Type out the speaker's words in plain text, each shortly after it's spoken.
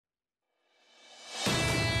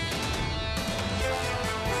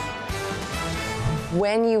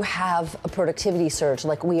When you have a productivity surge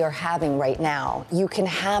like we are having right now, you can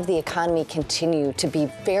have the economy continue to be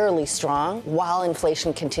fairly strong while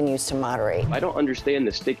inflation continues to moderate. I don't understand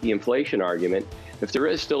the sticky inflation argument. If there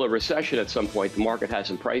is still a recession at some point, the market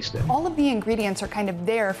hasn't priced it. All of the ingredients are kind of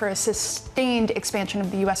there for a sustained expansion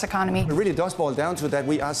of the U.S. economy. It really does boil down to that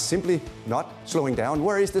we are simply not slowing down.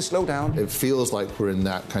 Where is the slowdown? It feels like we're in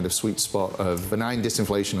that kind of sweet spot of benign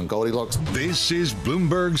disinflation and Goldilocks. This is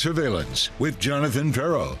Bloomberg Surveillance with Jonathan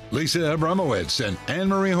Ferro, Lisa Abramowicz and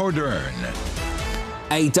Annmarie Hordern.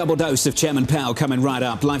 A double dose of Chairman Powell coming right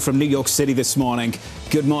up, live from New York City this morning.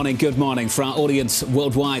 Good morning, good morning. For our audience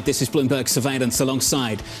worldwide, this is Bloomberg Surveillance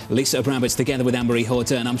alongside Lisa Abramowicz, together with Annmarie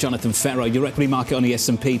Hordern. I'm Jonathan Ferro. Your equity market on the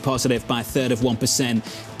S&P positive by a third of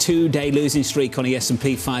 1%. Two-day losing streak on the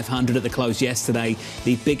S&P 500 at the close yesterday.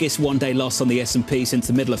 The biggest one-day loss on the S&P since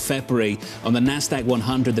the middle of February. On the Nasdaq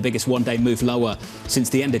 100, the biggest one-day move lower since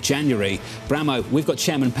the end of January. Bramo, we've got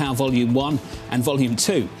Chairman Powell Volume 1 and Volume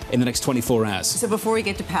 2 in the next 24 hours. So before we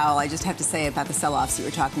get to Powell, I just have to say about the sell-offs you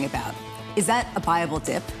were talking about. Is that a buyable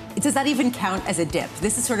dip? Does that even count as a dip?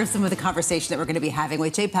 This is sort of some of the conversation that we're going to be having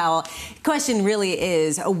with Jay Powell. The question really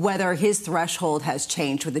is whether his threshold has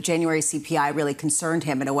changed, whether the January CPI really concerned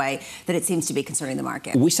him in a way that it seems to be concerning the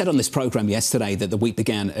market. We said on this program yesterday that the week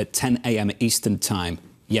began at 10 a.m. Eastern time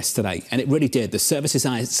yesterday, and it really did. The services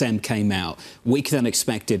ISM came out weaker than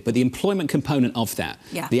expected, but the employment component of that,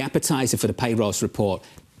 the appetizer for the payrolls report,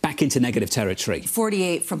 back into negative territory.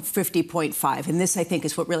 48 from 50.5. And this, I think,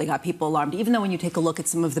 is what really got people alarmed. Even though when you take a look at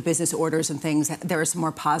some of the business orders and things, there are some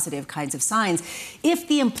more positive kinds of signs. If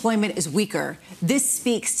the employment is weaker, this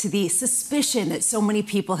speaks to the suspicion that so many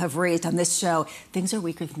people have raised on this show. Things are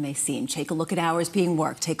weaker than they seem. Take a look at hours being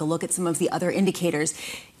worked. Take a look at some of the other indicators.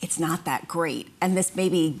 It's not that great. And this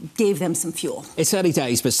maybe gave them some fuel. It's early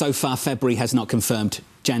days, but so far February has not confirmed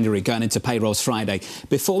January going into Payrolls Friday.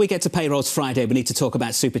 Before we get to Payrolls Friday, we need to talk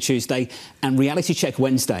about Super Tuesday and Reality Check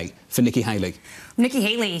Wednesday for Nikki Haley. Nikki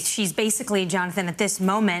Haley, she's basically, Jonathan, at this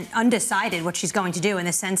moment, undecided what she's going to do, in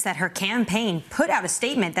the sense that her campaign put out a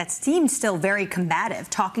statement that seemed still very combative,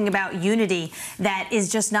 talking about unity that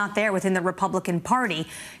is just not there within the Republican Party.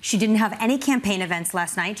 She didn't have any campaign events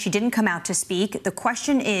last night. She didn't come out to speak. The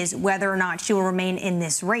question is whether or not she will remain in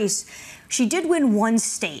this race. She did win one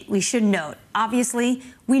state, we should note. Obviously,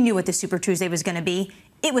 we knew what the Super Tuesday was going to be.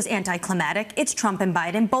 It was anticlimactic. It's Trump and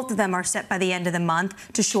Biden. Both of them are set by the end of the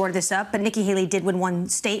month to shore this up. But Nikki Haley did win one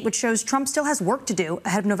state, which shows Trump still has work to do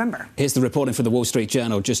ahead of November. Here's the reporting for the Wall Street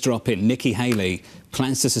Journal. Just drop in. Nikki Haley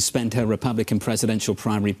plans to suspend her Republican presidential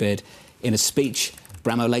primary bid in a speech,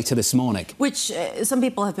 Bramo, later this morning. Which some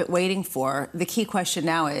people have been waiting for. The key question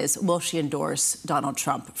now is, will she endorse Donald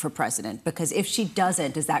Trump for president? Because if she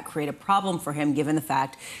doesn't, does that create a problem for him, given the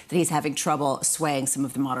fact that he's having trouble swaying some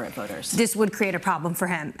of the moderate voters? This would create a problem for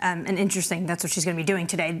him. And interesting, that's what she's going to be doing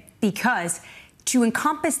today, because to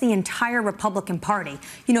encompass the entire Republican Party,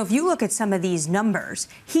 you know, if you look at some of these numbers,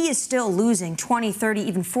 he is still losing 20, 30,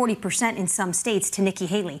 even 40% in some states to Nikki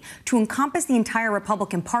Haley. To encompass the entire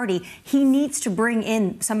Republican Party, he needs to bring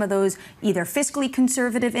in some of those either fiscally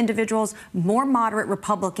conservative individuals, more moderate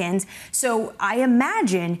Republicans. So I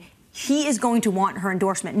imagine he is going to want her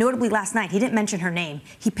endorsement. Notably, last night, he didn't mention her name.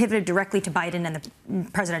 He pivoted directly to Biden and the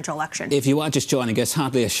presidential election. If you are just joining us,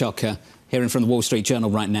 hardly a shocker. Hearing from the Wall Street Journal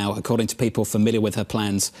right now, according to people familiar with her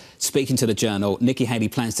plans, speaking to the Journal, Nikki Haley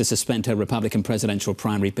plans to suspend her Republican presidential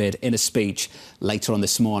primary bid in a speech later on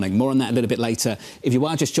this morning. More on that a little bit later. If you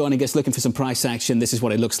are just joining us, looking for some price action, this is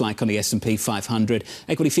what it looks like on the S&P 500.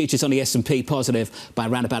 Equity futures on the S&P positive by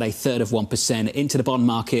around about a third of 1%. Into the bond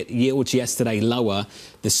market, yields yesterday lower.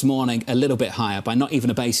 This morning, a little bit higher by not even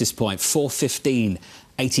a basis point, 415.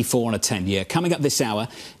 84 on a 10-year. Coming up this hour,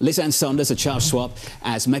 Liz Ann Saunders at Charles Schwab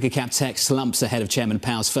as mega-cap tech slumps ahead of Chairman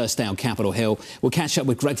Powell's first day on Capitol Hill. We'll catch up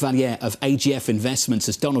with Greg Valliere of AGF Investments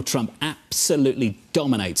as Donald Trump absolutely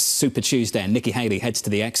dominates Super Tuesday and Nikki Haley heads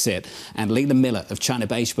to the exit. And Leland Miller of China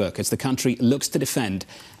Beigebook as the country looks to defend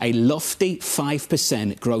a lofty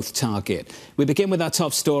 5% growth target. We begin with our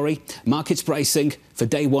top story. Markets bracing for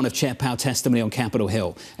day one of Chair Powell testimony on Capitol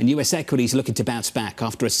Hill. And US equities looking to bounce back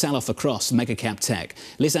after a sell-off across mega-cap tech.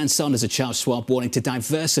 Liz Ann Saunders at Charles Schwab warning to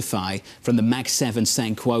diversify from the Mag 7,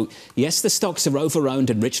 saying, quote, yes, the stocks are over-owned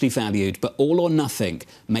and richly valued, but all or nothing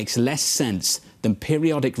makes less sense than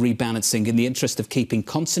periodic rebalancing in the interest of keeping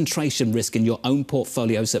concentration risk in your own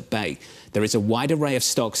portfolios at bay. There is a wide array of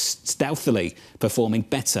stocks stealthily performing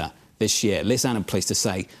better this year. Liz Ann, I'm pleased to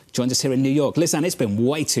say, joins us here in New York. Liz Ann, it's been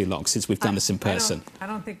way too long since we've done this in person. I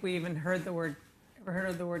don't think we even heard the word Never heard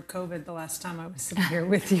of the word COVID the last time I was sitting here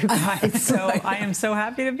with you guys, so I am so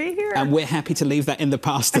happy to be here. And we're happy to leave that in the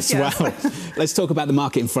past as well. Let's talk about the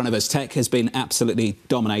market in front of us. Tech has been absolutely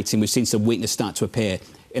dominating. We've seen some weakness start to appear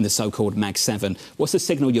in the so-called Mag 7. What's the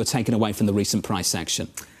signal you're taking away from the recent price action?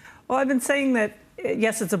 Well, I've been saying that,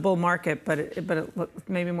 yes, it's a bull market, but it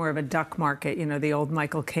maybe more of a duck market, you know, the old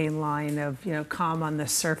Michael Caine line of, you know, calm on the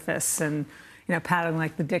surface and, you know, paddling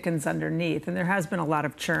like the Dickens underneath. And there has been a lot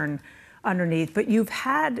of churn underneath, but you've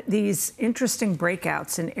had these interesting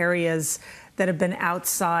breakouts in areas that have been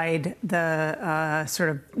outside the sort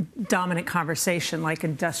of dominant conversation, like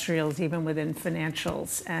industrials, even within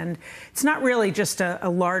financials. And it's not really just a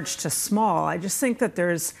large to small. I just think that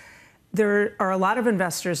there are a lot of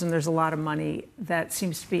investors and there's a lot of money that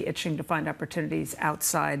seems to be itching to find opportunities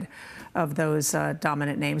outside of those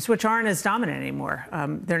dominant names, which aren't as dominant anymore.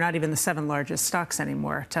 They're not even the 7 largest stocks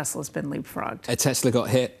anymore. Tesla's been leapfrogged. Tesla got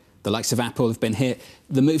hit. The likes of Apple have been hit.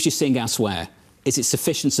 The moves you're seeing elsewhere, is it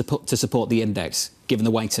sufficient to support the index, given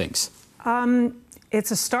the weightings?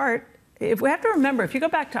 It's a start. If we have to remember, if you go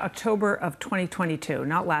back to October of 2022,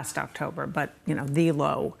 not last October, but, you know, the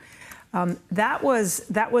low, that was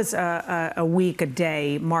a week, a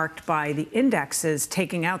day marked by the indexes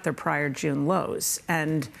taking out their prior June lows.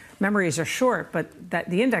 And memories are short, but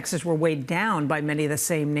that the indexes were weighed down by many of the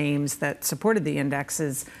same names that supported the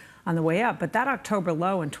indexes on the way up. But that October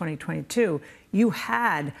low in 2022, you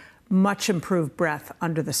had much improved breadth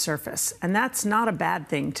under the surface. And that's not a bad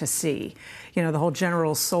thing to see. You know, the whole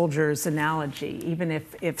general soldiers analogy, even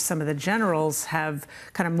if some of the generals have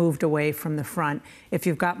kind of moved away from the front, if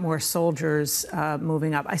you've got more soldiers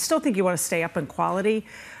moving up. I still think you want to stay up in quality,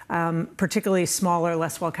 particularly smaller,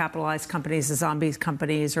 less well-capitalized companies, the zombies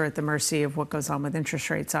companies are at the mercy of what goes on with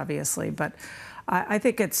interest rates, obviously. But I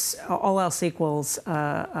think it's all else equals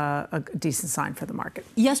a decent sign for the market.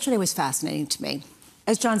 Yesterday was fascinating to me.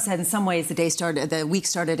 As John said, in some ways, the week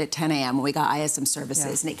started at 10 a.m. when we got ISM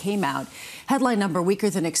services, and it came out. Headline number, weaker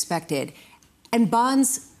than expected. And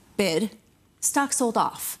bonds bid, stocks sold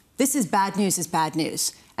off. This is bad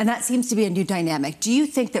news. And that seems to be a new dynamic. Do you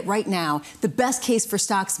think that right now the best case for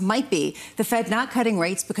stocks might be the Fed not cutting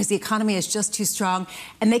rates because the economy is just too strong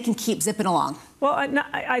and they can keep zipping along? Well,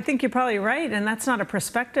 I think you're probably right. And that's not a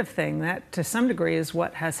perspective thing. That, to some degree, is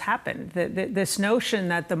what has happened. This notion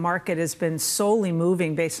that the market has been solely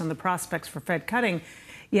moving based on the prospects for Fed cutting,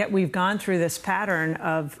 yet we've gone through this pattern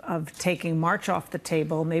of taking March off the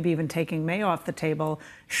table, maybe even taking May off the table,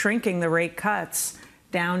 shrinking the rate cuts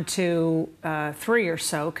down to 3 or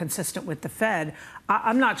so, consistent with the Fed.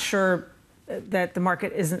 I'm not sure that the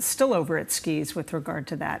market isn't still over its skis with regard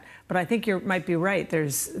to that. But I think you might be right.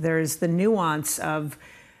 There's the nuance of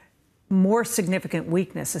more significant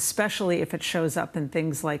weakness, especially if it shows up in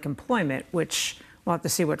things like employment, which we'll have to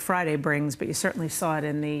see what Friday brings, but you certainly saw it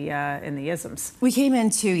in the isms. We came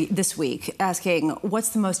into this week asking, what's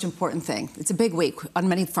the most important thing? It's a big week on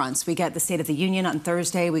many fronts. We get the State of the Union on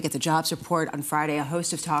Thursday. We get the jobs report on Friday, a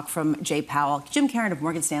host of talk from Jay Powell. Jim Caron of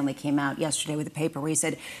Morgan Stanley came out yesterday with a paper where he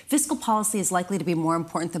said fiscal policy is likely to be more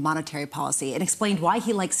important than monetary policy, and explained why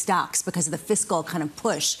he likes stocks because of the fiscal kind of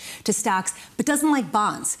push to stocks, but doesn't like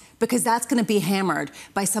bonds because that's going to be hammered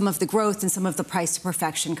by some of the growth and some of the price to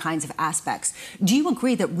perfection kinds of aspects. Do you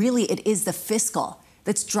agree that really it is the fiscal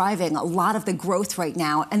that's driving a lot of the growth right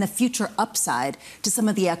now and the future upside to some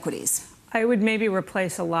of the equities? I would maybe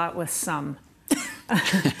replace a lot with some.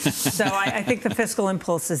 So I think the fiscal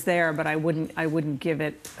impulse is there, but I wouldn't give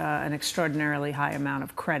it an extraordinarily high amount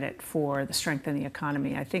of credit for the strength in the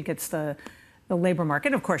economy. I think it's the labor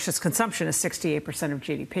market. Of course, just consumption is 68% of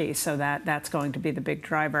GDP, so that's going to be the big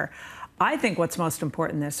driver. I think what's most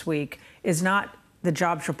important this week is not the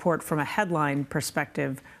jobs report from a headline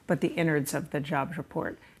perspective, but the innards of the jobs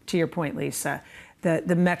report. To your point, Lisa,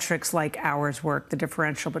 the metrics like hours worked, the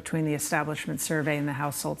differential between the establishment survey and the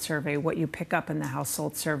household survey, what you pick up in the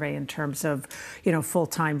household survey in terms of, you know,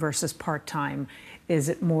 full-time versus part-time. Is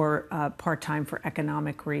it more part-time for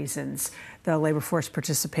economic reasons? The labor force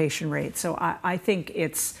participation rate. So I think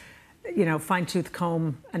it's, you know, fine-tooth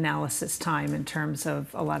comb analysis time in terms of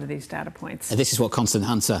a lot of these data points. And this is what Constance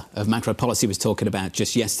Hunter of Macro Policy was talking about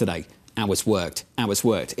just yesterday. Hours worked.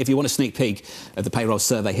 If you want a sneak peek of the payroll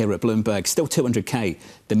survey here at Bloomberg, still 200K,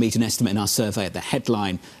 the median estimate in our survey at the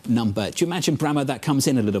headline number. Do you imagine, Bramo, that comes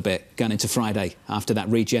in a little bit going into Friday after that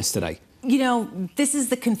read yesterday? You know, this is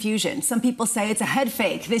the confusion. Some people say it's a head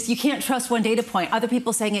fake. You can't trust one data point. Other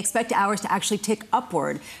people saying expect hours to actually tick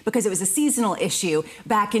upward because it was a seasonal issue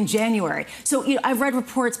back in January. So, you know, I've read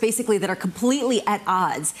reports basically that are completely at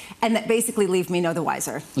odds and that basically leave me no the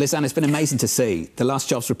wiser. Lisanne, it's been amazing to see. The last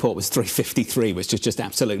jobs report was 353, which is just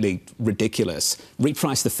absolutely ridiculous.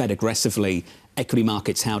 Repriced the Fed aggressively, equity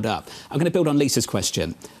markets held up. I'm going to build on Lisa's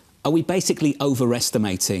question. Are we basically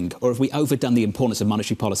overestimating, or have we overdone the importance of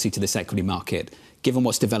monetary policy to this equity market, given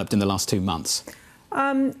what's developed in the last 2 months?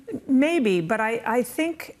 Maybe, but I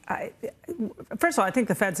think, first of all, I think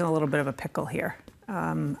the Fed's in a little bit of a pickle here.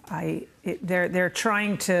 They're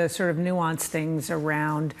trying to sort of nuance things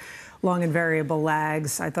around long and variable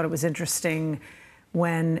lags. I thought it was interesting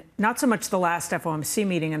when, not so much the last FOMC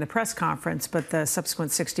meeting and the press conference, but the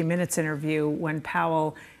subsequent 60 Minutes interview, when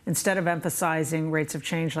Powell, instead of emphasizing rates of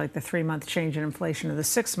change like the 3-month change in inflation or the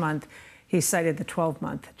 6-month, he cited the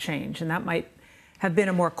 12-month change. And that might have been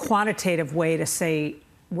a more quantitative way to say,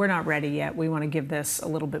 we're not ready yet. We want to give this a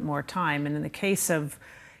little bit more time. And in the case of,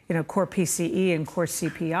 you know, core PCE and core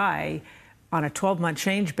CPI on a 12-month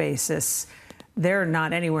change basis, they're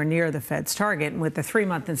not anywhere near the Fed's target. And with the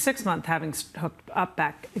 3-month and 6-month having hooked up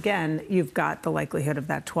back again, you've got the likelihood of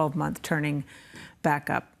that 12-month turning back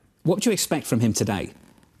up. What would you expect from him today?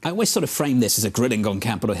 I always sort of frame this as a grilling on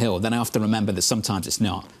Capitol Hill. Then I have to remember that sometimes it's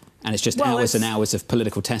not. And it's just hours and hours of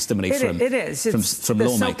political testimony from lawmakers. The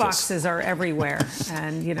soapboxes are everywhere.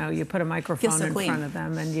 And, you know, you put a microphone in front of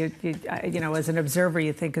them and, you know, as an observer,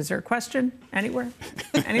 you think, is there a question anywhere?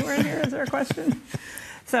 Anywhere in here, is there a question?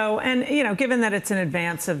 So, and, you know, given that it's in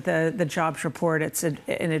advance of the jobs report, it's in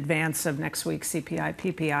advance of next week's CPI,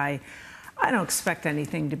 PPI, I don't expect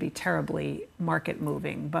anything to be terribly market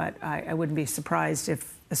moving, but I wouldn't be surprised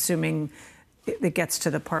if, assuming it gets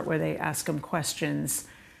to the part where they ask them questions,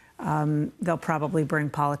 they'll probably bring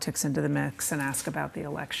politics into the mix and ask about the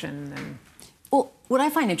election. And well, what I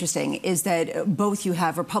find interesting is that both you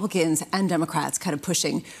have Republicans and Democrats kind of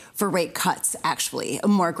pushing for rate cuts, actually,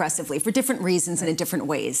 more aggressively, for different reasons and in different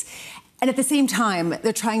ways. And at the same time,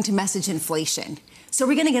 they're trying to message inflation. So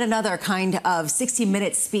we're going to get another kind of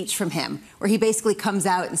 60-minute speech from him where he basically comes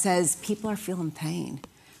out and says, people are feeling pain.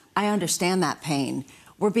 I understand that pain.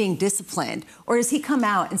 We're being disciplined. Or does he come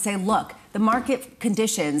out and say, look, the market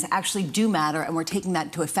conditions actually do matter and we're taking that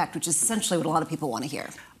into effect, which is essentially what a lot of people want to hear?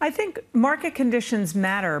 I think market conditions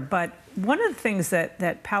matter, but one of the things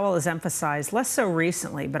that Powell has emphasized, less so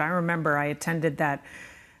recently, but I remember I attended that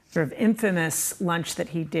sort of infamous lunch that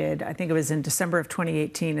he did, I think it was in December of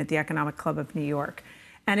 2018 at the Economic Club of New York.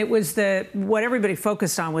 And it was what everybody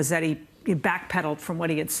focused on was that he backpedaled from what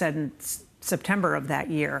he had said in September of that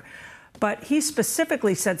year. But he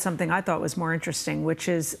specifically said something I thought was more interesting, which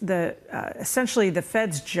is essentially the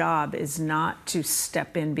Fed's job is not to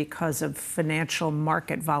step in because of financial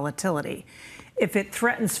market volatility. If it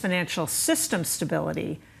threatens financial system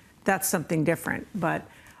stability, that's something different. But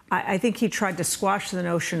I think he tried to squash the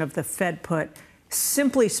notion of the Fed put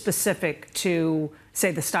simply specific to,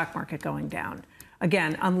 say, the stock market going down.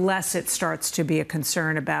 Again, unless it starts to be a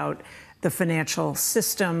concern about the financial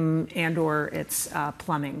system and or its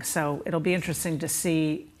plumbing. So it'll be interesting to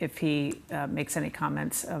see if he makes any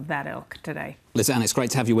comments of that ilk today. Lisanne, it's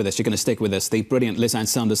great to have you with us. You're going to stick with us. The brilliant Lisanne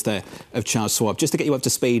Sanders there of Charles Schwab. Just to get you up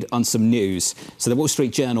to speed on some news. So the Wall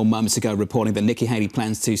Street Journal moments ago reporting that Nikki Haley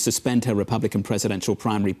plans to suspend her Republican presidential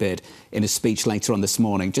primary bid in a speech later on this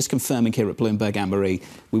morning. Just confirming here at Bloomberg, Annmarie,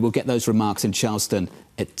 we will get those remarks in Charleston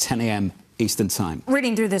at 10 a.m. Eastern Time.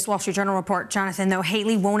 Reading through this Wall Street Journal report, Jonathan, though,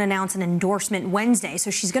 Haley won't announce an endorsement Wednesday, so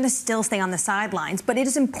she's going to still stay on the sidelines. But it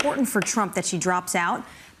is important for Trump that she drops out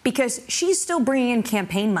because she's still bringing in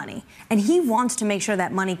campaign money, and he wants to make sure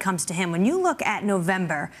that money comes to him. When you look at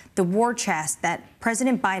November, the war chest that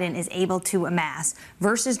President Biden is able to amass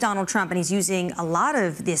versus Donald Trump, and he's using a lot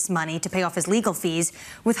of this money to pay off his legal fees,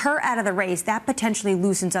 with her out of the race, that potentially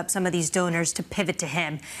loosens up some of these donors to pivot to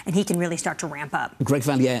him, and he can really start to ramp up. Greg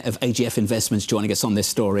Valliere of AGF Investments joining us on this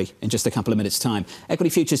story in just a couple of minutes' time. Equity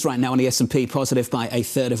futures right now on the S&P positive by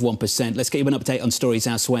 1/3%. Let's get you an update on stories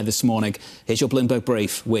elsewhere this morning. Here's your Bloomberg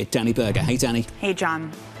Brief with Danny Berger. Hey, Danny. Hey,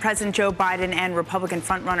 John. President Joe Biden and Republican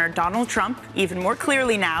frontrunner Donald Trump, even more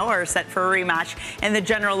clearly now, are set for a rematch in the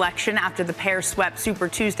general election after the pair swept Super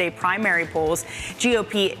Tuesday primary polls.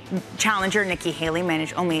 GOP challenger Nikki Haley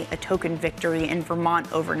managed only a token victory in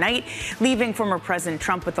Vermont overnight, leaving former President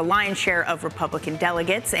Trump with the lion's share of Republican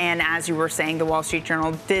delegates. And as you were saying, the Wall Street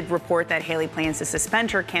Journal did report that Haley plans to suspend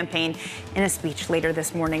her campaign in a speech later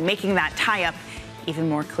this morning, making that tie-up even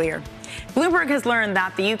more clear. Bloomberg has learned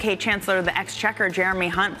that the UK Chancellor of the Exchequer, Jeremy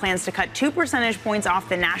Hunt, plans to cut 2 percentage points off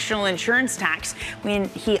the national insurance tax when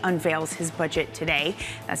he unveils his budget today.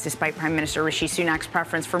 That's despite Prime Minister Rishi Sunak's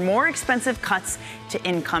preference for more expensive cuts to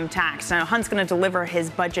income tax. Now, Hunt's going to deliver his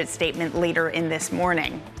budget statement later in this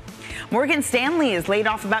morning. Morgan Stanley has laid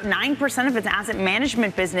off about 9% of its asset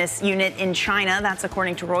management business unit in China. That's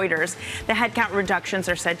according to Reuters. The headcount reductions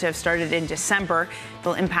are said to have started in December.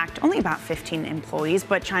 They'll impact only about 15 employees,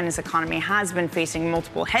 but China's economy has been facing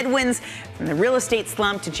multiple headwinds, from the real estate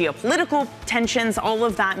slump to geopolitical tensions. All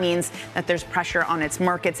of that means that there's pressure on its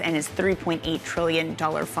markets and its $3.8 trillion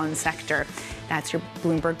fund sector. That's your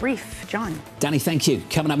Bloomberg Brief. John. Danny, thank you.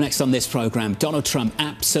 Coming up next on this program, Donald Trump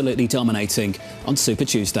absolutely dominating on Super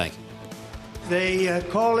Tuesday. They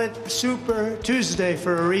call it Super Tuesday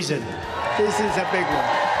for a reason. This is a big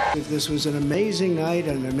one. This was an amazing night,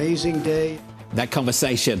 an amazing day. That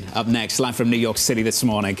conversation up next, live from New York City this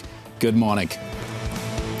morning. Good morning.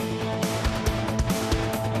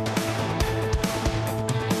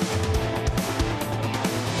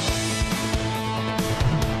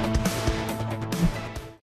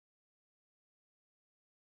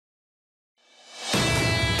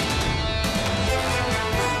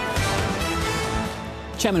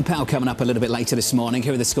 Chairman Powell coming up a little bit later this morning.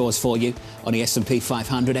 Here are the scores for you. On the S&P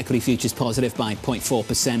 500, equity futures positive by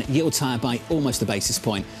 0.4%. Yields higher by almost a basis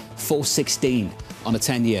point, 4.16 on a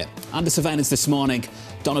 10-year. Under surveillance this morning,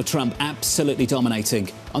 Donald Trump absolutely dominating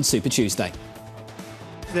on Super Tuesday.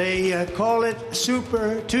 They call it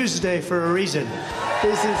Super Tuesday for a reason.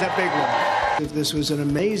 This is a big one. This was an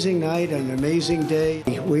amazing night, an amazing day.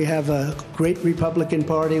 We have a great Republican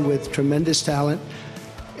Party with tremendous talent.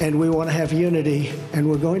 And we want to have unity, and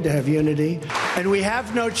we're going to have unity. And we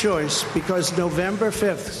have no choice, because November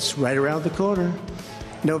 5th, it's right around the corner,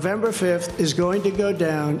 November 5th is going to go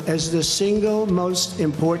down as the single most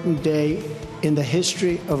important day in the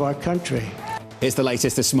history of our country. Here's the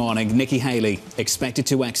latest this morning. Nikki Haley expected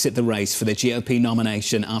to exit the race for the GOP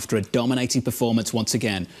nomination after a dominating performance once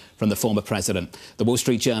again from the former president. The Wall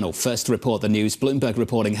Street Journal first to report the news. Bloomberg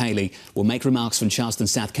reporting Haley will make remarks from Charleston,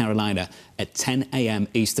 South Carolina at 10 a.m.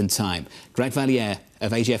 Eastern Time. Greg Valliere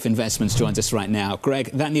of AGF Investments joins us right now. Greg,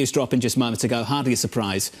 that news dropping just moments ago, hardly a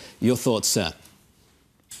surprise. Your thoughts, sir?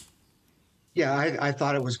 Yeah, I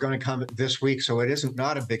thought it was going to come this week, so it isn't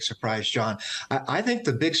not a big surprise, John. I think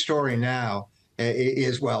the big story now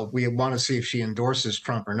is, well, we want to see if she endorses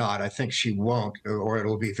Trump or not. I think she won't, or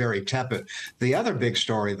it'll be very tepid. The other big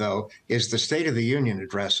story, though, is the State of the Union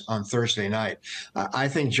address on Thursday night. I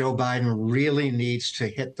think Joe Biden really needs to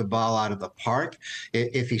hit the ball out of the park.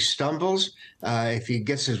 If he stumbles, if he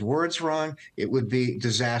gets his words wrong, it would be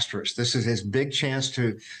disastrous. This is his big chance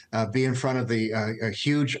to be in front of a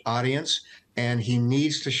huge audience, and he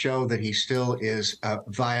needs to show that he still is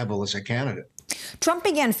viable as a candidate. Trump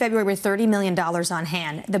began February with $30 million on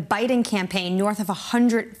hand. The Biden campaign north of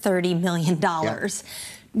 $130 million. Yeah.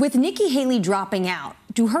 With Nikki Haley dropping out,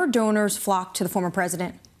 do her donors flock to the former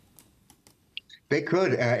president? They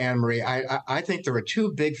could, Annmarie. I think there are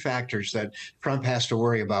two big factors that Trump has to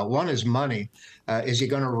worry about. One is money. Is he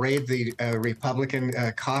going to raid the Republican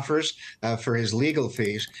coffers for his legal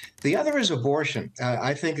fees? The other is abortion.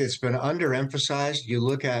 I think it's been underemphasized. You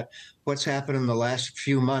look at what's happened in the last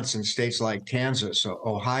few months in states like Kansas,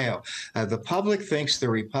 Ohio. The public thinks the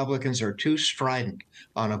Republicans are too strident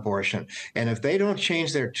on abortion. And if they don't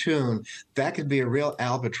change their tune, that could be a real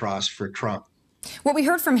albatross for Trump. What we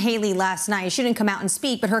heard from Haley last night, she didn't come out and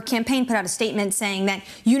speak, but her campaign put out a statement saying that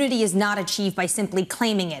unity is not achieved by simply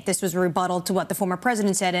claiming it. This was a rebuttal to what the former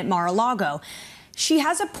president said at Mar-a-Lago. She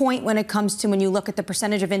has a point when it comes to when you look at the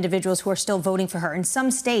percentage of individuals who are still voting for her. In some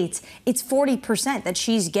states, it's 40% that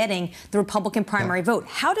she's getting the Republican primary vote.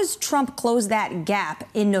 How does Trump close that gap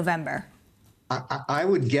in November? I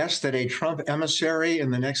would guess that a Trump emissary in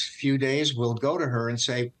the next few days will go to her and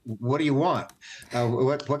say, what do you want?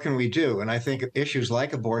 What can we do? And I think issues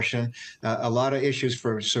like abortion, a lot of issues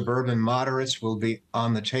for suburban moderates will be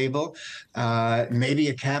on the table. Maybe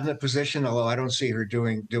a cabinet position, although I don't see her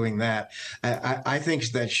doing that. I think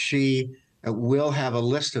that she will have a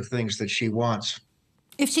list of things that she wants.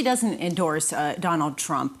 If she doesn't endorse Donald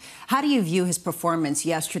Trump, how do you view his performance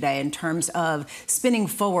yesterday in terms of spinning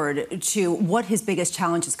forward to what his biggest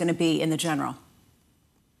challenge is going to be in the general?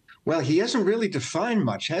 Well, he hasn't really defined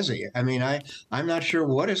much, has he? I mean, I'm not sure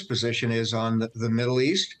what his position is on the Middle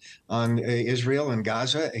East, on Israel and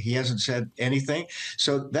Gaza. He hasn't said anything.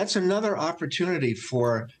 So that's another opportunity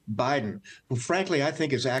for Biden, who frankly I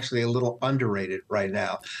think is actually a little underrated right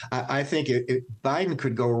now. I think Biden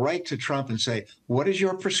could go right to Trump and say, what is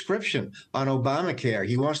your prescription on Obamacare?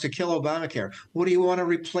 He wants to kill Obamacare. What do you want to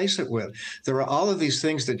replace it with? There are all of these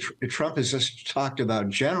things that Trump has just talked about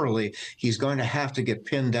generally. He's going to have to get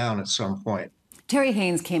pinned down at some point. Terry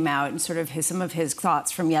Haynes came out and sort of some of his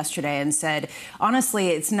thoughts from yesterday and said, honestly,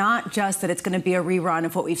 it's not just that it's going to be a rerun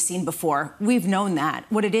of what we've seen before. We've known that.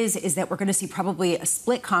 What it is that we're going to see probably a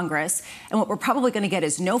split Congress. And what we're probably going to get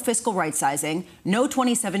is no fiscal right-sizing, no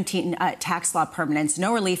 2017 tax law permanence,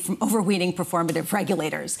 no relief from overweening performative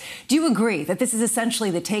regulators. Do you agree that this is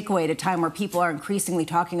essentially the takeaway at a time where people are increasingly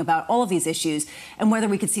talking about all of these issues and whether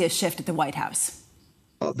we could see a shift at the White House?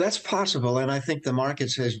 Well, that's possible, and I think the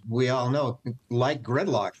markets, as we all know, like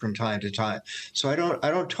gridlock from time to time. So I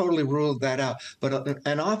don't totally rule that out. But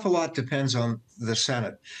an awful lot depends on the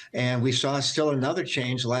Senate, and we saw still another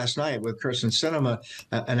change last night with Kyrsten Sinema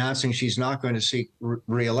announcing she's not going to seek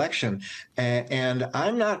re-election. And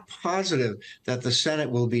I'm not positive that the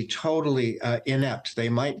Senate will be totally inept. They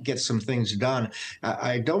might get some things done.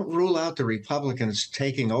 I don't rule out the Republicans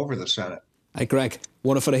taking over the Senate. Hey, Greg,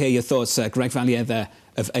 wonderful to hear your thoughts. Greg Valliere there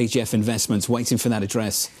of AGF Investments, waiting for that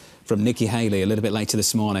address from Nikki Haley a little bit later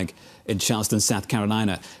this morning in Charleston, South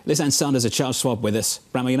Carolina. Liz Ann Sanders of Charles Schwab with us.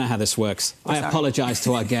 Bramo, you know how this works. I apologise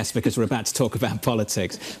to our guests because we're about to talk about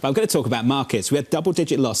politics. But I'm going to talk about markets. We had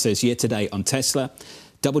double-digit losses year-to-date on Tesla,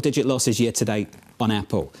 double-digit losses year-to-date on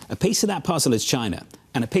Apple. A piece of that puzzle is China.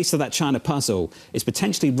 And a piece of that China puzzle is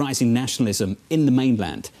potentially rising nationalism in the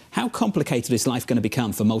mainland. How complicated is life going to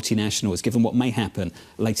become for multinationals, given what may happen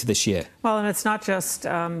later this year? Well, and it's not just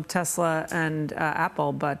Tesla and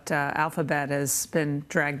Apple, but Alphabet has been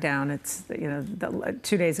dragged down. It's,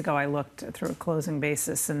 2 days ago I looked through a closing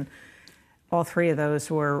basis, and all three of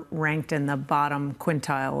those were ranked in the bottom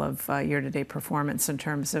quintile of year-to-date performance in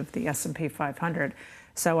terms of the S&P 500.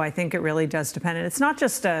 So I think it really does depend. And it's not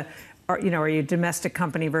just are you a domestic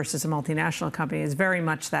company versus a multinational company? It's very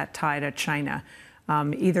much that tie to China,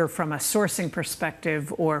 either from a sourcing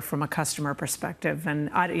perspective or from a customer perspective. And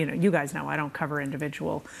you guys know I don't cover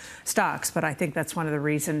individual stocks, but I think that's one of the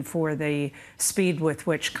reasons for the speed with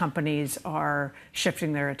which companies are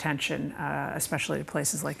shifting their attention, especially to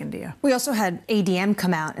places like India. We also had ADM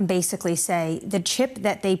come out and basically say the chip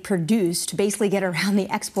that they produced to basically get around the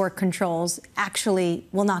export controls actually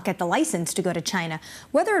will not get the license to go to China.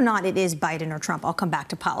 Whether or not it is Biden or Trump, I'll come back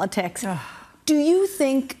to politics. Do you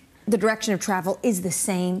think the direction of travel is the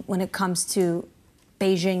same when it comes to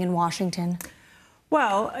Beijing and Washington?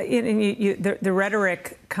 Well, the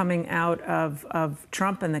rhetoric coming out of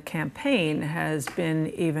Trump and the campaign has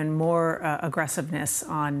been even more aggressiveness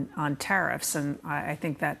on tariffs, and I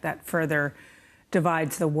think that further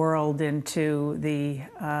divides the world into the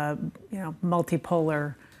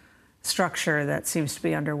multipolar structure that seems to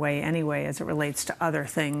be underway anyway as it relates to other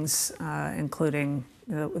things, including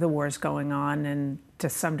the wars going on and to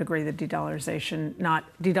some degree the de-dollarization, not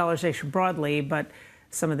de-dollarization broadly, but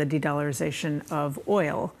some of the de-dollarization of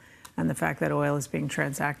oil and the fact that oil is being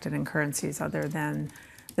transacted in currencies other than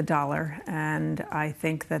the dollar. And I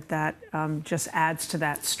think that just adds to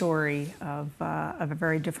that story of a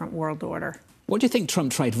very different world order. What do you think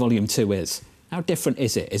Trump trade volume 2 is? How different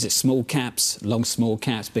is it? Is it small caps, long small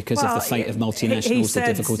caps, because of the fate of multinationals, the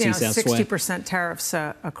difficulties elsewhere? 60% tariffs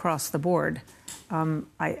across the board.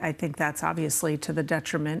 I think that's obviously to the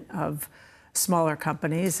detriment of smaller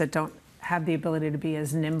companies that don't have the ability to be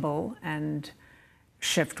as nimble and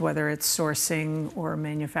shift, whether it's sourcing or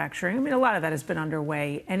manufacturing. I mean, a lot of that has been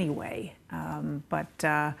underway anyway. But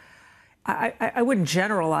I wouldn't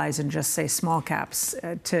generalize and just say small caps.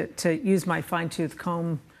 To use my fine-tooth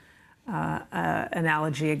comb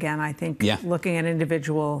analogy again, I think looking at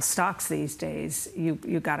individual stocks these days, you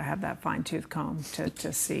got to have that fine-tooth comb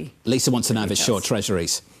to see. Lisa wants to know if it's short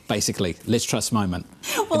treasuries, basically. Liz Truss moment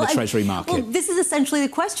in the treasury market. Well, this is essentially the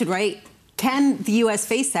question, right? Can the U.S.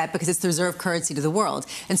 face that because it's the reserve currency to the world?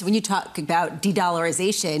 And so when you talk about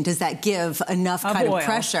de-dollarization, does that give enough kind of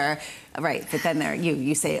pressure? Right, but then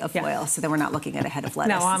you say of oil, so then we're not looking at a head of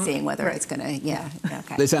lettuce and seeing whether it's going to,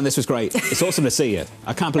 okay. Liz Ann, this was great. It's awesome to see you.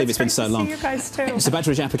 I can't believe it's been so long. See you guys too.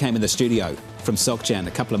 Subhadra Japa came in the studio from SocGen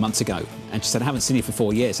a couple of months ago, and she said, I haven't seen you for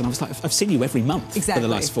 4 years. And I was like, I've seen you every month for the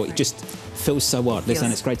last 4 years. It just feels so odd. Liz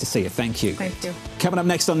Ann, it's great to see you. Thank you. Thank you. Coming up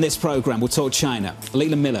next on this programme, we'll talk China.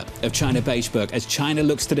 Leland Miller of China Beijberg, as China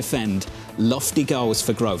looks to defend lofty goals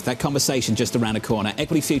for growth. That conversation just around the corner.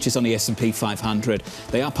 Equity futures on the S&P 500.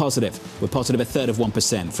 They are positive. We're positive a third of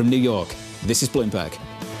 1%. From New York, this is Bloomberg.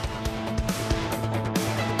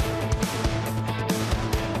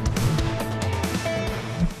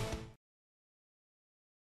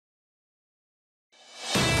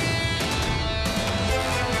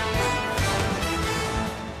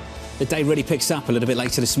 The day really picks up a little bit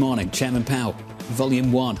later this morning. Chairman Powell,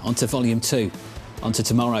 Volume 1 onto Volume 2. Onto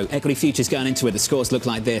tomorrow. Equity futures going into it. The scores look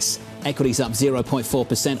like this. Equities up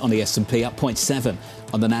 0.4% on the S&P, up 0.7%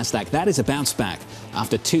 on the Nasdaq. That is a bounce back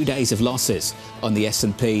after 2 days of losses on the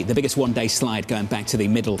S&P. The biggest one-day slide going back to the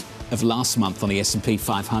middle of last month on the S&P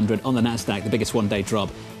 500. On the Nasdaq, the biggest one-day drop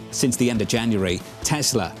since the end of January.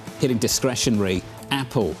 Tesla hitting discretionary.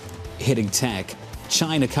 Apple hitting tech.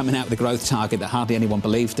 China coming out with a growth target that hardly anyone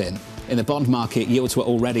believed in. In the bond market, yields were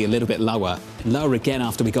already a little bit lower. Lower again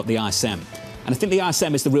after we got the ISM. And I think the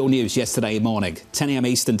ISM is the real news yesterday morning, 10 a.m.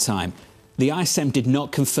 Eastern time. The ISM did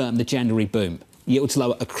not confirm the January boom. Yields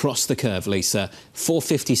lower across the curve, Lisa.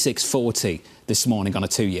 456.40 this morning on a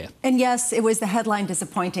 2-year. And yes, it was the headline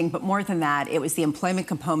disappointing, but more than that, it was the employment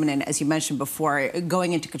component, as you mentioned before,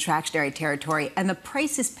 going into contractionary territory, and the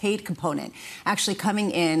prices paid component actually coming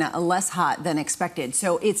in less hot than expected.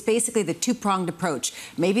 So it's basically the two-pronged approach.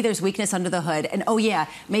 Maybe there's weakness under the hood, and oh yeah,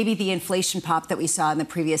 maybe the inflation pop that we saw in the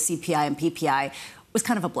previous CPI and PPI was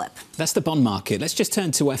kind of a blip. That's the bond market. Let's just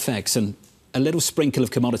turn to FX and a little sprinkle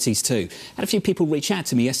of commodities too. Had a few people reach out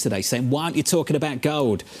to me yesterday saying, why aren't you talking about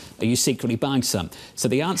gold? Are you secretly buying some? So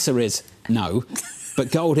the answer is no. But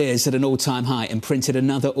gold is at an all-time high and printed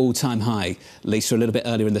another all-time high, Lisa, a little bit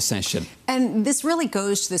earlier in the session. And this really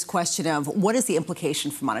goes to this question of what is the implication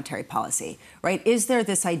for monetary policy, right? Is there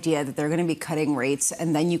this idea that they're going to be cutting rates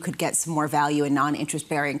and then you could get some more value in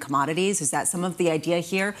non-interest-bearing commodities? Is that some of the idea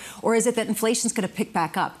here? Or is it that inflation's going to pick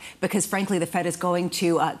back up because, frankly, the Fed is going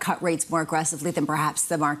to cut rates more aggressively than perhaps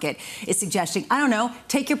the market is suggesting? I don't know.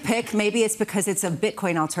 Take your pick. Maybe it's because it's a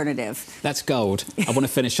Bitcoin alternative. That's gold. I want to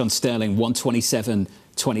finish on sterling,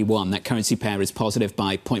 127.21. That currency pair is positive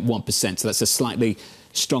by 0.1%. So that's a slightly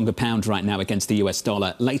stronger pound right now against the US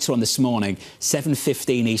dollar. Later on this morning,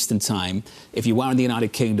 7:15 Eastern time. If you are in the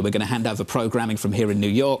United Kingdom, we're going to hand over programming from here in New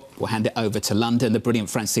York. We'll hand it over to London. The brilliant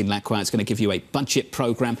Francine Lacroix is going to give you a budget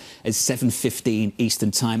program at 7:15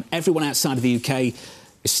 Eastern time. Everyone outside of the UK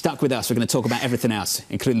is stuck with us. We're going to talk about everything else,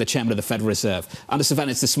 including the chairman of the Federal Reserve. Under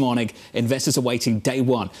surveillance this morning, investors are waiting day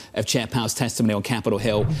one of Chair Powell's testimony on Capitol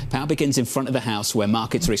Hill. Powell begins in front of the House, where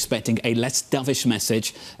markets are expecting a less dovish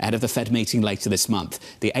message ahead of the Fed meeting later this month.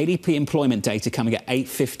 The ADP employment data coming at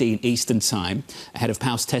 8:15 Eastern time, ahead of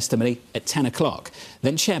Powell's testimony at 10 o'clock.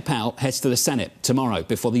 Then Chair Powell heads to the Senate tomorrow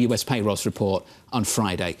before the US payrolls report on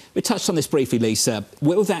Friday. We touched on this briefly, Lisa.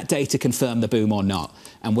 Will that data confirm the boom or not?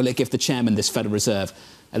 And will it give the chairman, this Federal Reserve,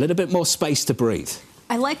 a little bit more space to breathe?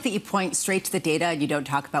 I like that you point straight to the data and you don't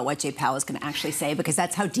talk about what Jay Powell is going to actually say, because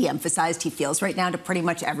that's how de-emphasized he feels right now to pretty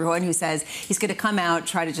much everyone who says he's going to come out,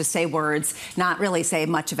 try to just say words, not really say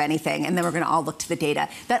much of anything, and then we're going to all look to the data.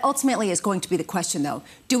 That ultimately is going to be the question, though.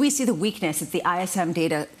 Do we see the weakness that the ISM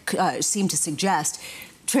data seem to suggest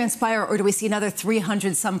transpire, or do we see another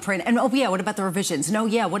 300-some print? And, oh, yeah, what about the revisions? And, oh,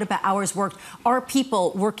 yeah, what about hours worked? Are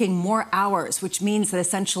people working more hours, which means that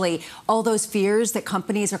essentially all those fears that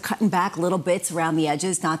companies are cutting back little bits around the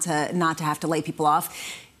edges not to have to lay people off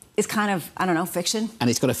is kind of, I don't know, fiction? And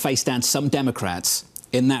he's got to face down some Democrats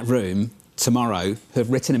in that room tomorrow who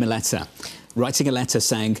have written him a letter, writing a letter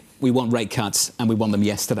saying, we want rate cuts and we want them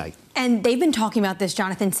yesterday. And they've been talking about this,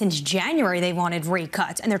 Jonathan, since January. They wanted rate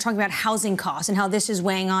cuts, and they're talking about housing costs and how this is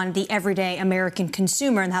weighing on the everyday American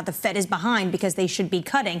consumer and how the Fed is behind because they should be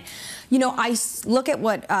cutting. You know, I look at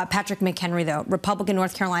what Patrick McHenry, though, Republican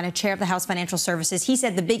North Carolina, chair of the House Financial Services, he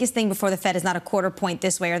said the biggest thing before the Fed is not a quarter point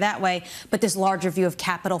this way or that way, but this larger view of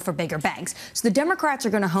capital for bigger banks. So the Democrats are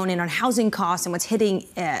going to hone in on housing costs and what's hitting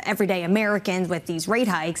everyday Americans with these rate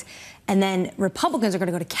hikes. And then Republicans are going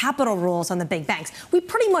to go to capital rules on the big banks. We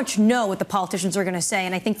pretty much know what the politicians are going to say.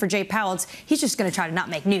 And I think for Jay Powell, he's just going to try to not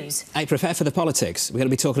make news. Hey, prepare for the politics. We're going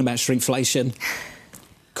to be talking about shrinkflation,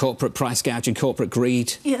 corporate price gouging, corporate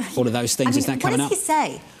greed, all of those things. I mean, is that coming up? What does he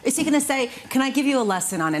say? Is he going to say, can I give you a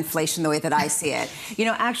lesson on inflation the way that I see it? You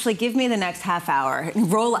know, actually give me the next half hour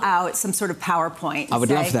and roll out some sort of PowerPoint. I would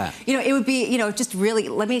love that. You know, it would be, you know, just really,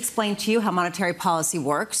 let me explain to you how monetary policy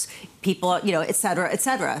works. People, you know, et cetera, et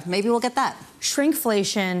cetera. Maybe we'll get that.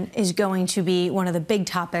 Shrinkflation is going to be one of the big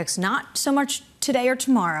topics, not so much today or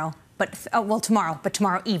tomorrow, but, well,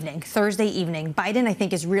 tomorrow evening, Thursday evening. Biden, I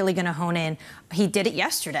think, is really going to hone in. He did it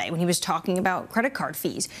yesterday when he was talking about credit card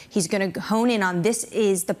fees. He's going to hone in on this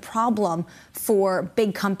is the problem for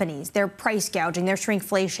big companies. Their price gouging, their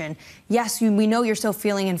shrinkflation. Yes, we know you're still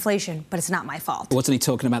feeling inflation, but it's not my fault. Wasn't he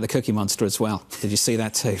talking about the Cookie Monster as well? Did you see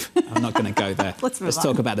that too? I'm not going to go there. Let's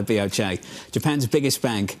talk about the BOJ. Japan's biggest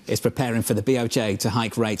bank is preparing for the BOJ to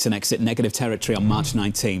hike rates and exit negative territory on March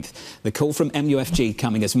 19th. The call from MUFG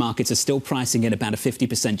coming as markets markets are still pricing in about a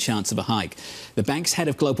 50% chance of a hike. The bank's head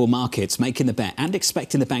of global markets making the bet and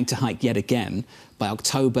expecting the bank to hike yet again by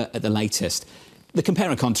October at the latest. The compare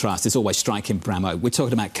and contrast is always striking, Bramo. We're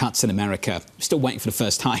talking about cuts in America. Still waiting for the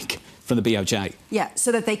first hike from the BOJ. Yeah,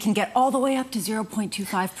 so that they can get all the way up to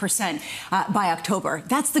 0.25% by October.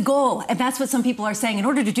 That's the goal, and that's what some people are saying. In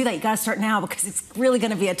order to do that, you got to start now because it's really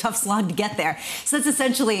going to be a tough slog to get there. So that's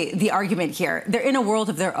essentially the argument here. They're in a world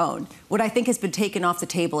of their own. What I think has been taken off the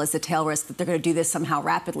table is the tail risk that they're going to do this somehow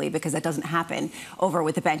rapidly, because that doesn't happen over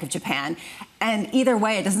with the Bank of Japan. And either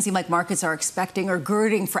way, it doesn't seem like markets are expecting or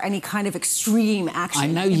girding for any kind of extreme action. I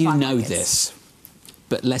know you know this,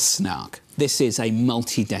 but let's snark. This is a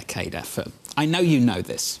multi-decade effort. I know you know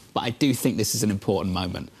this, but I do think this is an important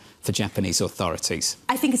moment for Japanese authorities.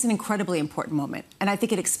 I think it's an incredibly important moment, and I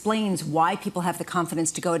think it explains why people have the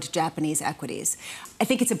confidence to go into Japanese equities. I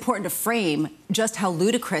think it's important to frame just how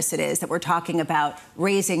ludicrous it is that we're talking about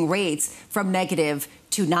raising rates from negative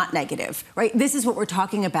to not negative, right? This is what we're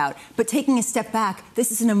talking about. But taking a step back,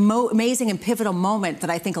 this is an amazing and pivotal moment that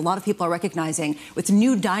I think a lot of people are recognizing with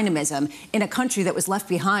new dynamism in a country that was left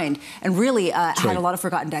behind and really had a lot of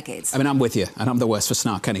forgotten decades. I mean, I'm with you, and I'm the worst for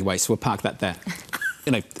snark anyway, so we'll park that there.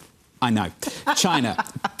 You know, I know. China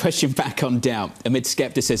pushing back on doubt amid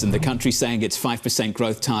scepticism. The country saying its 5%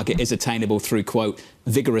 growth target is attainable through, quote,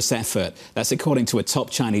 vigorous effort. That's according to a top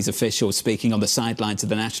Chinese official speaking on the sidelines of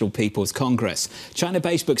the National People's Congress. China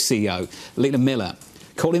Facebook CEO Leland Miller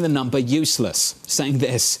calling the number useless, saying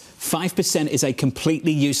this: 5% is a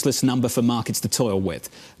completely useless number for markets to toil with,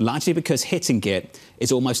 largely because hitting it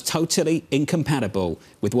is almost totally incompatible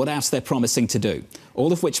with what else they're promising to do,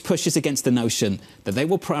 all of which pushes against the notion that they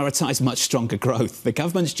will prioritise much stronger growth. The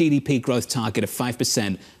government's GDP growth target of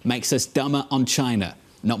 5% makes us dumber on China,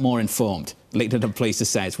 not more informed. Leland, I'm pleased to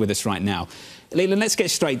say, is with us right now. Leland, let's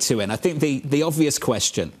get straight to it. I think the obvious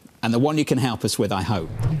question, and the one you can help us with, I hope,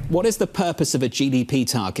 what is the purpose of a GDP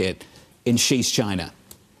target in Xi's China?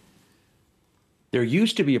 There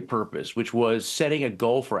used to be a purpose, which was setting a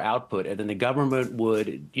goal for output, and then the government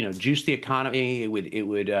would, juice the economy. It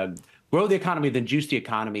would grow the economy, then juice the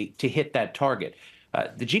economy to hit that target.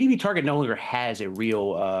 The GDP target no longer has a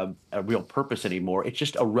real purpose anymore. It's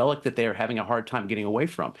just a relic that they are having a hard time getting away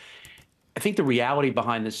from. I think the reality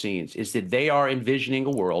behind the scenes is that they are envisioning a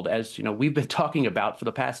world, as we've been talking about for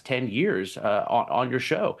the past 10 years on your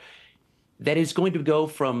show, that is going to go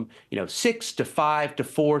from 6 to 5 to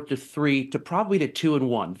 4 to 3 to probably to 2 and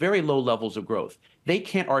 1, very low levels of growth. They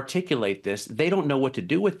can't articulate this. They don't know what to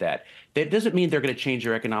do with that. That doesn't mean they're going to change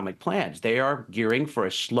their economic plans. They are gearing for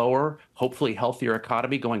a slower, hopefully healthier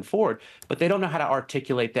economy going forward, but they don't know how to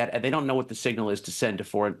articulate that, and they don't know what the signal is to send to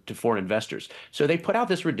foreign investors. So they put out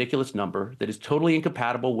this ridiculous number that is totally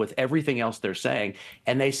incompatible with everything else they're saying,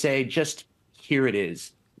 and they say, just here it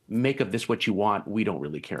is. Make of this what you want. We don't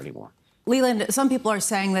really care anymore. Leland, some people are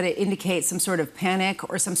saying that it indicates some sort of panic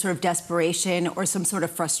or some sort of desperation or some sort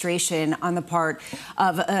of frustration on the part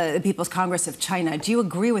of the People's Congress of China. Do you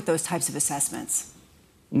agree with those types of assessments?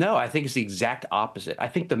 No, I think it's the exact opposite. I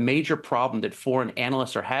think the major problem that foreign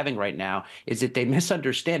analysts are having right now is that they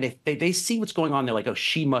misunderstand. They see what's going on. They're like, oh,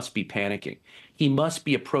 Xi must be panicking. He must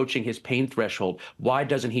be approaching his pain threshold. Why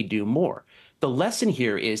doesn't he do more? The lesson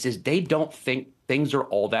here is they don't think things are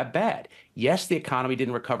all that bad. Yes, the economy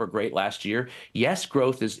didn't recover great last year. Yes,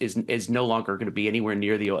 growth is no longer going to be anywhere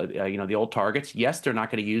near the the old targets. Yes, they're not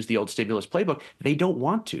going to use the old stimulus playbook. They don't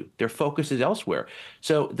want to. Their focus is elsewhere.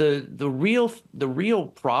 So the real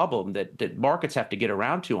problem that markets have to get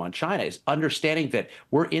around to on China is understanding that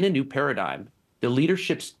we're in a new paradigm. The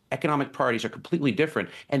leadership's economic priorities are completely different,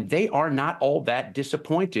 and they are not all that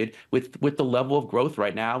disappointed with the level of growth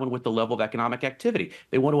right now and with the level of economic activity.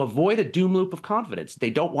 They want to avoid a doom loop of confidence. They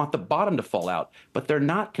don't want the bottom to fall out, but they're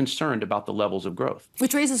not concerned about the levels of growth.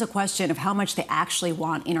 Which raises a question of how much they actually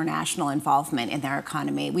want international involvement in their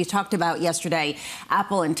economy. We talked about yesterday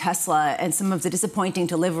Apple and Tesla and some of the disappointing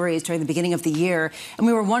deliveries during the beginning of the year, and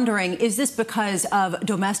we were wondering, is this because of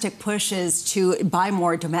domestic pushes to buy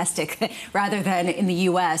more domestic rather than in the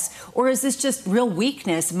U.S., or is this just real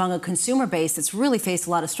weakness among a consumer base that's really faced a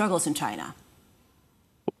lot of struggles in China?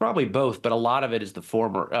 Well, probably both, but a lot of it is the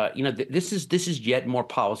former. This is yet more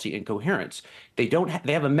policy incoherence. They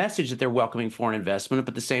have a message that they're welcoming foreign investment,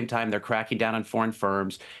 but at the same time, they're cracking down on foreign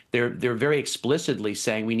firms. They're very explicitly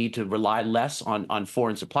saying we need to rely less on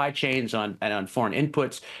foreign supply chains and on foreign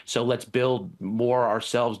inputs. So let's build more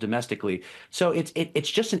ourselves domestically. So it's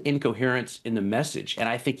just an incoherence in the message. And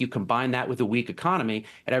I think you combine that with a weak economy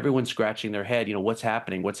and everyone's scratching their head, what's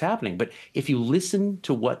happening? But if you listen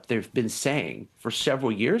to what they've been saying for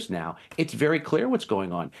several years years now, it's very clear what's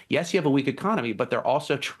going on. Yes, you have a weak economy, but they're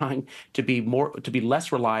also trying to be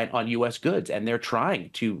less reliant on U.S. goods, and they're trying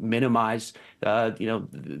to minimize,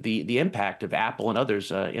 the impact of Apple and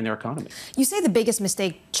others in their economy. You say the biggest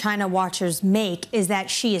mistake China watchers make is that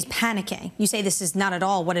she is panicking. You say this is not at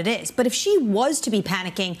all what it is. But if she was to be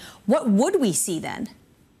panicking, what would we see then?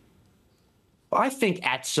 I think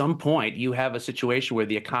at some point you have a situation where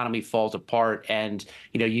the economy falls apart, and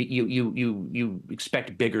you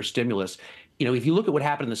expect bigger stimulus. If you look at what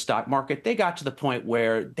happened in the stock market, they got to the point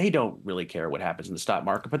where they don't really care what happens in the stock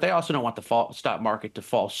market, but they also don't want the stock market to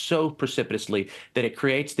fall so precipitously that it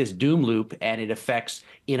creates this doom loop and it affects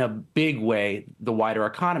in a big way the wider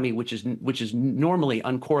economy, which is normally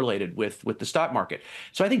uncorrelated with the stock market.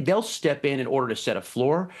 So I think they'll step in order to set a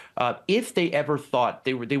floor. If they ever thought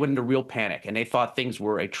they went into real panic and they thought things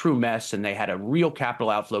were a true mess and they had a real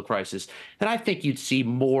capital outflow crisis, then I think you'd see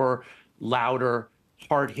more louder,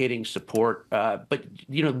 hard-hitting support, but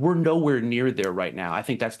we're nowhere near there right now. I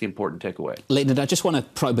think that's the important takeaway. Leonard, I just want to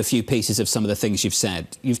probe a few pieces of some of the things you've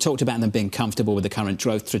said. You've talked about them being comfortable with the current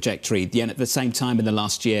growth trajectory, yet at the same time in the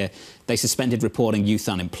last year, they suspended reporting youth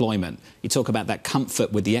unemployment. You talk about that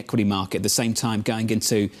comfort with the equity market, at the same time going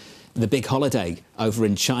into the big holiday over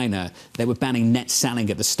in China. They were banning net selling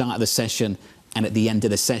at the start of the session and at the end of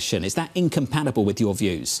the session. Is that incompatible with your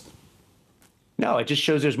views? No, it just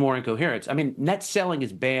shows there's more incoherence. I mean, net selling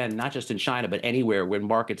is banned not just in China, but anywhere when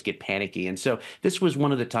markets get panicky. And so this was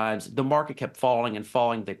one of the times the market kept falling and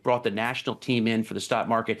falling. They brought the national team in for the stock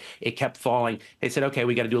market. It kept falling. They said, OK,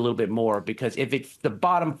 we got to do a little bit more, because if the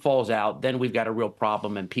bottom falls out, then we've got a real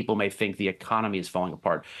problem and people may think the economy is falling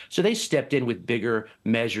apart. So they stepped in with bigger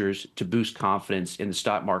measures to boost confidence in the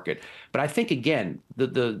stock market. But I think, again,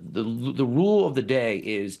 the rule of the day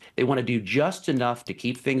is they want to do just enough to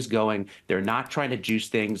keep things going. They're not trying to juice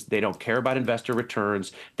things. They don't care about investor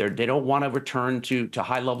returns. They don't want to return to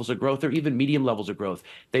high levels of growth or even medium levels of growth.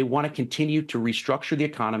 They want to continue to restructure the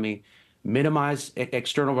economy, minimize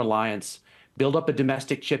external reliance, build up a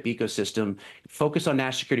domestic chip ecosystem, focus on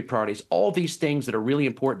national security priorities, all these things that are really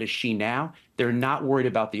important to Xi now. They're not worried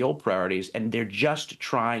about the old priorities, and they're just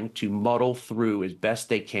trying to muddle through as best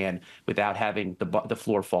they can without having the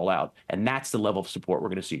floor fall out. And that's the level of support we're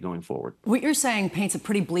going to see going forward. What you're saying paints a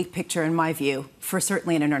pretty bleak picture, in my view, for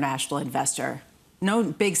certainly an international investor. No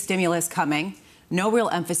big stimulus coming, no real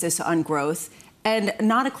emphasis on growth, and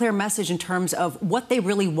not a clear message in terms of what they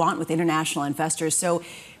really want with international investors. So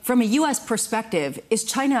from a U.S. perspective, is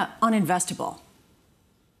China uninvestable?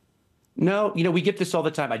 No, we get this all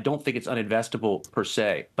the time. I don't think it's uninvestable per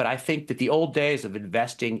se, but I think that the old days of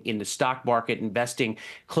investing in the stock market,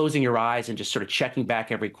 closing your eyes and just sort of checking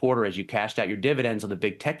back every quarter as you cashed out your dividends on the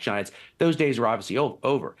big tech giants, those days are obviously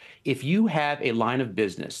over. If you have a line of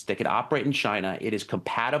business that could operate in China, it is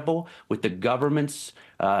compatible with the government's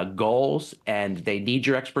goals, and they need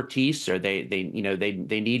your expertise, or they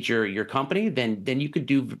need your company, then you could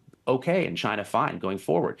do okay in China fine going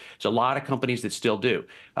forward. So a lot of companies that still do.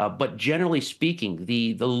 But generally speaking,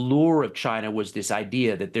 the lure of China was this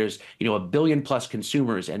idea that there's a billion plus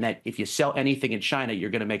consumers, and that if you sell anything in China,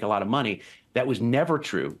 you're going to make a lot of money. That was never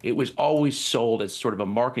true. It was always sold as sort of a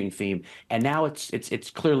marketing theme, and now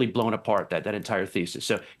it's clearly blown apart, that entire thesis.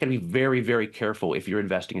 So got to be very, very careful if you're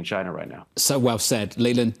investing in China right now. So well said.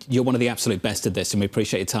 Leland, you're one of the absolute best at this, and we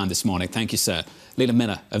appreciate your time this morning. Thank you, sir. Leland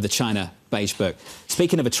Miller of the China Beige Book.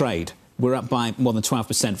 Speaking of a trade, we're up by more than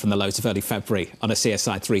 12% from the lows of early February on a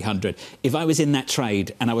CSI 300. If I was in that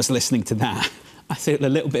trade and I was listening to that, I feel a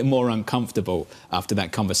little bit more uncomfortable after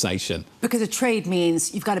that conversation. Because a trade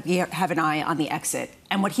means you've got to have an eye on the exit.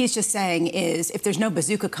 And what he's just saying is, if there's no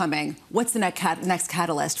bazooka coming, what's the next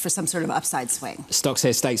catalyst for some sort of upside swing? Stocks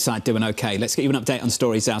here stateside doing OK. Let's get you an update on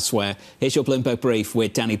stories elsewhere. Here's your Bloomberg Brief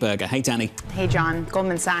with Danny Berger. Hey, Danny. Hey, John.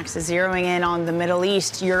 Goldman Sachs is zeroing in on the Middle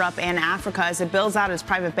East, Europe, and Africa as it builds out its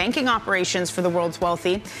private banking operations for the world's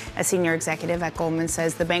wealthy. A senior executive at Goldman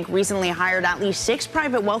says the bank recently hired at least 6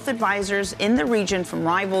 private wealth advisors in the region from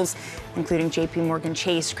rivals, including J.P. Morgan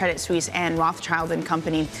Chase, Credit Suisse, and Rothschild &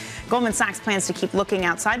 Company. Goldman Sachs plans to keep looking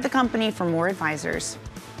outside the company for more advisors.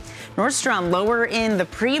 Nordstrom lower in the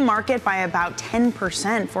pre-market by about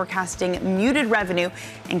 10%, forecasting muted revenue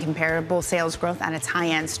and comparable sales growth at its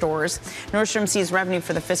high-end stores. Nordstrom sees revenue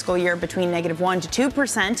for the fiscal year between -1% to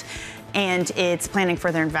 2%. And it's planning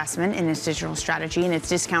further investment in its digital strategy and its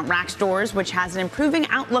discount rack stores, which has an improving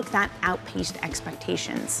outlook that outpaced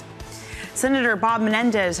expectations. Senator Bob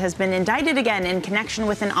Menendez has been indicted again in connection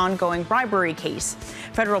with an ongoing bribery case.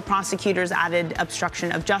 Federal prosecutors added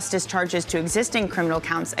obstruction of justice charges to existing criminal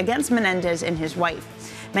counts against Menendez and his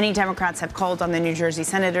wife. Many Democrats have called on the New Jersey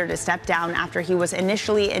senator to step down after he was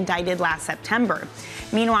initially indicted last September.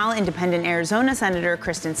 Meanwhile, independent Arizona Senator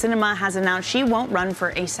Kristen Sinema has announced she won't run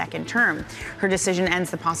for a second term. Her decision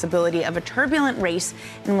ends the possibility of a turbulent race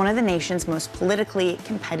in one of the nation's most politically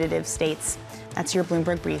competitive states. That's your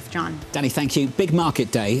Bloomberg Brief, John. Danny, thank you. Big market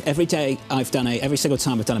day. Every single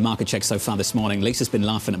time I've done a market check so far this morning, Lisa's been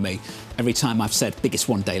laughing at me every time I've said biggest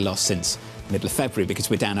one-day loss since middle of February because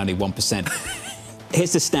we're down only 1%.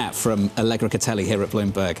 Here's the stat from Allegra Catelli here at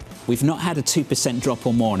Bloomberg. We've not had a 2% drop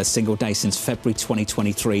or more in a single day since February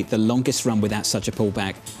 2023, the longest run without such a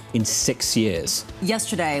pullback in 6 years.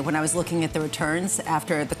 Yesterday, when I was looking at the returns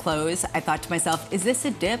after the close, I thought to myself, is this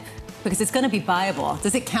a dip? Because it's going to be buyable.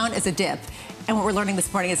 Does it count as a dip? And what we're learning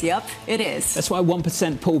this morning is, yep, it is. That's why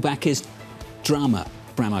 1% pullback is drama.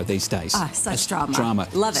 Bramo these days. Such drama.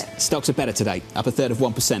 Love it. Stocks are better today, up a third of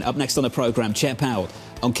 1%. Up next on the programme, Chair Powell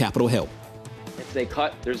on Capitol Hill. If they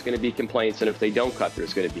cut, there's going to be complaints, and if they don't cut,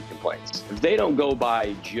 there's going to be complaints. If they don't go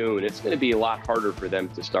by June, it's going to be a lot harder for them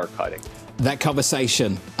to start cutting. That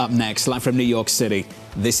conversation up next, live from New York City.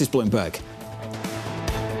 This is Bloomberg.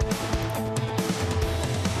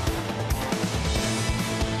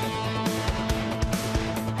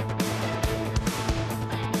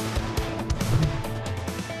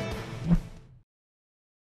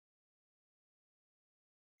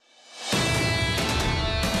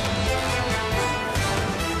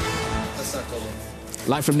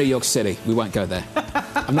 Live from New York City. We won't go there.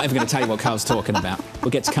 I'm not even going to tell you what Carl's talking about.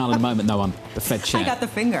 We'll get to Carl in a moment, though, on the Fed chair. I got the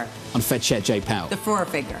finger. On Fed chair Jay Powell. The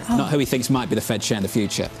forefinger. Not who he thinks might be the Fed chair in the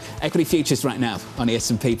future. Equity futures right now on the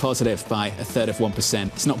S&P positive by a third of 1%.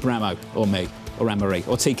 It's not Bramo or me or Annmarie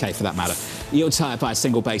or TK for that matter. Yields higher by a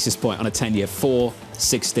single basis point on a 10-year,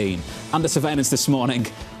 4.16. Under surveillance this morning,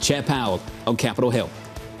 Chair Powell on Capitol Hill.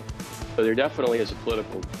 So there definitely is a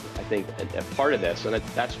political, I think, a part of this, and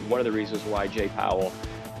that's one of the reasons why Jay Powell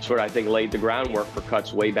sort of, I think, laid the groundwork for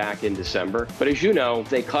cuts way back in December. But as you know, if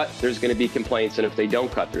they cut, there's going to be complaints, and if they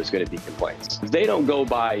don't cut, there's going to be complaints. If they don't go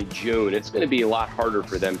by June, it's going to be a lot harder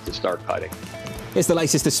for them to start cutting. Here's the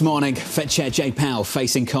latest this morning. Fed Chair Jay Powell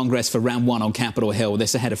facing Congress for round one on Capitol Hill.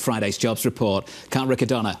 This ahead of Friday's jobs report. Carl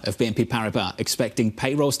Riccadonna of BNP Paribas expecting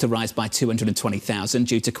payrolls to rise by 220,000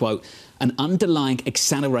 due to, quote, an underlying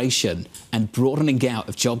acceleration and broadening out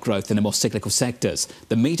of job growth in the more cyclical sectors.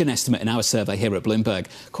 The median estimate in our survey here at Bloomberg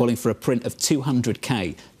calling for a print of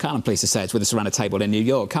 200K. Carl, I'm pleased to say, is with us around the table in New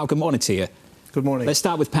York. Carl, good morning to you. Good morning. Let's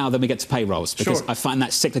start with Powell, then we get to payrolls, because sure. I find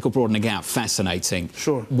that cyclical broadening out fascinating.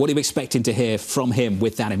 Sure. What are you expecting to hear from him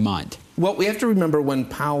with that in mind? Well, we have to remember when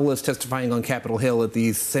Powell is testifying on Capitol Hill at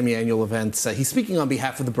these semi-annual events, he's speaking on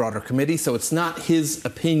behalf of the broader committee, so it's not his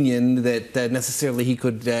opinion that necessarily he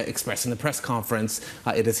could express in the press conference.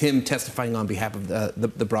 It is him testifying on behalf of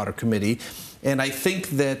the broader committee. And I think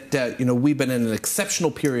that, we've been in an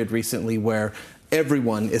exceptional period recently where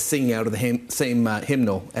everyone is singing out of the same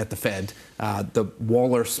hymnal at the Fed. The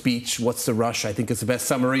Waller speech, "What's the rush?" I think is the best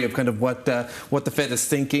summary of kind of what the Fed is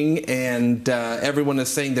thinking. And everyone is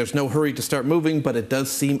saying there's no hurry to start moving, but it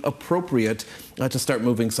does seem appropriate to start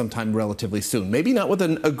moving sometime relatively soon. Maybe not with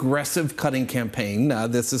an aggressive cutting campaign.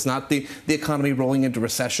 This is not the economy rolling into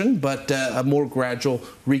recession, but a more gradual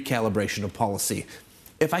recalibration of policy.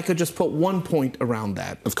 If I could just put one point around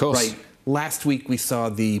that. Of course. Right. Last week, we saw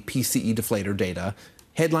the PCE deflator data.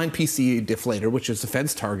 Headline PCE deflator, which is the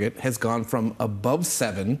Fed's target, has gone from above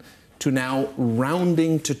 7 to now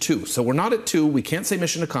rounding to 2. So we're not at 2. We can't say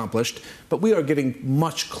mission accomplished, but we are getting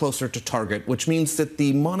much closer to target, which means that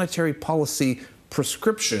the monetary policy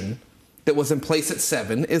prescription that was in place at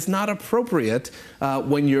 7 is not appropriate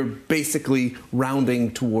when you're basically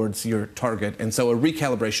rounding towards your target. And so a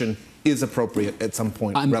recalibration is appropriate at some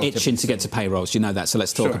point. I'm itching to get to payrolls, you know that, so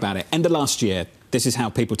let's talk about it. End of last year, this is how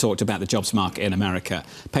people talked about the jobs market in America.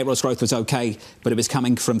 Payrolls growth was okay, but it was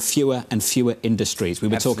coming from fewer and fewer industries. We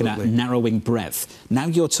were talking about narrowing breadth. Now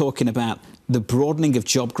you're talking about the broadening of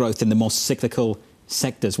job growth in the more cyclical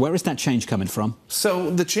sectors. Where is that change coming from?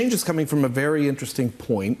 So the change is coming from a very interesting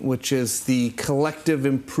point, which is the collective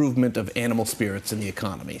improvement of animal spirits in the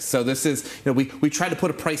economy. So this is, we try to put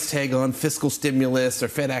a price tag on fiscal stimulus or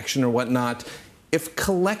Fed action or whatnot. If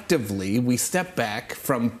collectively we step back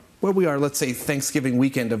from where we are, let's say, Thanksgiving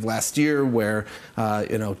weekend of last year, where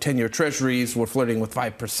 10-year treasuries were flirting with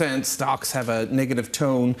 5%, stocks have a negative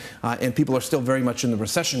tone, and people are still very much in the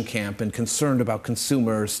recession camp and concerned about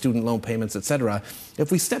consumers, student loan payments, et cetera.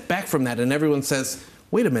 If we step back from that and everyone says,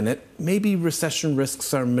 wait a minute, maybe recession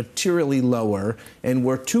risks are materially lower and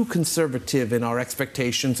we're too conservative in our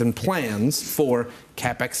expectations and plans for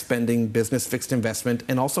CapEx spending, business fixed investment,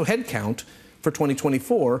 and also headcount for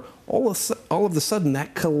 2024, all of a sudden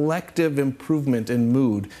that collective improvement in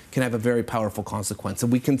mood can have a very powerful consequence.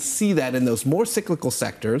 And we can see that in those more cyclical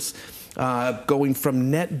sectors, going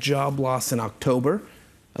from net job loss in October,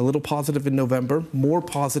 a little positive in November, more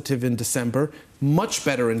positive in December, much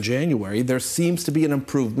better in January. There seems to be an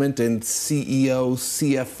improvement in CEO,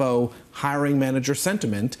 CFO, hiring manager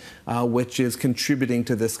sentiment, which is contributing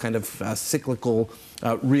to this kind of cyclical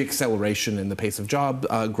reacceleration in the pace of job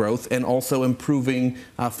growth, and also improving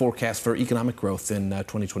forecast for economic growth in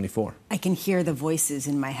 2024. I can hear the voices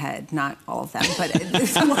in my head, not all of them, but the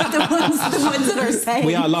ones that are saying.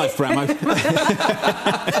 We are live, Bramo.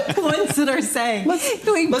 The ones that are saying. Let's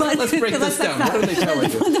break this down. What are they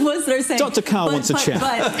telling you? The ones that are saying. Dr. Carl wants a chat.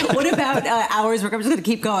 But what about hours worked? I'm just going to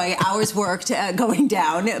keep going. Hours worked going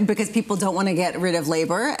down because people don't want to get rid of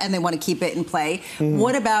labor and they want to keep it in play.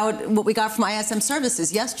 What about what we got from ISM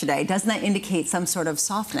services yesterday? Doesn't that indicate some sort of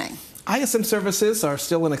softening? ISM services are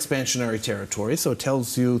still in expansionary territory, so it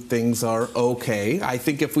tells you things are okay. I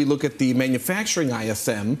think if we look at the manufacturing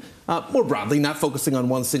ISM, more broadly, not focusing on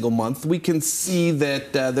one single month, we can see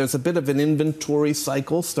that there's a bit of an inventory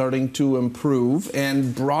cycle starting to improve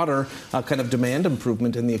and broader kind of demand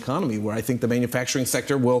improvement in the economy, where I think the manufacturing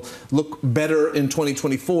sector will look better in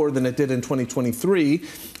 2024 than it did in 2023.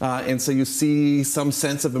 And so you see some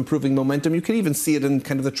sense of improving momentum. You can even see it in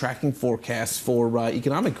kind of the tracking forecasts for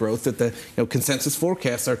economic growth, that the consensus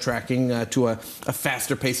forecasts are tracking to a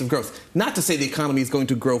faster pace of growth. Not to say the economy is going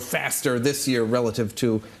to grow faster this year relative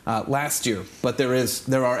to last year, but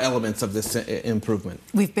there are elements of this improvement.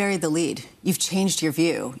 We've buried the lead. You've changed your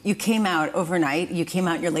view. You came out overnight. You came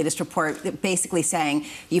out in your latest report basically saying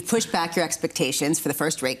you pushed back your expectations for the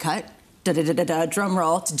first rate cut. Drum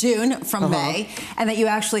roll to June from May, and that you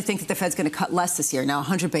actually think that the Fed's going to cut less this year, now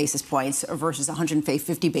 100 basis points versus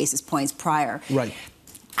 150 basis points prior. Right.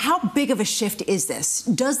 How big of a shift is this?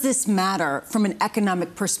 Does this matter from an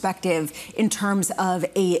economic perspective in terms of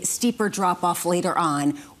a steeper drop-off later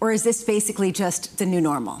on, or is this basically just the new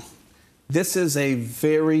normal? This is a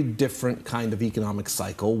very different kind of economic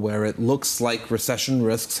cycle where it looks like recession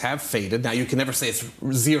risks have faded. Now, you can never say it's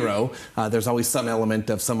zero. There's always some element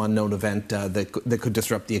of some unknown event that could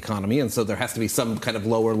disrupt the economy, and so there has to be some kind of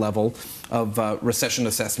lower level of recession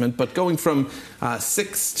assessment. But going from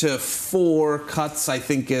 6 to 4 cuts, I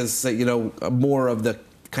think, is more of the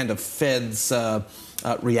kind of Fed's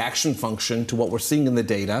reaction function to what we're seeing in the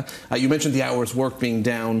data. You mentioned the hours worked being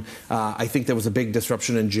down. I think there was a big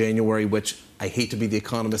disruption in January, which I hate to be the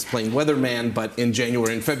economist playing weatherman, but in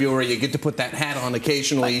January and February, you get to put that hat on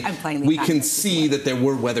occasionally. We can see that there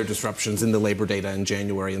were weather disruptions in the labor data in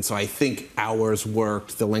January. And so I think hours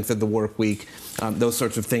worked, the length of the work week, those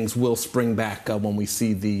sorts of things will spring back when we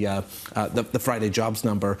see the Friday jobs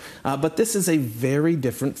number. But this is a very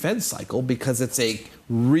different Fed cycle because it's a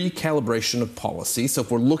recalibration of policy. So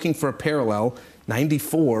if we're looking for a parallel,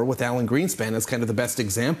 94 with Alan Greenspan is kind of the best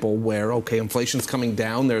example where, okay, inflation's coming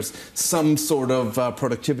down. There's some sort of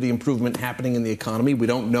productivity improvement happening in the economy. We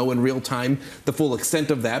don't know in real time the full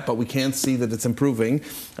extent of that, but we can see that it's improving.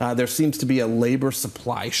 There seems to be a labor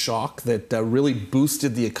supply shock that really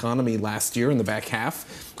boosted the economy last year in the back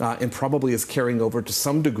half. And probably is carrying over to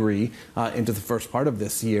some degree into the first part of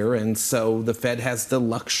this year. And so the Fed has the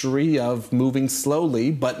luxury of moving slowly,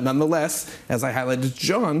 but nonetheless, as I highlighted to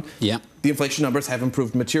John, the inflation numbers have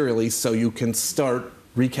improved materially, so you can start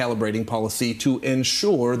recalibrating policy to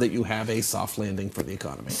ensure that you have a soft landing for the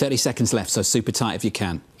economy. 30 seconds left, so super tight if you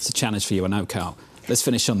can. It's a challenge for you, I know, Carl. Let's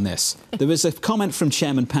finish on this. There was a comment from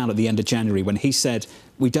Chairman Powell at the end of January when he said,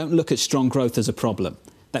 we don't look at strong growth as a problem.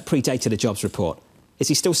 That predated a jobs report. Is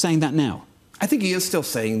he still saying that now? I think he is still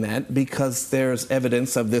saying that because there's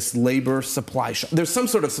evidence of this labor supply shock. There's some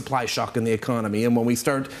sort of supply shock in the economy. And when we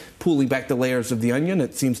start pulling back the layers of the onion,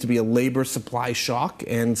 it seems to be a labor supply shock.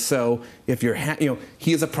 And so if you're,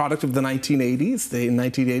 he is a product of the 1980s. The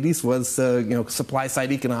 1980s was, supply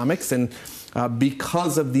side economics. And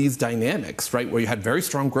because of these dynamics, right, where you had very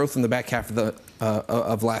strong growth in the back half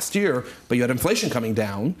of last year, but you had inflation coming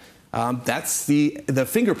down, that's the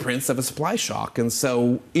fingerprints of a supply shock. And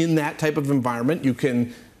so in that type of environment, you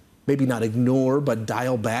can maybe not ignore, but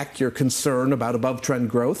dial back your concern about above-trend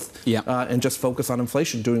growth and just focus on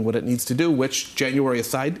inflation doing what it needs to do, which, January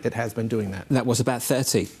aside, it has been doing that. That was about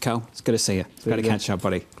 30. Carl, it's good to see you. Great to catch up,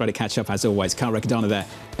 buddy. Great to catch up, as always. Carl Recordano there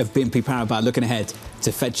of BNP Paribas, looking ahead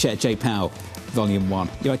to Fed Chair Jay Powell, Volume 1.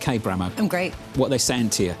 You OK, Bramo? I'm great. What are they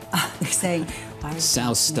saying to you? They're saying,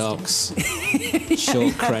 Sell stocks,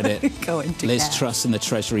 short credit, Liz Truss in the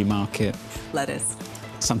Treasury market. Lettuce.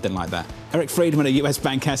 Something like that. Eric Friedman of US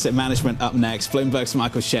Bank Asset Management up next. Bloomberg's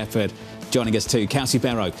Michael Shepard joining us too. Kelsey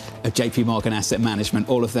Barrow of JP Morgan Asset Management.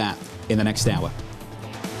 All of that in the next hour.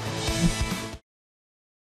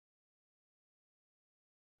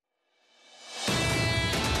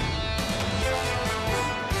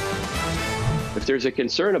 If there's a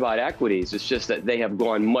concern about equities, it's just that they have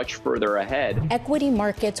gone much further ahead. Equity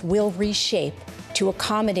markets will reshape to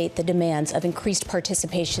accommodate the demands of increased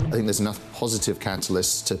participation. I think there's enough positive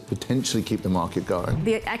catalysts to potentially keep the market going.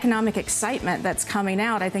 The economic excitement that's coming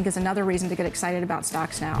out, I think, is another reason to get excited about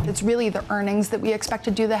stocks now. It's really the earnings that we expect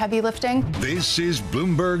to do the heavy lifting. This is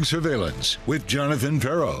Bloomberg Surveillance with Jonathan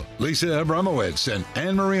Ferro, Lisa Abramowicz, and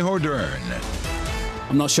Annmarie Hordern.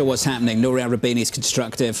 I'm not sure what's happening. Nouri Arabini is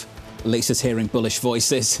constructive. Lisa's hearing bullish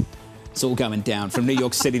voices. It's all going down from New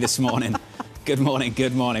York City this morning. Good morning,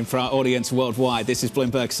 good morning. For our audience worldwide, this is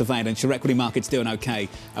Bloomberg Surveillance. Your equity market's doing okay,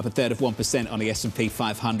 up 1/3% on the S&P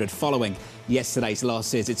 500 following yesterday's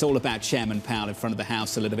losses. It's all about Chairman Powell in front of the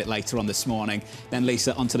House a little bit later on this morning. Then,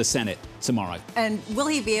 Lisa, onto the Senate tomorrow. And will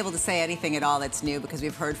he be able to say anything at all that's new? Because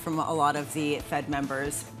we've heard from a lot of the Fed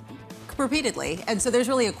members repeatedly. And so there's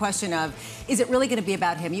really a question of, is it really going to be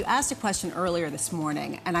about him? You asked a question earlier this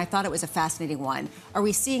morning, and I thought it was a fascinating one. Are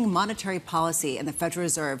we seeing monetary policy and the Federal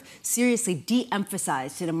Reserve seriously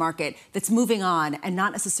de-emphasized in a market that's moving on and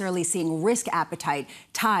not necessarily seeing risk appetite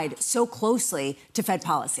tied so closely to Fed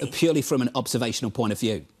policy? Purely from an observational point of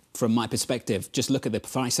view. From my perspective, just look at the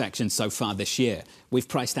price action so far this year. We've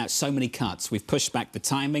priced out so many cuts. We've pushed back the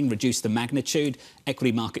timing, reduced the magnitude.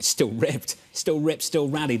 Equity markets still ripped, still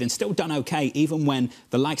rallied, and still done okay, even when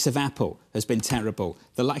the likes of Apple has been terrible.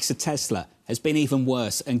 The likes of Tesla has been even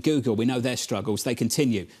worse. And Google, we know their struggles. They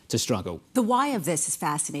continue to struggle. The why of this is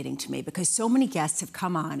fascinating to me because so many guests have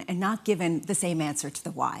come on and not given the same answer to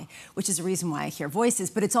the why, which is the reason why I hear voices.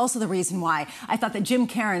 But it's also the reason why I thought that Jim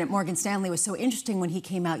Caron at Morgan Stanley was so interesting when he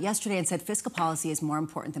came out yesterday and said fiscal policy is more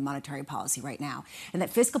important than monetary policy right now. And that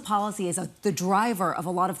fiscal policy is the driver of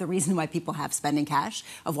a lot of the reason why people have spending cash,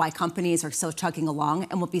 of why companies are still chugging along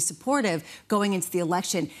and will be supportive going into the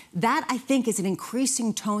election. That, I think, is an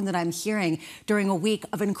increasing tone that I'm hearing during a week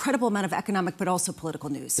of an incredible amount of economic but also political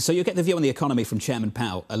news. So you'll get the view on the economy from Chairman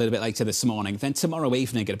Powell a little bit later this morning. Then tomorrow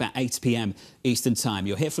evening at about 8 p.m. Eastern Time,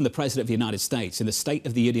 you'll hear from the President of the United States in the State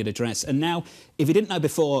of the Union address. And now, if he didn't know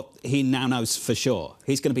before, he now knows for sure.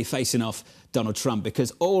 He's going to be facing off Donald Trump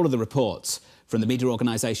because all of the reports from the media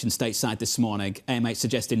organisation stateside this morning, AMH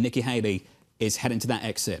suggesting Nikki Haley is heading to that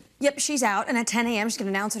exit. Yep, she's out, and at 10 a.m. she's going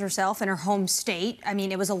to announce it herself in her home state. I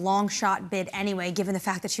mean, it was a long shot bid anyway, given the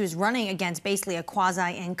fact that she was running against basically a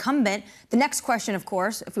quasi-incumbent. The next question, of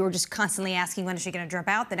course, if we were just constantly asking when is she going to drop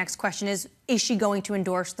out, the next question is she going to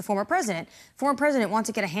endorse the former president? Former president wants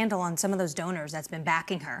to get a handle on some of those donors that's been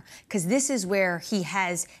backing her, because this is where he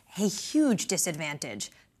has a huge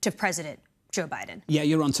disadvantage to President Joe Biden. Yeah,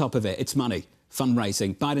 you're on top of it. It's money.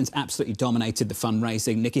 Fundraising. Biden's absolutely dominated the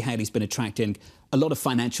fundraising. Nikki Haley's been attracting a lot of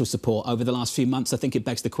financial support over the last few months. I think it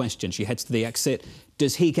begs the question. She heads to the exit.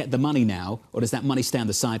 Does he get the money now, or does that money stay on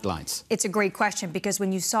the sidelines? It's a great question because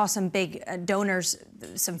when you saw some big donors,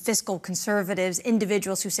 some fiscal conservatives,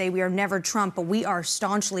 individuals who say we are never Trump, but we are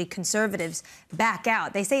staunchly conservatives, back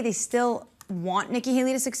out. They say they still want Nikki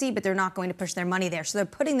Haley to succeed, but they're not going to push their money there. So they're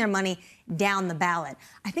putting their money down the ballot.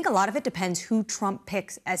 I think a lot of it depends who Trump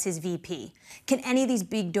picks as his VP. Can any of these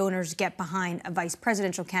big donors get behind a vice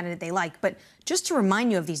presidential candidate they like? But just to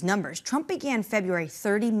remind you of these numbers, Trump began February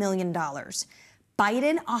 $30 million. Biden,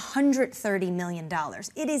 $130 million.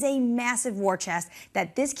 It is a massive war chest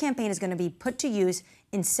that this campaign is going to be put to use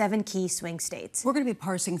in 7 key swing states. We're going to be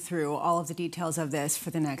parsing through all of the details of this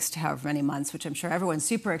for the next however many months, which I'm sure everyone's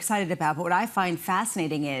super excited about. But what I find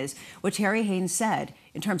fascinating is what Terry Haynes said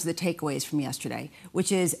in terms of the takeaways from yesterday,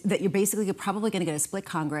 which is that you're probably going to get a split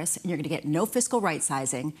Congress and you're going to get no fiscal right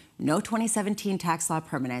sizing, no 2017 tax law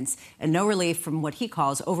permanence, and no relief from what he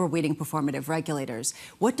calls overweighting performative regulators.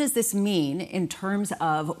 What does this mean in terms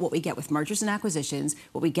of what we get with mergers and acquisitions,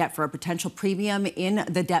 what we get for a potential premium in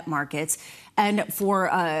the debt markets, and for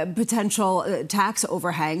potential tax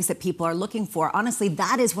overhangs that people are looking for? Honestly,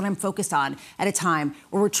 that is what I'm focused on at a time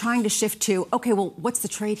where we're trying to shift to, okay, well, what's the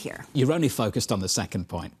trade here? You're only focused on the second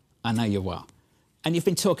point. I know you are. And you've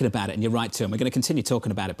been talking about it, and you're right too, and we're going to continue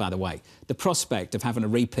talking about it, by the way. The prospect of having a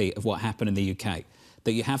repeat of what happened in the UK,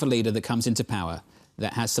 that you have a leader that comes into power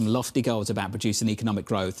that has some lofty goals about producing economic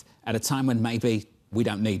growth at a time when maybe we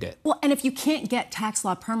don't need it. Well, and if you can't get tax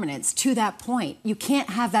law permanence to that point, you can't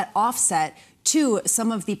have that offset to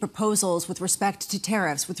some of the proposals with respect to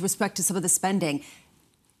tariffs, with respect to some of the spending.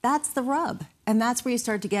 That's the rub. And that's where you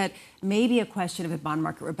start to get maybe a question of a bond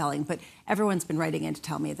market rebelling. But everyone's been writing in to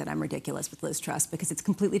tell me that I'm ridiculous with Liz Truss because it's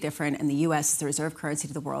completely different. And the U.S. is the reserve currency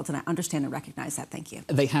to the world. And I understand and recognize that. Thank you.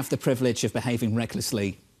 They have the privilege of behaving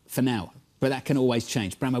recklessly for now. But that can always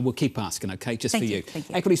change. Bramah, we'll keep asking, OK, just for you. Thank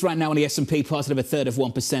you. Equities right now on the S&P, positive a third of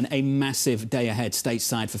 1%, a massive day ahead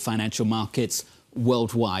stateside for financial markets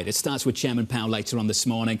worldwide. It starts with Chairman Powell later on this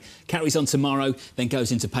morning, carries on tomorrow, then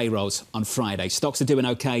goes into payrolls on Friday. Stocks are doing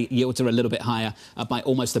OK. Yields are a little bit higher, up by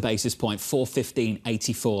almost a basis point,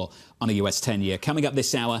 415.84 on a US 10-year. Coming up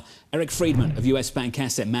this hour, Eric Friedman of US Bank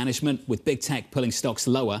Asset Management, with big tech pulling stocks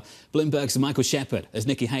lower. Bloomberg's Michael Shepard as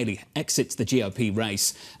Nikki Haley exits the GOP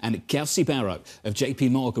race. And Kelsey Barrow of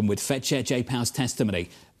JP Morgan with Fed Chair Jay Powell's testimony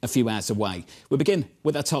a few hours away. We begin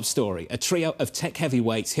with our top story, a trio of tech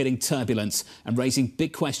heavyweights hitting turbulence and raising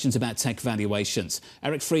big questions about tech valuations.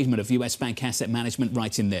 Eric Friedman of US Bank Asset Management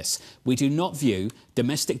writing this: we do not view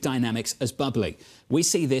domestic dynamics as bubbly. We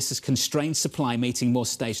see this as constrained supply meeting more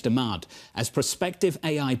stage demand. As prospective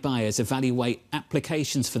AI buyers evaluate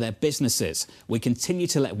applications for their businesses, we continue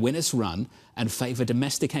to let winners run and favour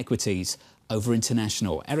domestic equities over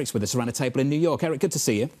international. Eric's with us around a table in New York. Eric, good to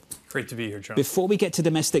see you. Great to be here, John. Before we get to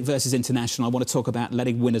domestic versus international, I want to talk about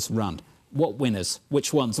letting winners run. What winners?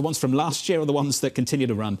 Which ones? The ones from last year or the ones that continue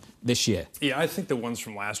to run this year? Yeah, I think the ones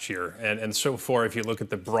from last year. And so far, if you look at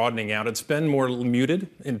the broadening out, it's been more muted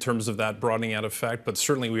in terms of that broadening out effect. But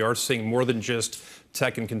certainly we are seeing more than just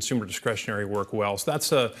tech and consumer discretionary work well. So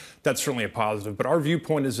that's certainly a positive. But our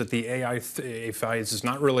viewpoint is that the AI phase is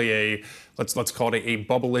not really a, let's call it a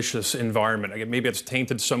bubblicious environment. Again, maybe it's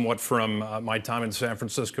tainted somewhat from my time in San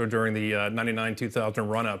Francisco during the 99-2000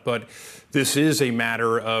 run-up. But this is a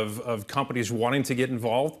matter of companies wanting to get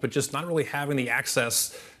involved, but just not really having the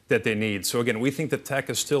access that they need. So again, we think that tech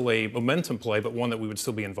is still a momentum play, but one that we would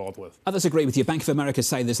still be involved with. Others agree with you. Bank of America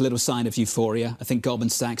say there's little sign of euphoria. I think Goldman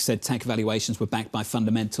Sachs said tech valuations were backed by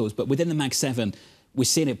fundamentals, but within the Mag 7, we're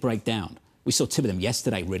seeing it break down. We saw two of them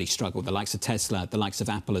yesterday really struggle, the likes of Tesla, the likes of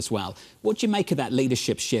Apple as well. What do you make of that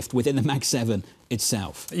leadership shift within the Mag 7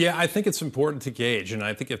 itself? Yeah, I think it's important to gauge. And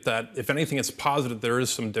I think if anything, it's positive there is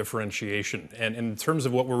some differentiation. And in terms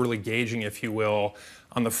of what we're really gauging, if you will,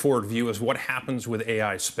 on the forward view is what happens with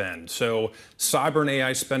AI spend. So cyber and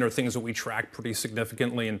AI spend are things that we track pretty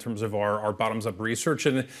significantly in terms of our bottoms-up research,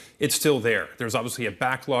 and it's still there. There's obviously a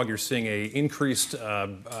backlog. You're seeing a increased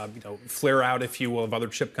flare out, if you will, of other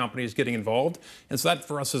chip companies getting involved, and so that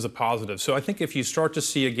for us is a positive. So I think if you start to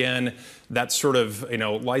see again that sort of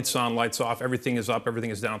lights on, lights off, everything is up, everything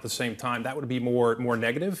is down at the same time, that would be more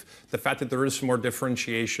negative. The fact that there is some more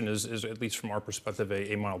differentiation is at least from our perspective,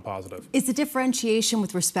 a mild positive. Is the differentiation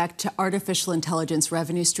with respect to artificial intelligence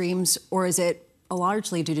revenue streams, or is it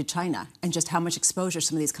largely due to China and just how much exposure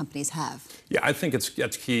some of these companies have? Yeah, I think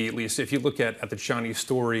that's key, at least. If you look at the Chinese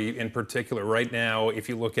story in particular, right now, if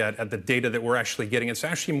you look at the data that we're actually getting, it's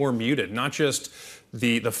actually more muted, not just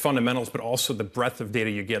the fundamentals, but also the breadth of data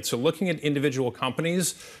you get. So looking at individual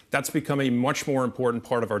companies, that's become a much more important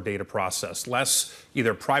part of our data process. Less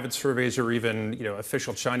either private surveys or even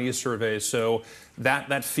official Chinese surveys. So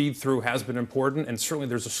that feed through has been important, and certainly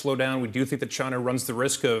there's a slowdown. We do think that China runs the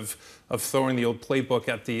risk of throwing the old playbook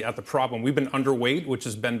at the problem. We've been underweight, which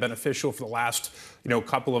has been beneficial for the last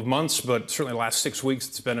couple of months, but certainly the last 6 weeks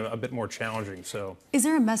it's been a bit more challenging. So, is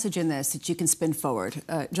there a message in this that you can spin forward?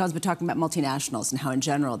 John's been talking about multinationals and how in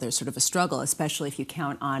general there's sort of a struggle, especially if you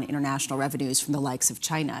count on international revenues from the likes of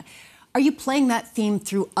China. Are you playing that theme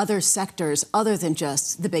through other sectors other than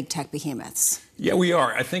just the big tech behemoths? Yeah, we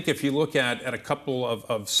are. I think if you look at a couple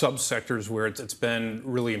of subsectors where it's been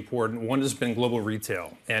really important, one has been global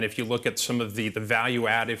retail. And if you look at some of the value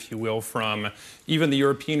add, if you will, from even the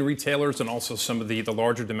European retailers and also some of the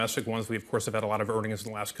larger domestic ones, we, of course, have had a lot of earnings in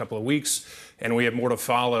the last couple of weeks, and we have more to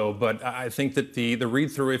follow. But I think that the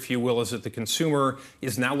read-through, if you will, is that the consumer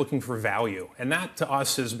is now looking for value. And that, to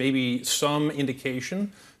us, is maybe some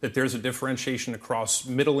indication that there's a differentiation across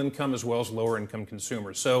middle income as well as lower income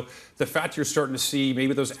consumers. So the fact you're starting to see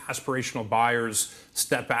maybe those aspirational buyers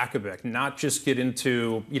step back a bit, not just get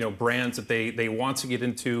into brands that they want to get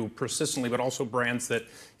into persistently, but also brands that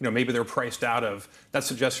maybe they're priced out of. That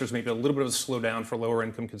suggests there's maybe a little bit of a slowdown for lower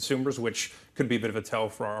income consumers, which could be a bit of a tell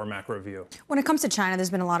for our macro view. When it comes to China, there's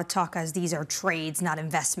been a lot of talk as these are trades, not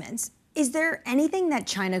investments. Is there anything that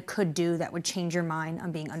China could do that would change your mind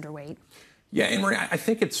on being underweight? Yeah, Annmarie, I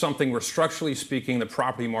think it's something where, structurally speaking, the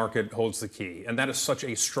property market holds the key, and that is such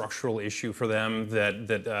a structural issue for them that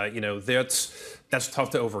that's tough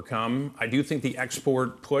to overcome. I do think the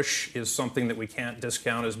export push is something that we can't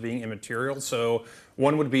discount as being immaterial. So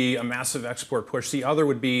one would be a massive export push. The other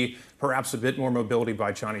would be perhaps a bit more mobility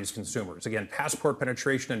by Chinese consumers. Again, passport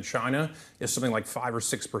penetration in China is something like 5 or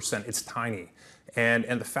 6%. It's tiny, and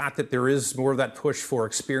the fact that there is more of that push for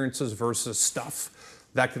experiences versus stuff,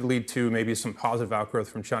 that could lead to maybe some positive outgrowth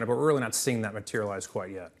from China, but we're really not seeing that materialize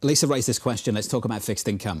quite yet. Lisa raised this question. Let's talk about fixed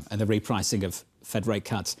income and the repricing of Fed rate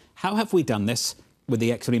cuts. How have we done this with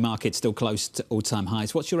the equity market still close to all-time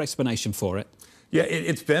highs? What's your explanation for it? Yeah,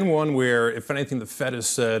 it's been one where, if anything, the Fed has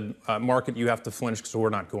said, market, you have to flinch because we're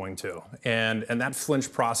not going to. And that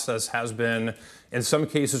flinch process has been, in some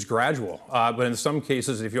cases, gradual. But in some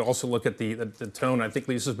cases, if you also look at the tone, I think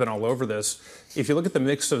Lisa's been all over this. If you look at the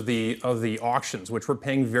mix of the auctions, which we're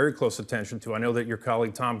paying very close attention to, I know that your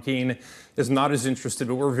colleague Tom Keene is not as interested,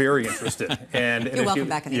 but we're very interested. And You're welcome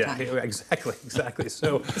back anytime. Yeah, exactly.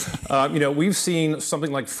 So, we've seen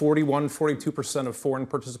something like 42% of foreign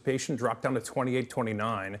participation drop down to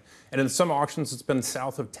 29, and in some auctions it's been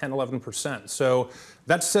south of 11%. So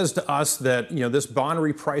that says to us that this bond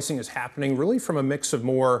repricing is happening really from a mix of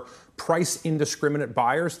more price indiscriminate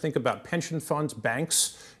buyers. Think about pension funds,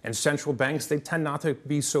 banks, and central banks. They tend not to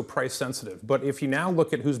be so price sensitive. But if you now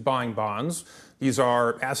look at who's buying bonds, these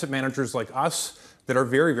are asset managers like us that are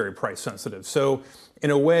very, very price sensitive. So in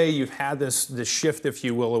a way, you've had this shift, if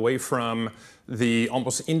you will, away from the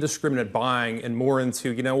almost indiscriminate buying and more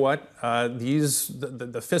into,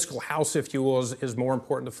 the fiscal house, if you will, is more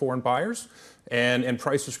important to foreign buyers, and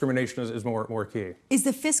price discrimination is more key. Is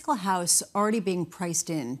the fiscal house already being priced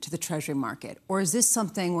into the Treasury market, or is this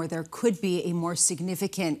something where there could be a more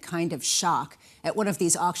significant kind of shock at one of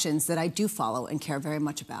these auctions that I do follow and care very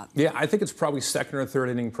much about? Yeah, I think it's probably second or third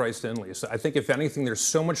inning priced in, Lisa. I think, if anything, there's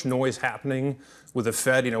so much noise happening with the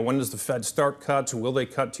Fed. When does the Fed start cuts? Will they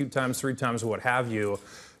cut 2 times, 3 times, what have you?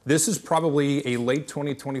 This is probably a late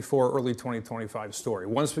 2024, early 2025 story.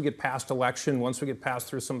 Once we get past election, once we get past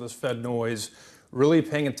through some of this Fed noise, really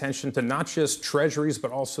paying attention to not just treasuries,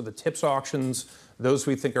 but also the TIPS auctions. Those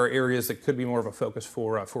we think are areas that could be more of a focus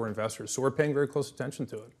for investors. So we're paying very close attention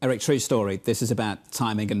to it. Eric, true story. This is about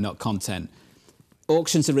timing and not content.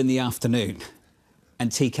 Auctions are in the afternoon,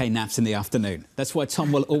 and TK naps in the afternoon. That's why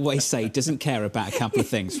Tom will always say he doesn't care about a couple of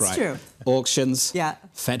things, right? True. Auctions, yeah.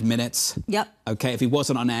 Fed minutes. Yep. OK, if he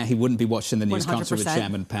wasn't on air, he wouldn't be watching the news conference with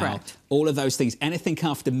Chairman Powell. Correct. All of those things, anything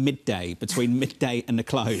after midday, between midday and the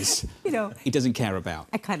close, he doesn't care about.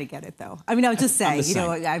 I kind of get it, though. I mean, I'll just say,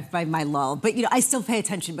 I my lull. But, I still pay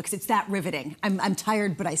attention because it's that riveting. I'm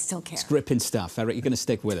tired, but I still care. It's gripping stuff. Eric, you're going to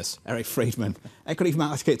stick with us. Eric Friedman. Equity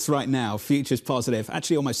markets right now, futures positive.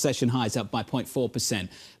 Actually, almost session highs up by 0.4%.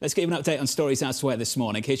 Let's give an update on stories elsewhere this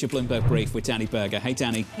morning. Here's your Bloomberg brief with Danny Berger. Hey,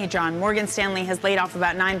 Danny. Hey, John. Morgan Stanley has laid off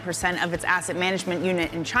about 9% of its asset management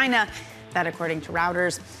unit in China. That, according to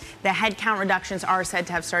Reuters. The headcount reductions are said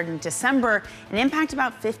to have started in December and impact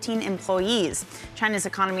about 15 employees. China's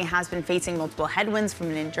economy has been facing multiple headwinds, from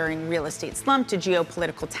an enduring real estate slump to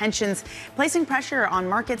geopolitical tensions, placing pressure on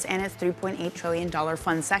markets and its $3.8 trillion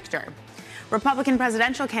fund sector. Republican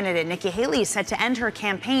presidential candidate Nikki Haley is set to end her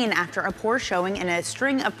campaign after a poor showing in a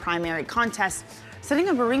string of primary contests, setting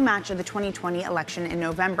up a rematch of the 2020 election in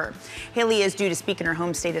November. Haley is due to speak in her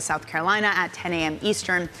home state of South Carolina at 10 a.m.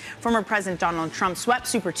 Eastern. Former President Donald Trump swept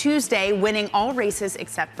Super Tuesday, winning all races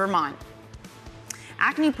except Vermont.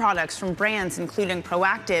 Acne products from brands including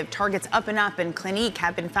Proactive, Target's Up and Up, and Clinique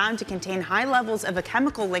have been found to contain high levels of a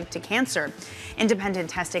chemical linked to cancer. Independent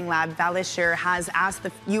testing lab Valisure has asked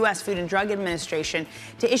the U.S. Food and Drug Administration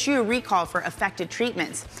to issue a recall for affected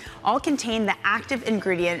treatments. All contain the active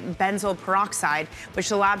ingredient benzoyl peroxide, which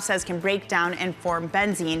the lab says can break down and form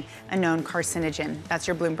benzene, a known carcinogen. That's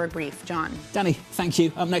your Bloomberg brief. John. Danny, thank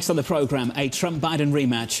you. Up next on the programme, a Trump-Biden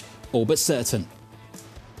rematch, all but certain.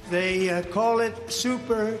 They call it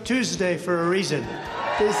Super Tuesday for a reason.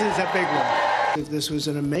 This is a big one. This was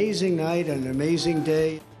an amazing night, an amazing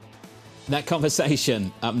day. That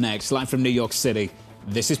conversation up next, live from New York City.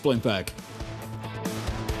 This is Bloomberg.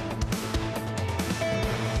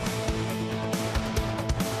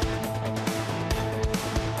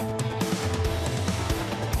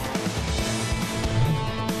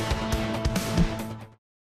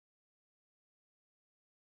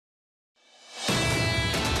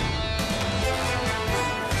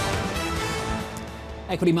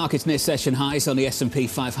 Equity markets near session highs on the S&P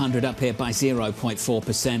 500, up here by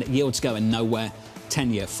 0.4%. Yields going nowhere.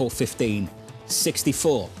 10-year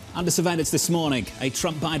 415.64. Under surveillance this morning, a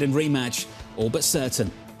Trump-Biden rematch, all but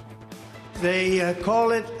certain. They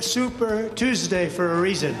call it Super Tuesday for a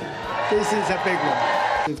reason. This is a big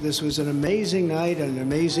one. This was an amazing night, an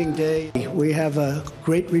amazing day. We have a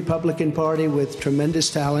great Republican Party with tremendous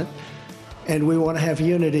talent, and we want to have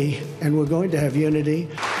unity, and we're going to have unity.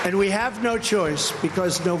 And we have no choice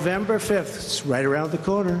because November 5th is right around the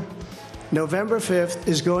corner. November 5th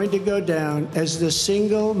is going to go down as the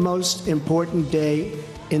single most important day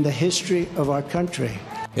in the history of our country.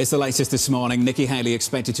 Here's the latest this morning. Nikki Haley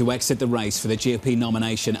expected to exit the race for the GOP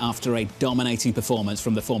nomination after a dominating performance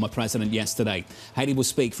from the former president yesterday. Haley will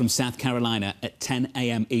speak from South Carolina at 10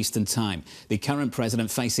 a.m. Eastern Time. The current president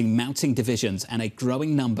facing mounting divisions and a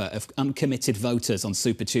growing number of uncommitted voters on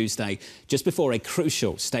Super Tuesday, just before a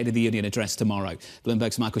crucial State of the Union address tomorrow.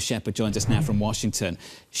 Bloomberg's Michael Shepard joins us now from Washington.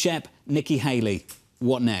 Shep, Nikki Haley,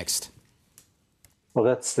 what next? Well,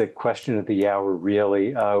 that's the question of the hour,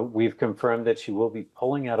 really. We've confirmed that she will be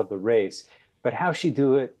pulling out of the race, but how she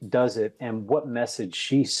does it and what message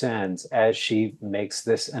she sends as she makes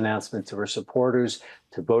this announcement to her supporters,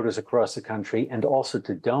 to voters across the country, and also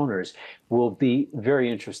to donors will be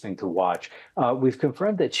very interesting to watch. We've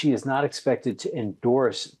confirmed that she is not expected to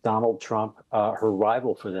endorse Donald Trump, her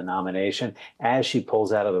rival for the nomination, as she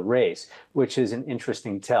pulls out of the race, which is an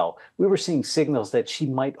interesting tell. We were seeing signals that she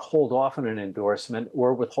might hold off on an endorsement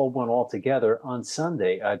or withhold one altogether on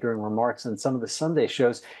Sunday. During remarks on some of the Sunday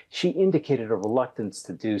shows, she indicated a reluctance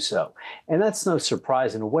to do so. And that's no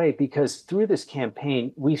surprise in a way, because through this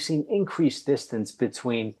campaign, we've seen increased distance between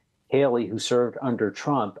Haley, who served under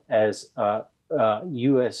Trump as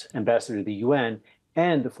U.S. ambassador to the UN,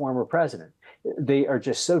 and the former president. They are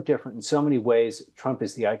just so different in so many ways. Trump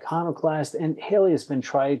is the iconoclast, and Haley has been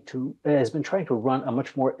trying to run a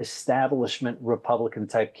much more establishment Republican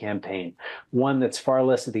type campaign, one that's far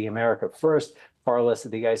less of the America first, far less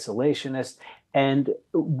of the isolationist, and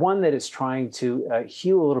one that is trying to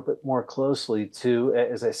hew a little bit more closely to,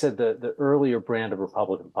 as I said, the earlier brand of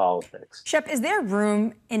Republican politics. Shep, is there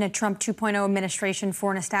room in a Trump 2.0 administration for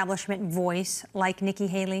an establishment voice like Nikki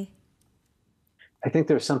Haley? I think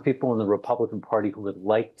there are some people in the Republican Party who would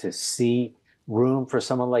like to see room for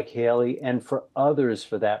someone like Haley, and for others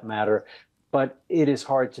for that matter, but it is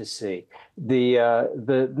hard to see.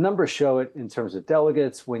 The numbers show it in terms of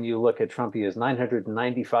delegates. When you look at Trump, he has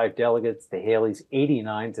 995 delegates to Haley's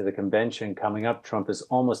 89 to the convention coming up. Trump is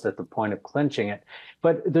almost at the point of clinching it.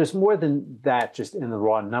 But there's more than that just in the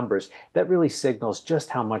raw numbers. That really signals just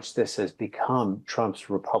how much this has become Trump's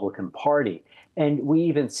Republican Party. And we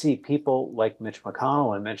even see people like Mitch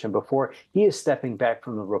McConnell, I mentioned before, he is stepping back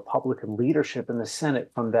from the Republican leadership in the Senate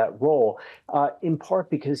from that role, in part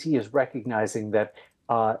because he is recognizing that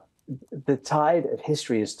the tide of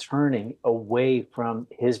history is turning away from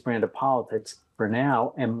his brand of politics for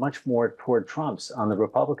now and much more toward Trump's on the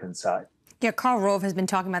Republican side. Yeah, Karl Rove has been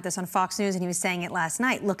talking about this on Fox News, and he was saying it last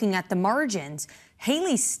night, looking at the margins.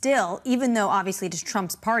 Haley still, even though obviously it is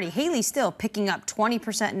Trump's party, Haley's still picking up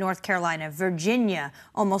 20% in North Carolina, Virginia,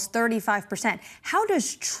 almost 35%. How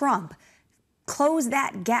does Trump close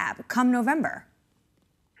that gap come November?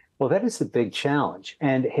 Well, that is the big challenge.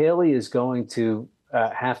 And Haley is going to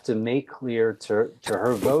have to make clear to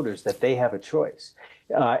her voters that they have a choice.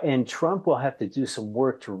 And Trump will have to do some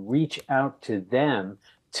work to reach out to them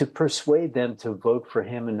to persuade them to vote for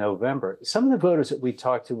him in November. Some of the voters that we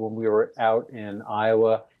talked to when we were out in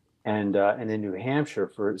Iowa and in New Hampshire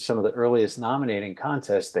for some of the earliest nominating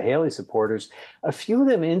contests, the Haley supporters, a few of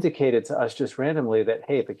them indicated to us just randomly that,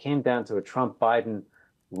 hey, if it came down to a Trump-Biden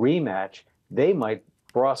rematch, they might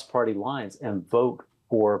cross party lines and vote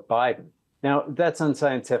for Biden. Now, that's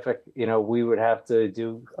unscientific. You know, we would have to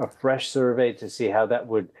do a fresh survey to see how that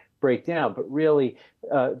would break down. But really,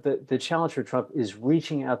 the challenge for Trump is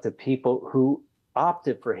reaching out to people who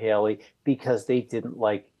opted for Haley because they didn't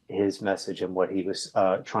like his message and what he was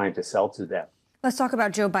trying to sell to them. Let's talk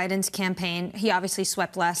about Joe Biden's campaign. He obviously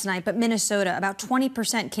swept last night, but Minnesota, about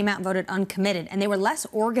 20% came out and voted uncommitted, and they were less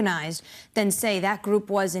organized than, say, that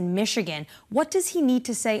group was in Michigan. What does he need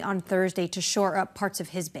to say on Thursday to shore up parts of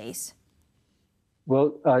his base?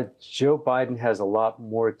 Well, Joe Biden has a lot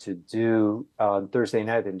more to do on Thursday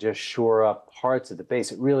night than just shore up parts of the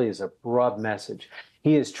base. It really is a broad message.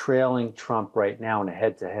 He is trailing Trump right now in a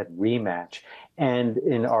head-to-head rematch. And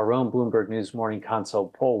in our own Bloomberg News Morning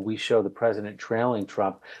Consult poll, we show the president trailing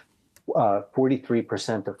Trump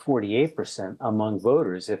 43% to 48% among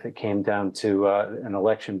voters if it came down to an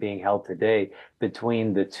election being held today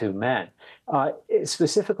between the two men.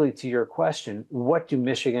 Specifically to your question, what do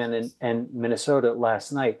Michigan and Minnesota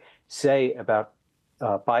last night say about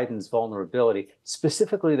Biden's vulnerability?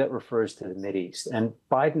 Specifically, that refers to the Mideast. And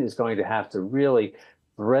Biden is going to have to really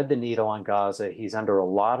thread the needle on Gaza. He's under a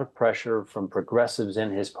lot of pressure from progressives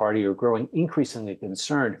in his party who are growing increasingly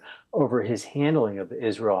concerned over his handling of the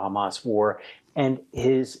Israel-Hamas war. And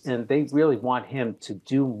they really want him to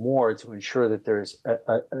do more to ensure that there's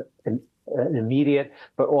an immediate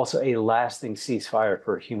but also a lasting ceasefire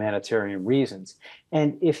for humanitarian reasons.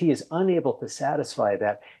 And if he is unable to satisfy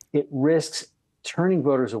that, it risks turning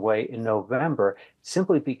voters away in November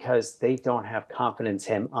simply because they don't have confidence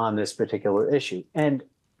in him on this particular issue. And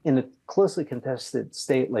in a closely contested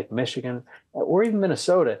state like Michigan or even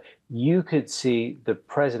Minnesota, you could see the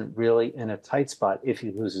president really in a tight spot if he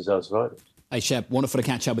loses those voters. Hey, Shep, wonderful to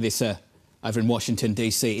catch up with you, sir, over in Washington,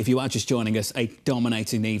 D.C. If you are just joining us, a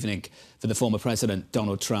dominating evening for the former president,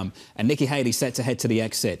 Donald Trump. And Nikki Haley set to head to the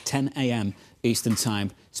exit, 10 a.m. Eastern Time,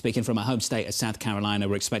 speaking from her home state of South Carolina.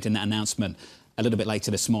 We're expecting that announcement a little bit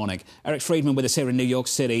later this morning. Eric Friedman with us here in New York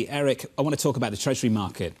City. Eric, I want to talk about the Treasury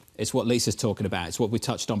market. It's what Lisa's talking about. It's what we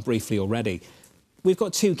touched on briefly already. We've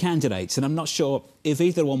got two candidates, and I'm not sure if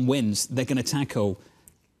either one wins, they're going to tackle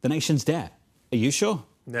the nation's debt. Are you sure?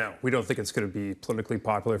 No, we don't think it's going to be politically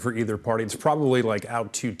popular for either party. It's probably like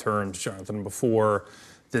out two terms, Jonathan, before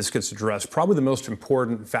this gets addressed. Probably the most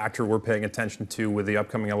important factor we're paying attention to with the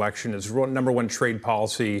upcoming election is number one, trade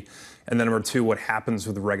policy, and then number two, what happens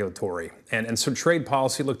with the regulatory. And so trade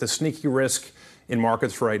policy, look, the sneaky risk in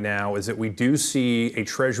markets right now is that we do see a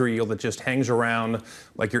Treasury yield that just hangs around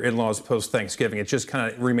like your in-laws post-Thanksgiving. It just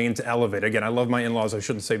kind of remains elevated. Again, I love my in-laws. I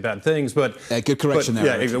shouldn't say bad things, but... good correction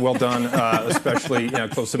there. Yeah, well done, especially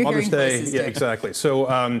close to Mother's Day. Yeah, exactly.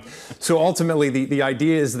 So so ultimately, the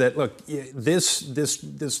idea is that, look,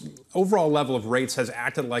 this overall level of rates has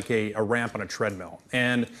acted like a ramp on a treadmill.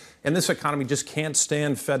 And this economy just can't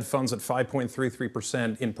stand Fed funds at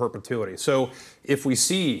 5.33% in perpetuity. So if we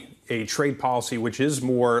see a trade policy which is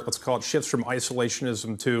more, let's call it, shifts from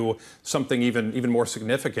isolationism to something even more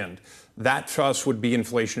significant, that to us would be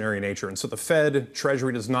inflationary in nature. And so the Fed,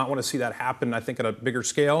 Treasury does not want to see that happen, I think, at a bigger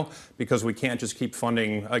scale, because we can't just keep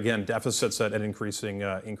funding, again, deficits at increasing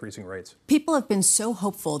rates. People have been so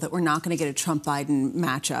hopeful that we're not going to get a Trump-Biden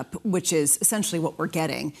matchup, which is essentially what we're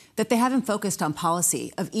getting, that they haven't focused on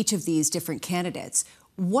policy of each of these different candidates.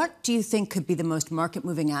 What do you think could be the most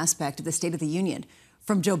market-moving aspect of the State of the Union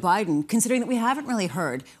from Joe Biden, considering that we haven't really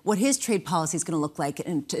heard what his trade policy is going to look like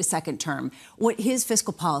in a second term, what his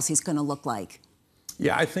fiscal policy is going to look like?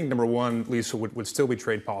 Yeah, I think number one, Lisa, would still be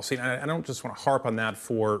trade policy. And I don't just want to harp on that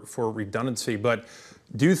for redundancy, but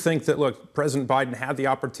do think that, look, President Biden had the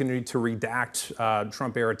opportunity to redact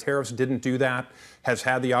Trump-era tariffs, didn't do that, has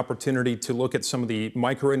had the opportunity to look at some of the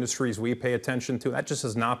micro-industries we pay attention to. That just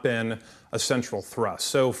has not been a central thrust.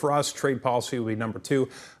 So for us, trade policy would be number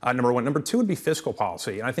one. Number two would be fiscal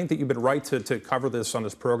policy. And I think that you've been right to cover this on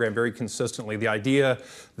this program very consistently. The idea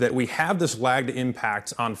that we have this lagged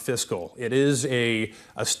impact on fiscal. It is a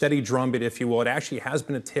steady drumbeat, if you will. It actually has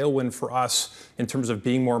been a tailwind for us in terms of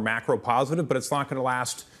being more macro positive, but it's not going to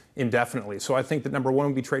last indefinitely. So I think that number one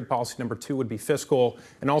would be trade policy, number two would be fiscal,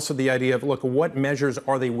 and also the idea of, look, what measures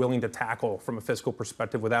are they willing to tackle from a fiscal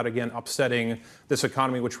perspective without, again, upsetting this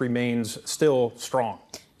economy, which remains still strong.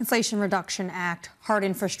 Inflation Reduction Act, hard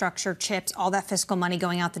infrastructure, chips, all that fiscal money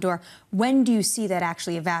going out the door. When do you see that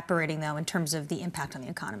actually evaporating, though, in terms of the impact on the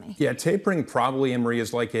economy? Yeah, tapering probably, Annmarie,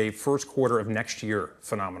 is like a first quarter of next year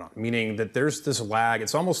phenomenon, meaning that there's this lag.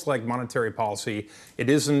 It's almost like monetary policy. It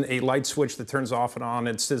isn't a light switch that turns off and on.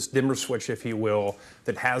 It's this dimmer switch, if you will,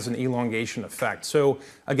 that has an elongation effect. So,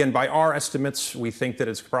 again, by our estimates, we think that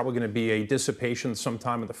it's probably going to be a dissipation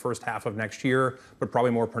sometime in the first half of next year, but probably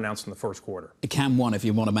more pronounced in the first quarter. It can one if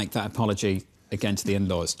you want to make that apology again to the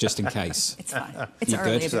in-laws, just in case. It's fine. It's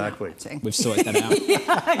early. Exactly. We've sorted that out.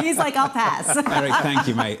 Yeah, he's like, I'll pass. Eric, thank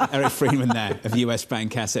you, mate. Eric Friedman there of US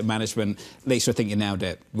Bank Asset Management. Lisa, I think you nailed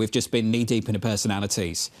it. We've just been knee-deep into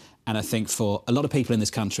personalities. And I think for a lot of people in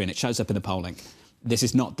this country, and it shows up in the polling, this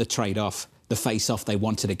is not the trade-off, the face-off they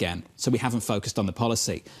wanted again. So we haven't focused on the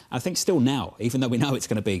policy. I think still now, even though we know it's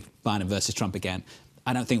going to be Biden versus Trump again,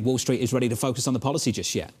 I don't think Wall Street is ready to focus on the policy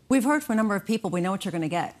just yet. We've heard from a number of people, we know what you're going to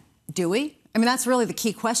get. Do we? I mean, that's really the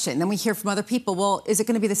key question. Then we hear from other people, well, is it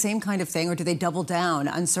going to be the same kind of thing, or do they double down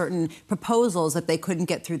on certain proposals that they couldn't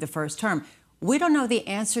get through the first term? We don't know the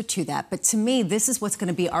answer to that. But to me, this is what's going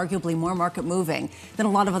to be arguably more market moving than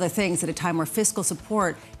a lot of other things at a time where fiscal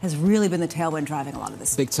support has really been the tailwind driving a lot of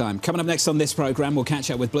this. Big time. Coming up next on this programme, we'll catch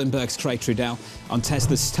up with Bloomberg's Craig Trudell on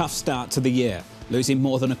Tesla's tough start to the year, losing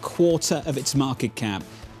more than a quarter of its market cap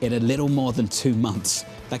in a little more than 2 months.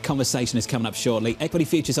 That conversation is coming up shortly. Equity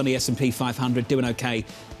futures on the S&P 500 doing OK,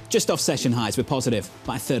 just off session highs. We're positive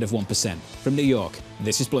by 1/3%. From New York,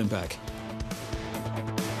 this is Bloomberg.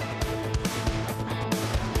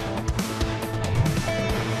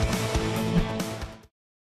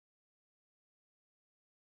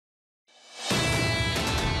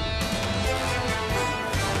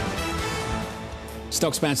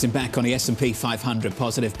 Stocks bouncing back on the S&P 500,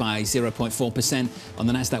 positive by 0.4%. On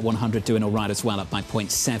the Nasdaq 100, doing all right as well, up by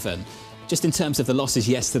 0.7%. Just in terms of the losses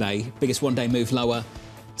yesterday, biggest one-day move lower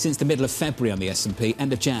since the middle of February on the S&P,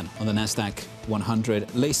 end of Jan on the Nasdaq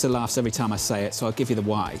 100. Lisa laughs every time I say it, so I'll give you the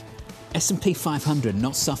why. S&P 500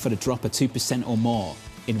 not suffered a drop of 2% or more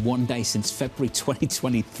in one day since February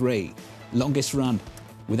 2023. Longest run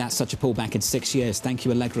without such a pullback in 6 years. Thank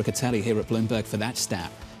you, Allegra Catelli here at Bloomberg, for that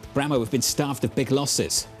stat. Bramo, we've been starved of big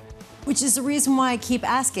losses. Which is the reason why I keep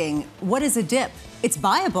asking, what is a dip? It's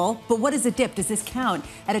viable, but what is a dip? Does this count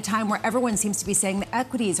at a time where everyone seems to be saying the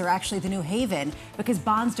equities are actually the new haven because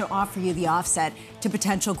bonds don't offer you the offset to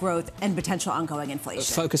potential growth and potential ongoing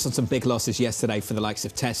inflation? Focus on some big losses yesterday for the likes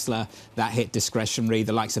of Tesla. That hit discretionary.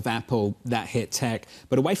 The likes of Apple, that hit tech.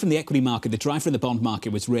 But away from the equity market, the driver in the bond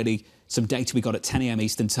market was really some data we got at 10 a.m.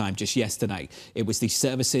 Eastern time just yesterday. It was the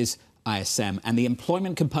services ISM, and the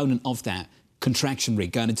employment component of that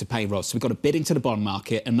contractionary going into payroll. So we've got a bid into the bond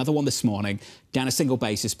market, another one this morning, down a single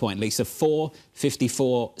basis point. Lisa,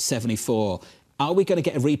 454.74. Are we going to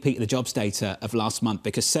get a repeat of the jobs data of last month?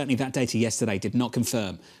 Because certainly that data yesterday did not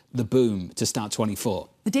confirm the boom to start 24.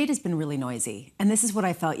 The data's been really noisy. And this is what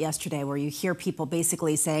I felt yesterday, where you hear people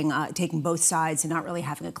basically saying, taking both sides and not really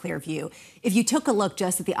having a clear view. If you took a look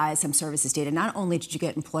just at the ISM services data, not only did you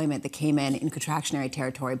get employment that came in contractionary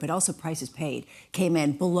territory, but also prices paid came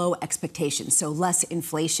in below expectations, so less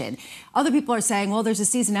inflation. Other people are saying, well, there's a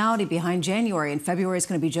seasonality behind January, and February is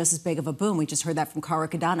going to be just as big of a boom. We just heard that from Cara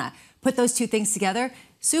Cadana. Put those two things together,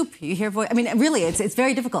 soup, you hear voice. I mean, really, it's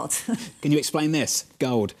very difficult. Can you explain this?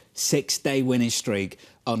 Gold, 6-day winning streak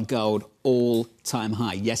on gold, all-time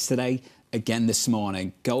high. Yesterday, again this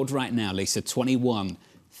morning. Gold right now, Lisa,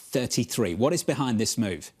 21.33. What is behind this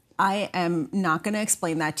move? I am not going to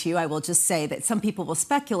explain that to you. I will just say that some people will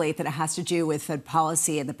speculate that it has to do with Fed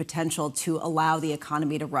policy and the potential to allow the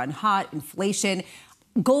economy to run hot, inflation.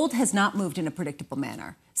 Gold has not moved in a predictable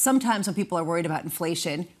manner. Sometimes when people are worried about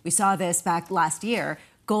inflation, we saw this back last year,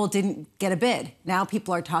 gold didn't get a bid. Now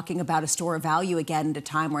people are talking about a store of value again at a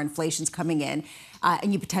time where inflation's coming in,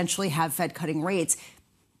 and you potentially have Fed cutting rates.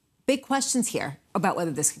 Big questions here about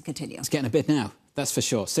whether this can continue. It's getting a bid now, that's for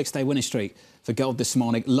sure. 6-day winning streak for gold this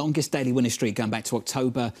morning. Longest daily winning streak going back to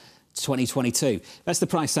October 2022. That's the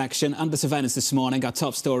price action. Under surveillance this morning, our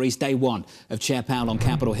top stories, day one of Chair Powell on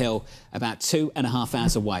Capitol Hill, about 2.5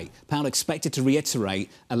 hours away. Powell expected to reiterate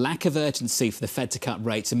a lack of urgency for the Fed to cut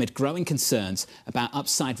rates amid growing concerns about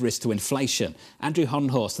upside risk to inflation. Andrew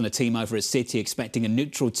Honhorst and the team over at Citi expecting a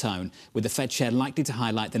neutral tone, with the Fed chair likely to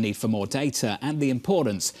highlight the need for more data and the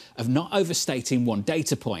importance of not overstating one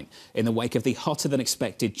data point in the wake of the hotter than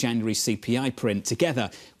expected January CPI print, together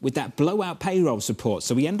with that blowout payrolls report.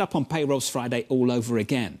 So we end up on payrolls Friday all over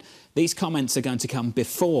again. These comments are going to come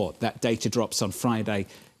before that data drops on Friday.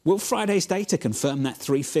 Will Friday's data confirm that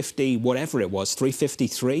 350, whatever it was,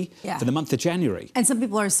 353 for the month of January? And some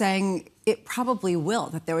people are saying it probably will,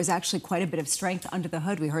 that there was actually quite a bit of strength under the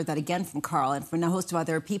hood. We heard that again from Carl and from a host of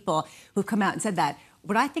other people who've come out and said that.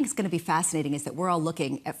 What I think is going to be fascinating is that we're all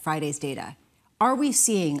looking at Friday's data. Are we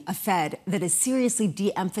seeing a Fed that is seriously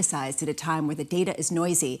de-emphasized at a time where the data is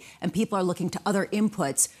noisy and people are looking to other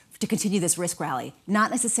inputs to continue this risk rally,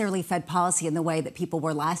 not necessarily Fed policy in the way that people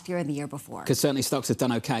were last year and the year before? Because certainly stocks have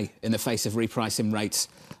done OK in the face of repricing rates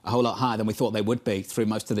a whole lot higher than we thought they would be through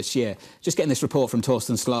most of this year. Just getting this report from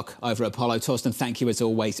Torsten Slock over at Apollo. Torsten, thank you as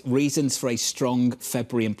always. Reasons for a strong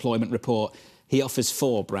February employment report. He offers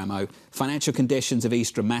 4, Bramo. Financial conditions have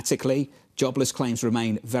eased dramatically. Jobless claims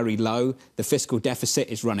remain very low. The fiscal deficit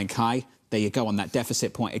is running high. There you go on that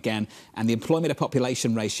deficit point again. And the employment to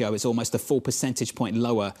population ratio is almost a full percentage point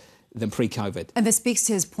lower than pre-COVID. And this speaks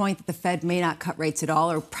to his point that the Fed may not cut rates at all,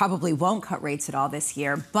 or probably won't cut rates at all this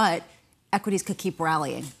year, but equities could keep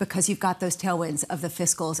rallying because you've got those tailwinds of the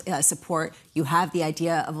fiscal support. You have the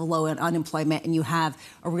idea of a low unemployment, and you have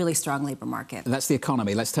a really strong labor market. That's the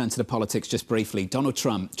economy. Let's turn to the politics just briefly. Donald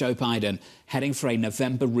Trump, Joe Biden, heading for a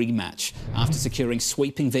November rematch after securing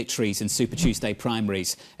sweeping victories in Super Tuesday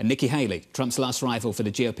primaries. And Nikki Haley, Trump's last rival for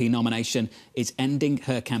the GOP nomination, is ending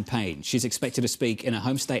her campaign. She's expected to speak in her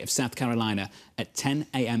home state of South Carolina at 10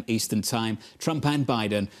 a.m. Eastern time. Trump and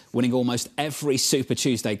Biden winning almost every Super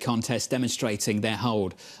Tuesday contest, demonstrating their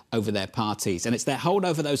hold over their parties. And it's their hold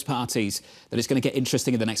over those parties that is going to get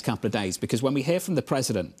interesting in the next couple of days, because when we hear from the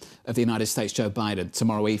President of the United States, Joe Biden,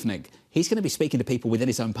 tomorrow evening, he's going to be speaking to people within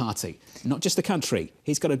his own party, not just the country.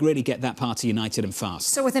 He's got to really get that party united and fast.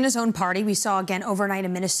 So within his own party, we saw again overnight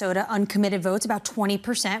in Minnesota uncommitted votes, about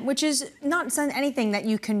 20%, which is not anything that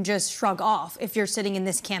you can just shrug off if you're sitting in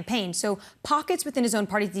this campaign. So pockets within his own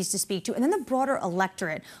party he needs to speak to. And then the broader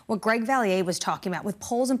electorate, what Greg Valliere was talking about, with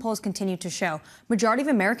polls continue to show, majority of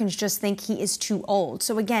Americans just think he is too old.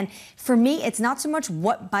 So again, for me, it's not so much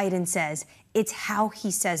what Biden says, it's how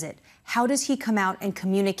he says it. How does he come out and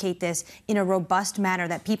communicate this in a robust manner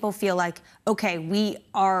that people feel like, okay, we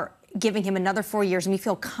are giving him another 4 years and we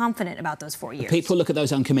feel confident about those 4 years? People look at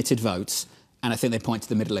those uncommitted votes and I think they point to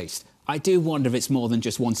the Middle East. I do wonder if it's more than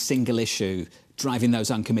just one single issue driving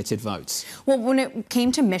those uncommitted votes. Well, when it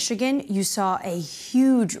came to Michigan, you saw a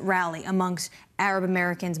huge rally amongst Arab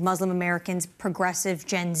Americans, Muslim Americans, progressive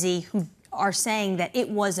Gen Z, who are saying that it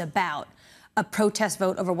was about a protest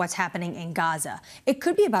vote over what's happening in Gaza. It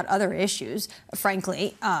could be about other issues,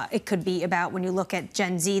 frankly. It could be about, when you look at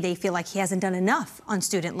Gen Z, they feel like he hasn't done enough on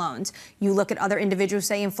student loans. You look at other individuals,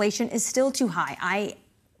 say inflation is still too high.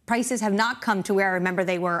 Prices have not come to where I remember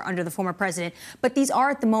they were under the former president. But these are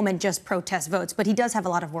at the moment just protest votes. But he does have a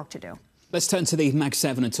lot of work to do. Let's turn to the Mag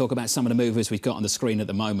 7 and talk about some of the movers we've got on the screen at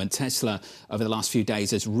the moment. Tesla, over the last few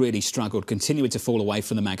days, has really struggled, continuing to fall away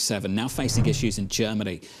from the Mag 7, now facing issues in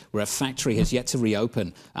Germany, where a factory has yet to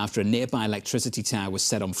reopen after a nearby electricity tower was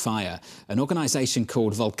set on fire. An organisation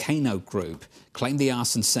called Volcano Group claimed the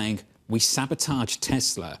arson, saying, "We sabotaged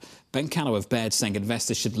Tesla." Ben Callow of Baird saying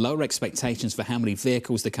investors should lower expectations for how many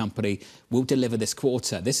vehicles the company will deliver this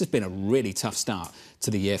quarter. This has been a really tough start to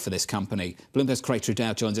the year for this company. Bloomberg's Craig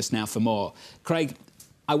Trudeau joins us now for more. Craig,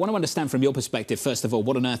 I want to understand from your perspective, first of all,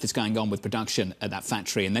 what on earth is going on with production at that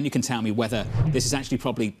factory, and then you can tell me whether this is actually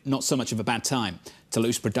probably not so much of a bad time to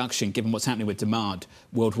lose production, given what's happening with demand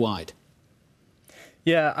worldwide.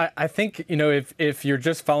 Yeah, I think, you know, if you're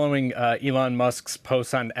just following Elon Musk's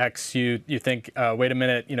posts on X, you think, wait a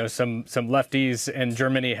minute, you know, some lefties in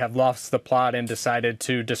Germany have lost the plot and decided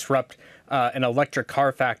to disrupt an electric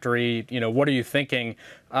car factory. You know, what are you thinking?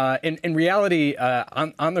 In reality,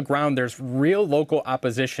 on the ground, there's real local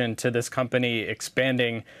opposition to this company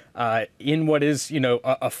expanding in what is, you know,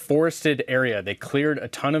 a forested area. They cleared a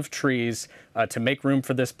ton of trees to make room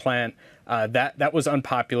for this plant. That was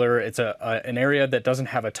unpopular. It's an area that doesn't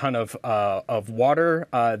have a ton of water,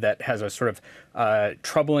 that has a sort of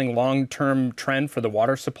troubling long-term trend for the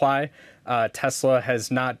water supply. Tesla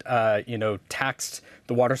has not, you know, taxed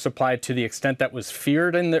the water supply to the extent that was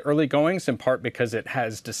feared in the early goings, in part because it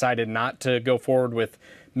has decided not to go forward with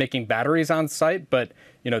making batteries on site. But,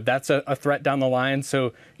 you know, that's a threat down the line.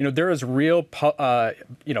 So, you know, there is real,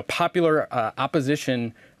 you know, popular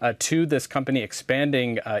opposition to this company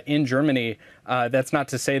expanding in Germany. That's not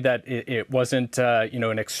to say that it wasn't, you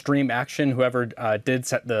know, an extreme action. Whoever did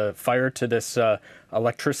set the fire to this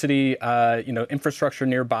electricity, you know, infrastructure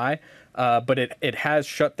nearby. But it has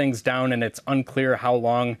shut things down, and it's unclear how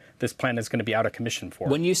long this plant is going to be out of commission for.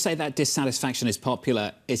 When you say that dissatisfaction is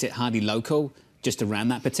popular, is it hardly local, just around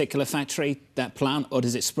that particular factory, that plant, or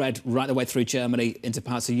does it spread right the way through Germany into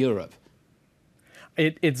parts of Europe?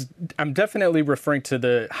 I'm definitely referring to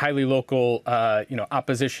the highly local, you know,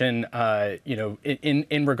 opposition, you know,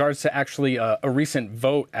 in regards to actually a recent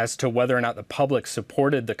vote as to whether or not the public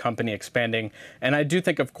supported the company expanding. And I do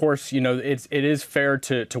think, of course, you know, it is fair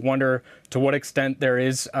to wonder to what extent there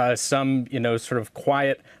is some, you know, sort of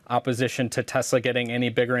quiet opposition to Tesla getting any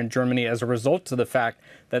bigger in Germany as a result of the fact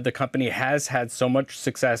that the company has had so much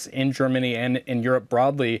success in Germany and in Europe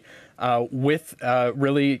broadly, with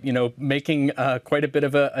really, you know, making quite a bit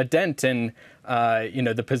of a dent in, you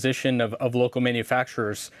know, the position of local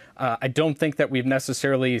manufacturers. I don't think that we've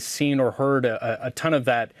necessarily seen or heard a ton of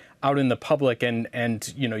that out in the public.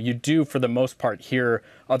 And you know, you do, for the most part, hear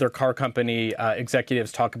other car company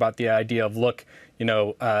executives talk about the idea of, look, you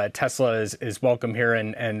know, Tesla is welcome here,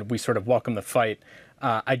 and we sort of welcome the fight.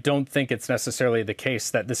 I don't think it's necessarily the case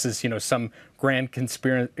that this is, you know, some grand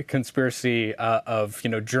conspiracy of, you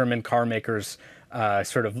know, German car makers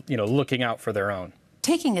sort of, you know, looking out for their own.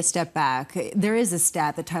 Taking a step back, there is a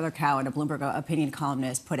stat that Tyler Cowen, a Bloomberg opinion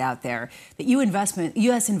columnist, put out there that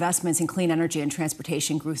U.S. investments in clean energy and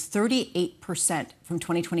transportation grew 38% from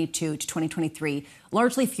 2022 to 2023,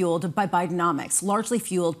 largely fueled by Bidenomics, largely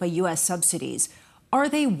fueled by U.S. subsidies. Are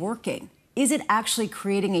they working? Is it actually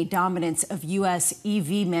creating a dominance of U.S.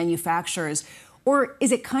 EV manufacturers, or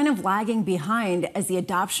is it kind of lagging behind as the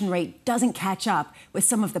adoption rate doesn't catch up with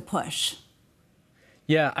some of the push?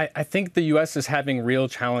 Yeah, I think the U.S. is having real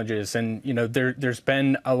challenges, and there's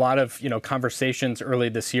been a lot of conversations early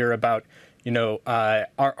this year about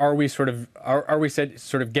are we sort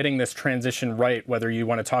of getting this transition right? Whether you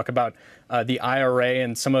want to talk about the IRA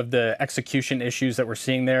and some of the execution issues that we're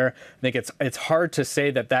seeing there, I think it's hard to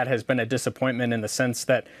say that has been a disappointment in the sense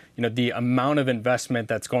that the amount of investment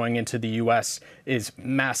that's going into the U.S. is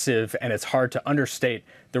massive, and it's hard to understate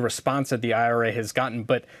the response that the IRA has gotten.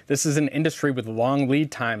 But this is an industry with long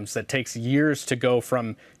lead times that takes years to go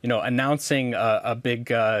from announcing a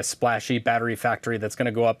big splashy battery factory that's going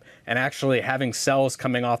to go up and actually having cells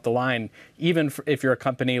coming off the line, even if you're a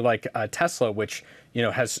company like Tesla, which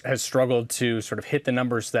has struggled to sort of hit the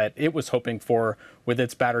numbers that it was hoping for with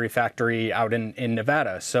its battery factory out in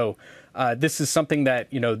Nevada. So this is something that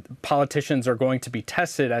politicians are going to be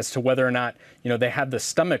tested as to whether or not they have the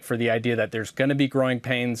stomach for the idea that there's going to be growing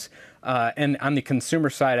pains. And on the consumer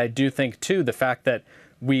side, I do think too the fact that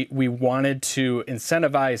we wanted to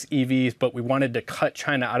incentivize EVs, but we wanted to cut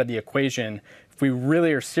China out of the equation. If we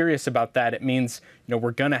really are serious about that, it means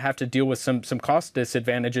we're going to have to deal with some cost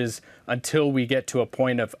disadvantages until we get to a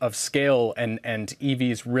point of scale and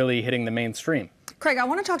EVs really hitting the mainstream. Craig, I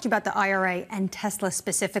want to talk to you about the IRA and Tesla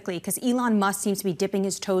specifically, because Elon Musk seems to be dipping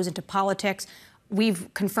his toes into politics.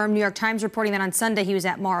 We've confirmed, New York Times reporting that on Sunday he was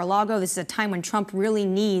at Mar-a-Lago. This is a time when Trump really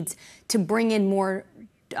needs to bring in more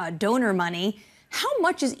donor money. How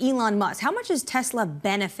much is Elon Musk, how much is Tesla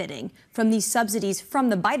benefiting from these subsidies from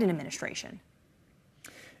the Biden administration?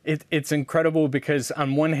 It's incredible because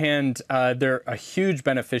on one hand, they're a huge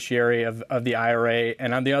beneficiary of the IRA.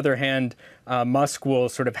 And on the other hand, Musk will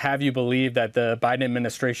sort of have you believe that the Biden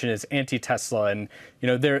administration is anti-Tesla. And,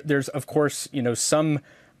 there's, of course, some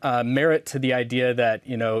merit to the idea that,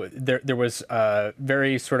 there was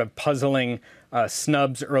very sort of puzzling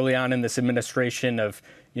snubs early on in this administration of,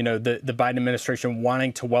 the Biden administration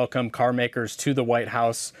wanting to welcome car makers to the White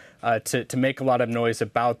House to make a lot of noise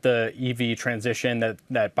about the EV transition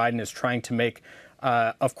that Biden is trying to make.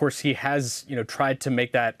 Of course, he has, tried to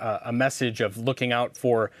make that a message of looking out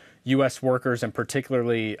for U.S. workers and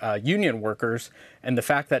particularly union workers. And the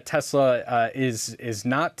fact that Tesla is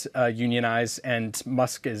not unionized and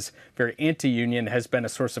Musk is very anti-union has been a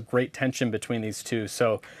source of great tension between these two.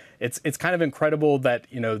 So it's kind of incredible that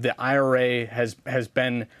the IRA has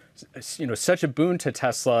been such a boon to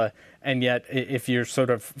Tesla, and yet if you're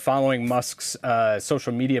sort of following Musk's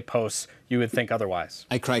social media posts, you would think otherwise.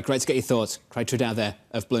 Hey, Craig, great to get your thoughts. Craig Trudeau there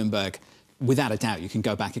of Bloomberg. Without a doubt, you can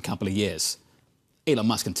go back a couple of years. Elon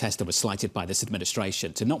Musk and Tesla were slighted by this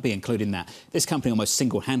administration. To not be included in that, this company almost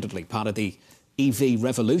single-handedly part of the EV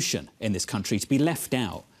revolution in this country, to be left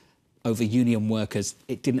out over union workers,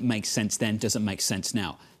 it didn't make sense then, doesn't make sense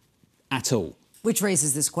now at all. Which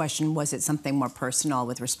raises this question, was it something more personal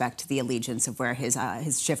with respect to the allegiance of where his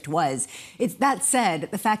shift was? That said,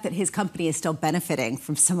 the fact that his company is still benefiting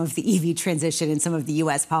from some of the EV transition and some of the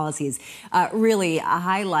U.S. policies really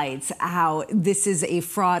highlights how this is a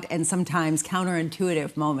fraught and sometimes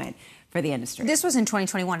counterintuitive moment for the industry. This was in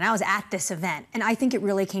 2021, and I was at this event, and I think it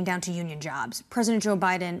really came down to union jobs. President Joe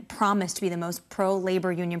Biden promised to be the most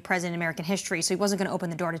pro-labor union president in American history, so he wasn't going to open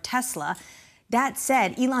the door to Tesla. That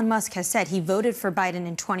said, Elon Musk has said he voted for Biden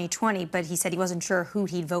in 2020, but he said he wasn't sure who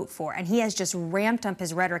he'd vote for. And he has just ramped up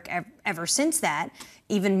his rhetoric ever since that,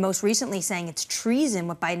 even most recently saying it's treason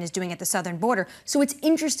what Biden is doing at the southern border. So it's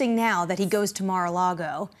interesting now that he goes to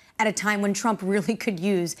Mar-a-Lago at a time when Trump really could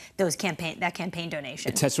use that campaign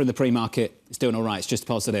donation. Tesla in the pre-market is doing all right. It's just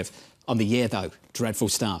positive. On the year, though, dreadful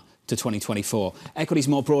start to 2024. Equities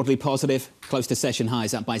more broadly positive, close to session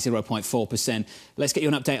highs, up by 0.4%. Let's get you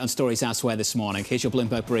an update on stories elsewhere this morning. Here's your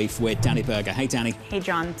Bloomberg Brief with Danny Berger. Hey, Danny. Hey,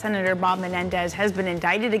 John. Senator Bob Menendez has been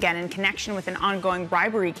indicted again in connection with an ongoing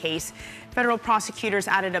bribery case. Federal prosecutors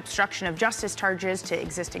added obstruction of justice charges to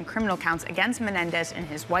existing criminal counts against Menendez and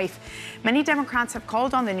his wife. Many Democrats have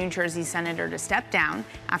called on the New Jersey senator to step down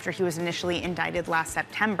after he was initially indicted last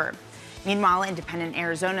September. Meanwhile, independent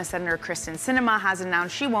Arizona Senator Kristen Sinema has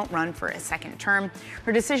announced she won't run for a second term.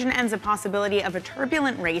 Her decision ends the possibility of a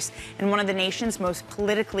turbulent race in one of the nation's most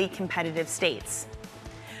politically competitive states.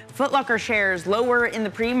 Foot Locker shares lower in the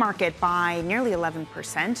pre-market by nearly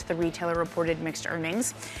 11%. The retailer reported mixed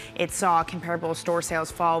earnings. It saw comparable store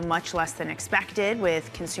sales fall much less than expected,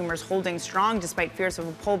 with consumers holding strong despite fears of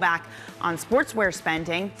a pullback on sportswear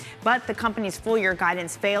spending. But the company's full-year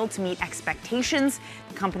guidance failed to meet expectations.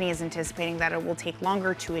 The company is anticipating that it will take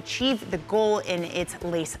longer to achieve the goal in its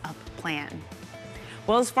Lace Up plan.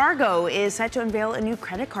 Wells Fargo is set to unveil a new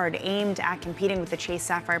credit card aimed at competing with the Chase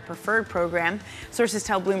Sapphire Preferred program. Sources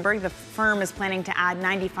tell Bloomberg the firm is planning to add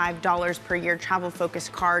 $95 per year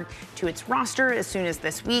travel-focused card to its roster as soon as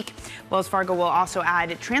this week. Wells Fargo will also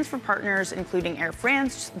add transfer partners, including Air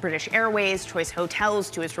France, British Airways, Choice Hotels,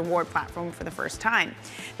 to its reward platform for the first time.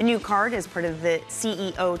 The new card is part of the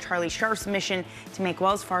CEO Charlie Scharf's mission to make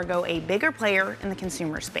Wells Fargo a bigger player in the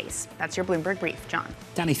consumer space. That's your Bloomberg Brief, John.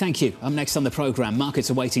 Danny, thank you. Up next on the programme, markets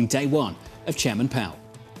awaiting day one of Chairman Powell.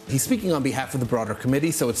 He's speaking on behalf of the broader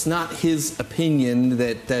committee, so it's not his opinion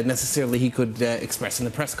that necessarily he could express in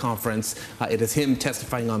the press conference. It is him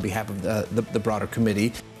testifying on behalf of the broader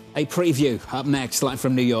committee. A preview up next, live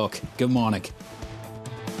from New York. Good morning.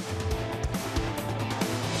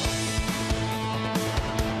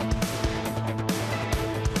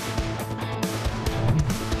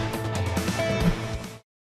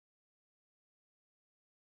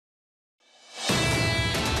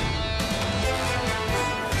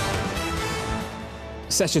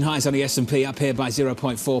 Session highs on the S&P up here by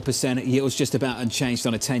 0.4%. Yields just about unchanged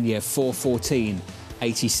on a 10-year,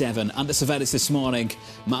 414.87. Under surveillance this morning,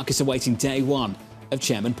 markets awaiting day one of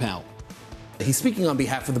Chairman Powell. He's speaking on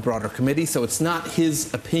behalf of the broader committee, so it's not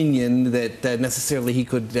his opinion that necessarily he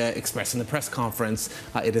could express in the press conference.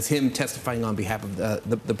 It is him testifying on behalf of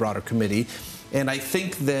the broader committee. And I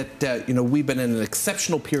think that, we've been in an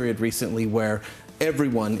exceptional period recently where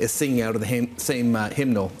everyone is singing out of the same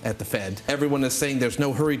hymnal at the Fed. Everyone is saying there's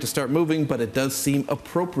no hurry to start moving, but it does seem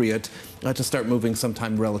appropriate to start moving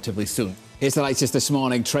sometime relatively soon. Here's the latest this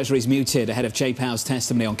morning. Treasury's muted ahead of Jay Powell's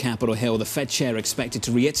testimony on Capitol Hill. The Fed chair expected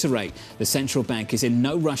to reiterate the central bank is in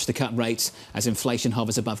no rush to cut rates as inflation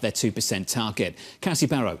hovers above their 2% target. Cassie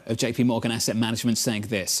Barrow of JP Morgan Asset Management saying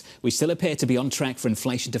this: we still appear to be on track for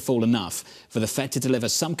inflation to fall enough for the Fed to deliver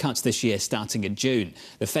some cuts this year starting in June.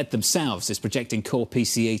 The Fed themselves is projecting core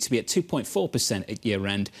PCE to be at 2.4% at year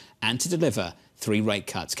end and to deliver 3 rate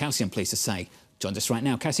cuts. Cassie, I'm pleased to say, joined us right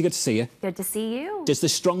now. Cassie, good to see you. Good to see you. Does the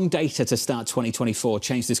strong data to start 2024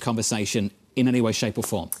 change this conversation in any way, shape or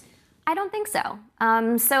form? I don't think so.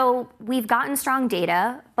 So we've gotten strong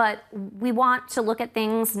data, but we want to look at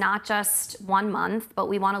things not just 1 month, but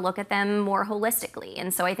we want to look at them more holistically.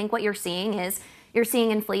 And so I think what you're seeing is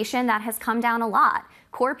inflation that has come down a lot.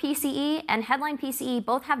 Core PCE and headline PCE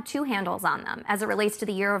both have 2 handles on them as it relates to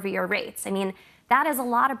the year-over-year rates. I mean, that is a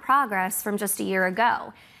lot of progress from just a year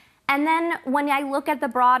ago. And then when I look at the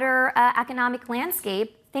broader economic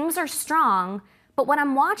landscape, things are strong, but what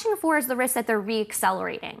I'm watching for is the risk that they're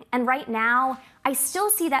reaccelerating. And right now, I still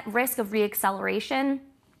see that risk of reacceleration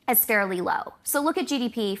as fairly low. So look at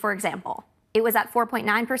GDP, for example. It was at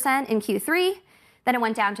 4.9% in Q3, then it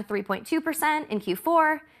went down to 3.2% in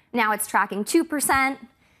Q4. Now it's tracking 2%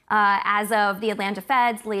 as of the Atlanta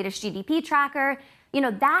Fed's latest GDP tracker.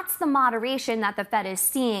 That's the moderation that the Fed is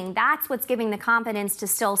seeing. That's what's giving the confidence to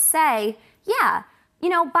still say, yeah,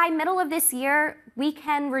 by middle of this year, we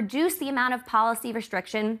can reduce the amount of policy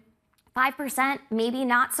restriction. 5%, maybe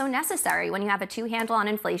not so necessary when you have a 2 handle on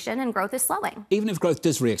inflation and growth is slowing. Even if growth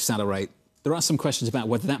does reaccelerate, there are some questions about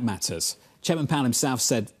whether that matters. Chairman Powell himself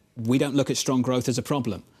said, we don't look at strong growth as a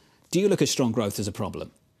problem. Do you look at strong growth as a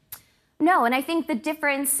problem? No, and I think the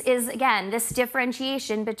difference is, again, this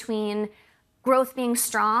differentiation between growth being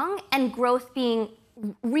strong and growth being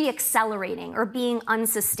reaccelerating or being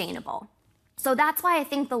unsustainable. So that's why I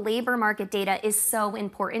think the labor market data is so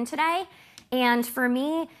important today. And for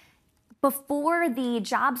me, before the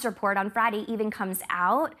jobs report on Friday even comes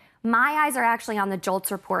out, my eyes are actually on the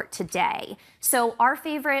JOLTS report today. So our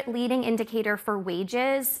favorite leading indicator for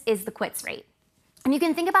wages is the quits rate. And you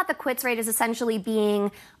can think about the quits rate as essentially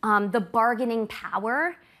being the bargaining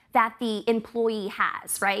power that the employee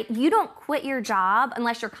has, right? You don't quit your job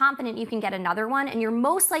unless you're confident you can get another one, and you're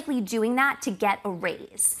most likely doing that to get a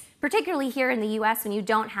raise, particularly here in the US when you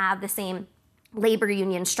don't have the same labor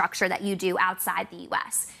union structure that you do outside the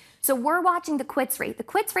US. So we're watching the quits rate. The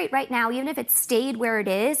quits rate right now, even if it stayed where it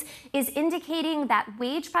is indicating that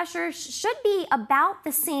wage pressures should be about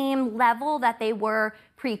the same level that they were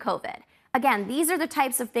pre-COVID. Again, these are the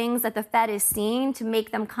types of things that the Fed is seeing to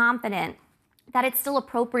make them confident that it's still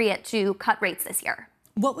appropriate to cut rates this year.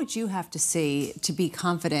 What would you have to see to be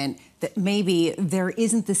confident that maybe there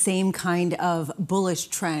isn't the same kind of bullish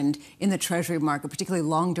trend in the Treasury market, particularly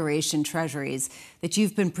long-duration Treasuries, that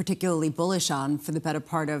you've been particularly bullish on for the better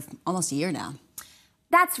part of almost a year now?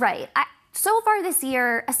 That's right. So far this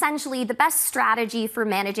year, essentially, the best strategy for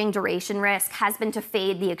managing duration risk has been to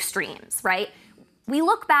fade the extremes, right? We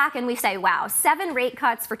look back and we say, wow, 7 rate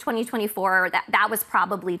cuts for 2024, that was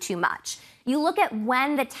probably too much. You look at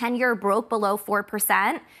when the 10-year broke below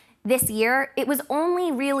 4%, this year, it was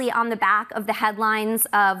only really on the back of the headlines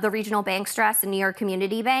of the regional bank stress and New York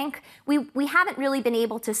Community Bank. We haven't really been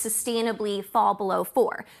able to sustainably fall below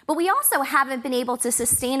 4. But we also haven't been able to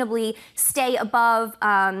sustainably stay above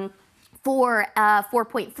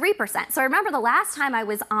 4.3%. So I remember the last time I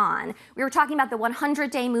was on, we were talking about the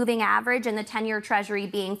 100-day moving average and the 10-year Treasury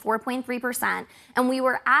being 4.3%. And we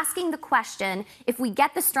were asking the question, if we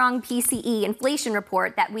get the strong PCE inflation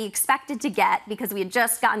report that we expected to get because we had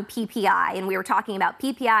just gotten PPI, and we were talking about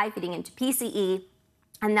PPI feeding into PCE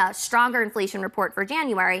and the stronger inflation report for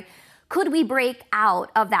January, could we break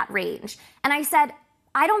out of that range? And I said,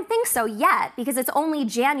 I don't think so yet, because it's only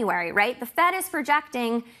January, right? The Fed is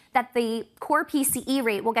projecting that the core PCE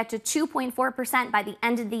rate will get to 2.4% by the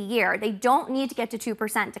end of the year. They don't need to get to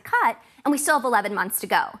 2% to cut, and we still have 11 months to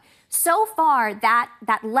go. So far, that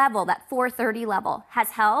level, that 430 level, has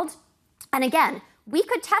held. And again, we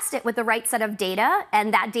could test it with the right set of data,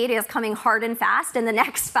 and that data is coming hard and fast in the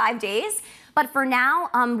next 5 days. But for now,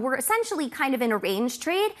 we're essentially kind of in a range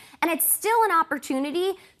trade, and it's still an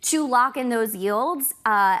opportunity to lock in those yields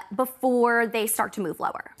before they start to move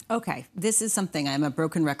lower. Okay, this is something I'm a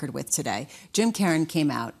broken record with today. Jim Caron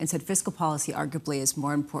came out and said fiscal policy arguably is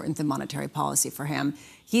more important than monetary policy for him.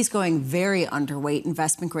 He's going very underweight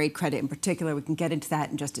investment grade credit in particular. We can get into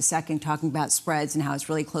that in just a second, talking about spreads and how it's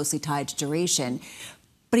really closely tied to duration.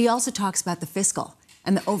 But he also talks about the fiscal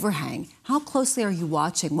and the overhang. How closely are you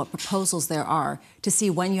watching what proposals there are to see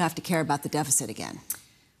when you have to care about the deficit again?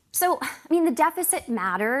 So, I mean, the deficit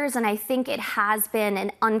matters, and I think it has been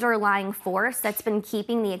an underlying force that's been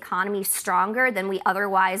keeping the economy stronger than we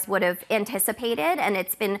otherwise would have anticipated, and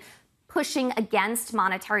it's been pushing against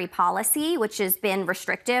monetary policy, which has been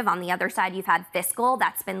restrictive. On the other side, you've had fiscal,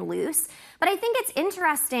 that's been loose. But I think it's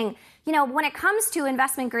interesting, you know, when it comes to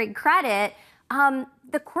investment grade credit,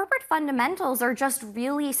 the corporate fundamentals are just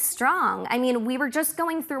really strong. I mean, we were just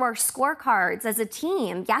going through our scorecards as a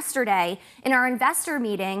team yesterday in our investor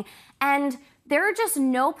meeting, and there are just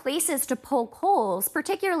no places to poke holes,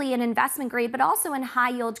 particularly in investment grade, but also in high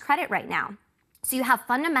yield credit right now. So you have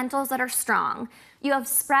fundamentals that are strong. You have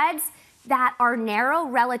spreads that are narrow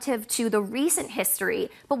relative to the recent history.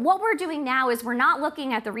 But what we're doing now is we're not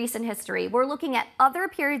looking at the recent history. We're looking at other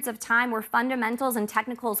periods of time where fundamentals and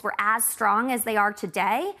technicals were as strong as they are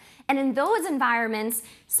today. And in those environments,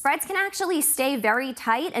 spreads can actually stay very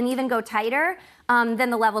tight and even go tighter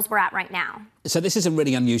than the levels we're at right now. So this is a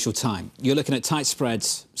really unusual time. You're looking at tight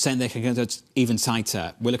spreads, saying they can go even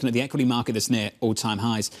tighter. We're looking at the equity market that's near all-time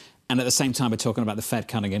highs. And at the same time, we're talking about the Fed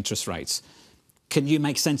cutting interest rates. Can you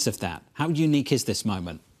make sense of that? How unique is this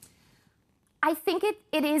moment? I think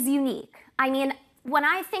it is unique. I mean, when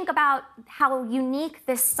I think about how unique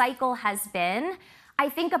this cycle has been, I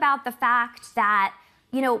think about the fact that,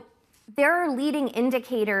 you know, there are leading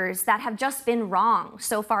indicators that have just been wrong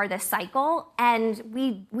so far this cycle, and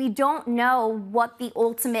we don't know what the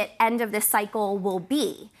ultimate end of this cycle will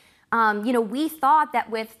be. You know, we thought that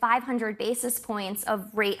with 500 basis points of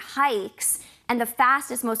rate hikes and the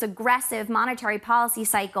fastest, most aggressive monetary policy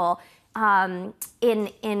cycle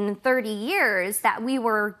in 30 years, that we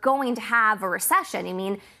were going to have a recession. I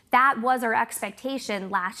mean, that was our expectation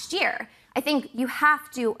last year. I think you have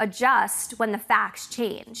to adjust when the facts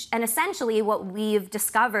change. And essentially what we've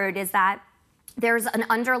discovered is that there's an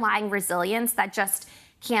underlying resilience that just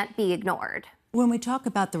can't be ignored. When we talk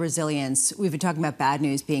about the resilience, we've been talking about bad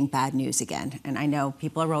news being bad news again. And I know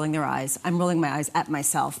people are rolling their eyes. I'm rolling my eyes at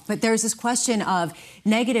myself. But there's this question of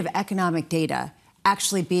negative economic data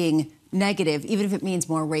actually being negative, even if it means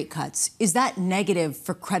more rate cuts. Is that negative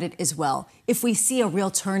for credit as well? If we see a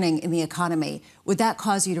real turning in the economy, would that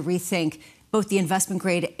cause you to rethink both the investment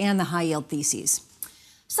grade and the high yield theses?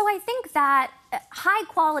 So I think that high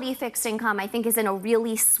quality fixed income, I think, is in a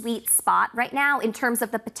really sweet spot right now in terms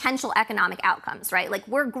of the potential economic outcomes, right? Like,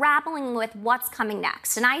 we're grappling with what's coming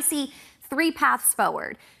next. And I see 3 paths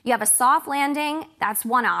forward. You have a soft landing, that's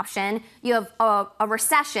one option. You have a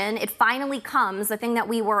recession, it finally comes, the thing that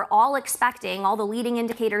we were all expecting, all the leading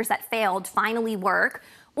indicators that failed finally work.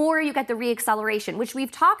 Or you get the reacceleration, which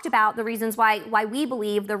we've talked about the reasons why we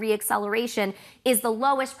believe the reacceleration is the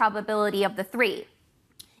lowest probability of the 3.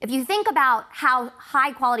 If you think about how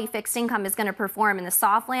high-quality fixed income is going to perform in the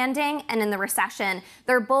soft landing and in the recession,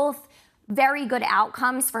 they're both very good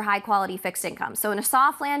outcomes for high-quality fixed income. So in a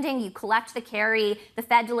soft landing, you collect the carry, the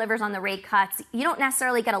Fed delivers on the rate cuts. You don't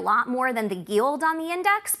necessarily get a lot more than the yield on the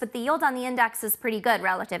index, but the yield on the index is pretty good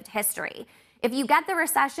relative to history. If you get the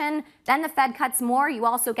recession, then the Fed cuts more. You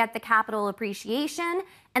also get the capital appreciation.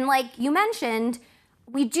 And like you mentioned,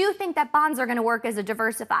 we do think that bonds are going to work as a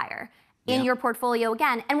diversifier. in your portfolio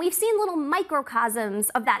again. And we've seen little microcosms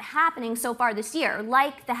of that happening so far this year,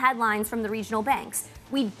 like the headlines from the regional banks.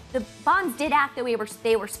 The bonds did act the way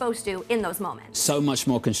they were supposed to in those moments. So much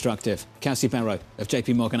more constructive. Kelsey Ferro of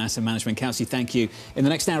JP Morgan Asset Management. Kelsey, thank you. In the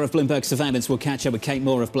next hour of Bloomberg Surveillance, we'll catch up with Kate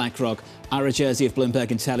Moore of BlackRock, Ira Jersey of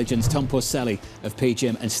Bloomberg Intelligence, Tom Porcelli of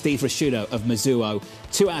PGIM, and Steve Rasciuto of Mizuho.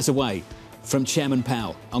 2 hours away from Chairman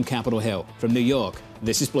Powell on Capitol Hill. From New York,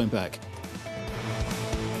 this is Bloomberg.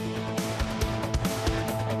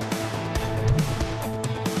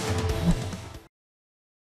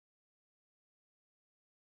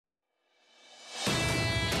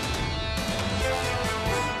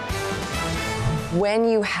 When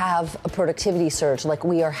you have a productivity surge like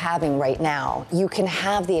we are having right now, you can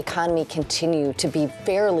have the economy continue to be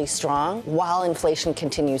fairly strong while inflation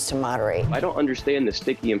continues to moderate. I don't understand the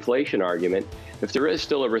sticky inflation argument. If there is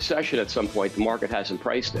still a recession at some point, the market hasn't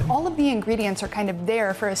priced it. All of the ingredients are kind of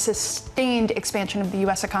there for a sustained expansion of the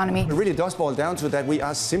U.S. economy. It really does boil down to that we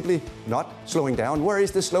are simply not slowing down. Where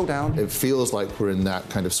is the slowdown? It feels like we're in that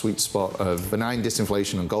kind of sweet spot of benign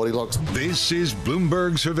disinflation and Goldilocks. This is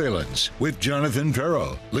Bloomberg Surveillance with Jonathan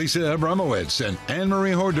Ferro, Lisa Abramowicz, and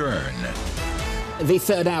Annmarie Hordern. The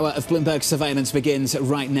third hour of Bloomberg Surveillance begins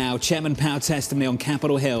right now. Chairman Powell testimony on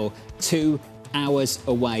Capitol Hill, 2 hours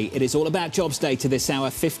away. It is all about jobs data this hour.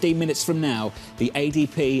 15 minutes from now, the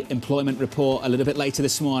ADP employment report. A little bit later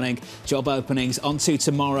this morning, job openings. On to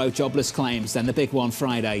tomorrow, jobless claims. Then the big one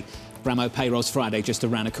Friday. Bramo Payrolls Friday just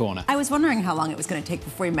around the corner. I was wondering how long it was going to take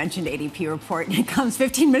before you mentioned ADP report, and it comes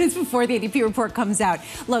 15 minutes before the ADP report comes out.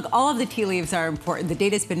 Look, all of the tea leaves are important. The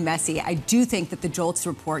data's been messy. I do think that the JOLTS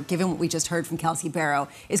report, given what we just heard from Kelsey Ferro,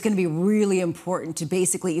 is going to be really important to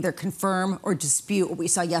basically either confirm or dispute what we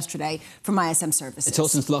saw yesterday from ISM Services.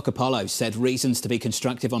 Torsten's Lock Apollo said reasons to be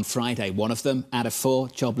constructive on Friday. One of them out of 4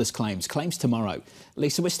 jobless claims. Claims tomorrow.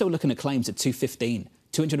 Lisa, we're still looking at claims at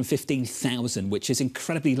 215,000, which is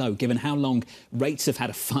incredibly low given how long rates have had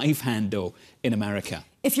a 5 handle in America.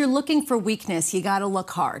 If you're looking for weakness, you got to look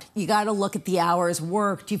hard. You got to look at the hours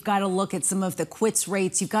worked. You've got to look at some of the quits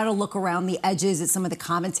rates. You've got to look around the edges at some of the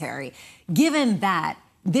commentary. Given that,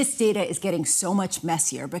 this data is getting so much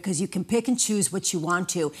messier because you can pick and choose what you want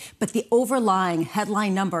to, but the overlying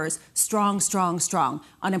headline numbers, strong, strong, strong.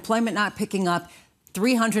 Unemployment not picking up.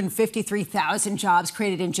 353,000 jobs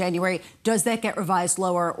created in January. Does that get revised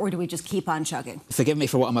lower, or do we just keep on chugging? Forgive me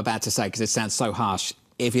for what I'm about to say, because it sounds so harsh.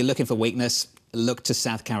 If you're looking for weakness, look to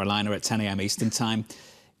South Carolina at 10 a.m. Eastern time.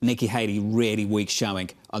 Nikki Haley, really weak showing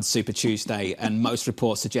on Super Tuesday, and most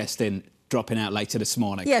reports suggesting dropping out later this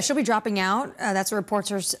morning. Yeah, she'll be dropping out. That's what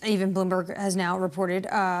reporters, even Bloomberg has now reported,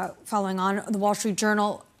 following on the Wall Street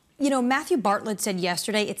Journal. You know, Matthew Bartlett said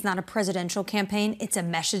yesterday it's not a presidential campaign, it's a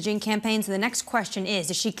messaging campaign. So the next question is,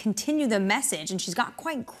 does she continue the message? And she's got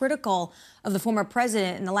quite critical of the former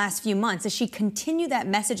president in the last few months. Does she continue that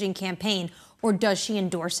messaging campaign, or does she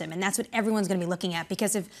endorse him? And that's what everyone's going to be looking at,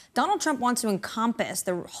 because if Donald Trump wants to encompass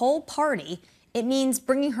the whole party, it means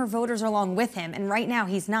bringing her voters along with him. And right now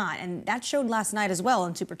he's not. And that showed last night as well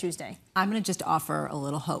on Super Tuesday. I'm going to just offer a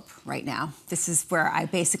little hope right now. This is where I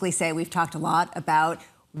basically say we've talked a lot about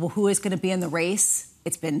who is going to be in the race.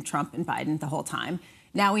 It's been Trump and Biden the whole time.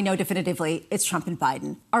 Now we know definitively it's Trump and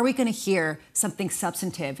Biden. Are we going to hear something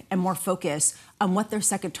substantive and more focus on what their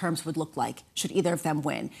second terms would look like should either of them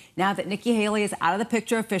win? Now that Nikki Haley is out of the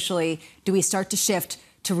picture officially, do we start to shift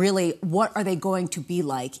to really what are they going to be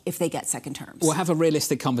like if they get second terms? We'll have a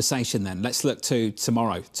realistic conversation then. Let's look to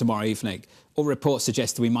tomorrow evening. All reports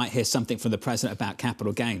suggest that we might hear something from the president about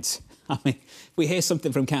capital gains. I mean, if we hear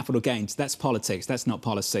something from capital gains, that's politics, that's not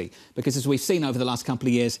policy. Because as we've seen over the last couple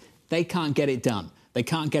of years, they can't get it done. They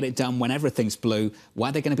can't get it done when everything's blue. Why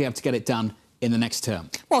are they going to be able to get it done in the next term?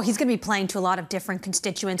 Well, he's going to be playing to a lot of different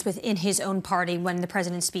constituents within his own party when the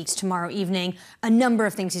president speaks tomorrow evening. A number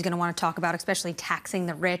of things he's going to want to talk about, especially taxing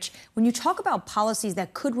the rich. When you talk about policies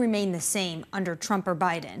that could remain the same under Trump or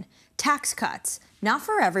Biden, tax cuts, not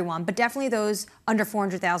for everyone, but definitely those under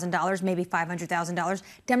 $400,000, maybe $500,000.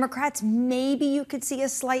 Democrats, maybe you could see a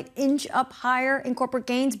slight inch up higher in corporate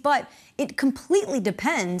gains, but it completely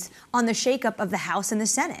depends on the shakeup of the House and the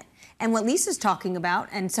Senate. And what Lisa's talking about,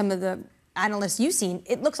 and some of the analysts you've seen,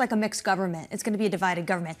 it looks like a mixed government. It's going to be a divided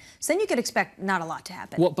government. So then you could expect not a lot to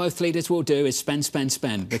happen. What both leaders will do is spend, spend,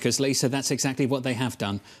 spend, because, Lisa, that's exactly what they have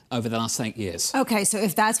done over the last 8 years. Okay, so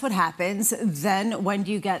if that's what happens, then when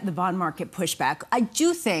do you get the bond market pushback? I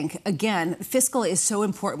do think, again, fiscal is so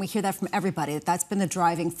important. We hear that from everybody, that's been the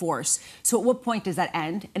driving force. So at what point does that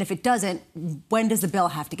end? And if it doesn't, when does the bill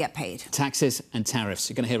have to get paid? Taxes and tariffs.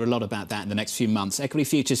 You're going to hear a lot about that in the next few months. Equity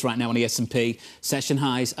futures right now on the S&P, session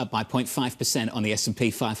highs up by 0.5 5% on the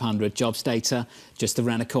S&P 500. Jobs data just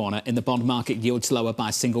around the corner. In the bond market, yields lower by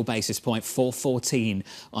a single basis point, 4.14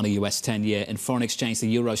 on a US 10-year. In foreign exchange, the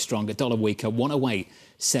euro stronger, dollar weaker,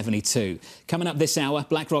 108.72. Coming up this hour,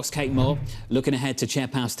 BlackRock's Kate Moore looking ahead to Chair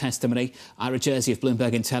Powell's testimony. Ira Jersey of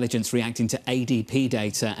Bloomberg Intelligence reacting to ADP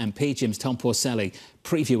data, and PGIM's Tom Porcelli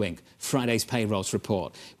previewing Friday's payrolls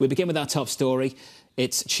report. We begin with our top story.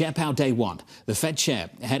 It's Chair Powell day one. The Fed chair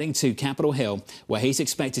heading to Capitol Hill, where he's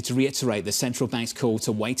expected to reiterate the central bank's call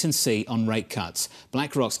to wait and see on rate cuts.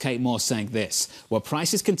 BlackRock's Kate Moore saying this: while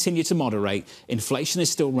prices continue to moderate, inflation is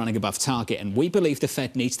still running above target, and we believe the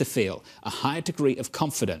Fed needs to feel a higher degree of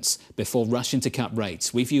confidence before rushing to cut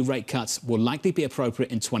rates. We view rate cuts will likely be appropriate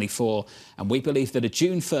in 24, and we believe that a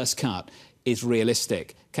June 1st cut is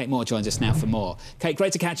realistic. Kate Moore joins us now for more. Kate,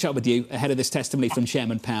 great to catch up with you ahead of this testimony from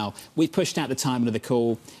Chairman Powell. We've pushed out the timing of the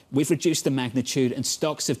call. We've reduced the magnitude, and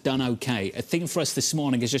stocks have done OK. A theme for us this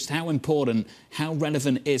morning is just how important, how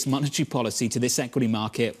relevant is monetary policy to this equity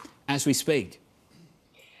market as we speak?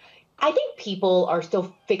 I think people are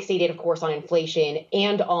still fixated, of course, on inflation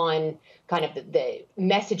and on kind of the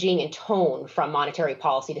messaging and tone from monetary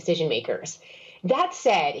policy decision makers. That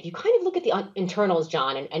said, if you kind of look at the internals,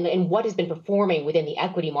 John, and what has been performing within the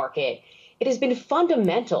equity market, it has been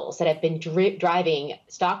fundamentals that have been driving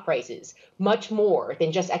stock prices much more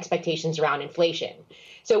than just expectations around inflation.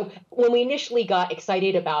 So when we initially got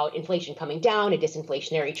excited about inflation coming down, a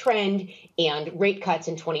disinflationary trend, and rate cuts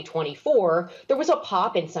in 2024, there was a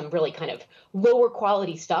pop in some really kind of lower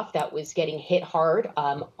quality stuff that was getting hit hard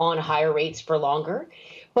on higher rates for longer.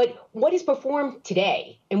 But what is performed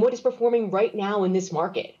today and what is performing right now in this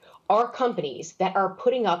market are companies that are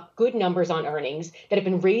putting up good numbers on earnings, that have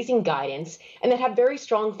been raising guidance, and that have very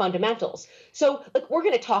strong fundamentals. So we're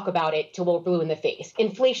going to talk about it till we're blue in the face.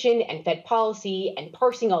 Inflation and Fed policy and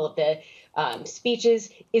parsing all of the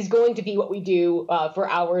speeches is going to be what we do for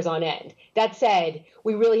hours on end. That said,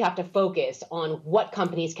 we really have to focus on what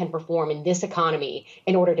companies can perform in this economy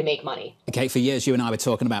in order to make money. Okay, for years you and I were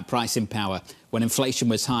talking about pricing power. When inflation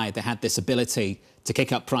was high, they had this ability to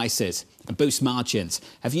kick up prices and boost margins.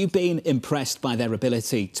 Have you been impressed by their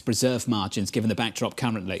ability to preserve margins given the backdrop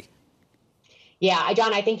currently? Yeah,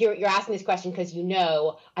 John, I think you're asking this question because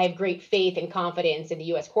I have great faith and confidence in the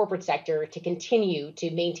U.S. corporate sector to continue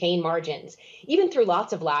to maintain margins, even through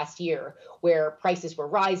lots of last year where prices were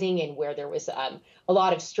rising and where there was a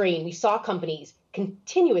lot of strain. We saw companies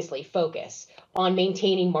continuously focus on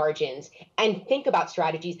maintaining margins and think about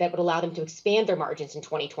strategies that would allow them to expand their margins in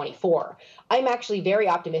 2024. I'm actually very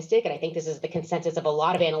optimistic, and I think this is the consensus of a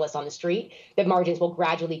lot of analysts on the street, that margins will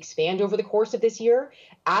gradually expand over the course of this year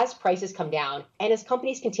as prices come down and as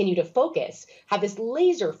companies continue to have this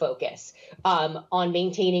laser focus on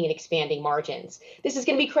maintaining and expanding margins. This is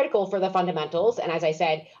going to be critical for the fundamentals. And as I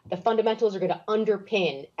said, the fundamentals are going to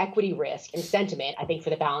underpin equity risk and sentiment, I think, for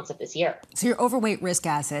the balance of this year. So your overweight risk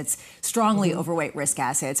assets, strongly overweight risk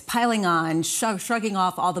assets, piling on, shrugging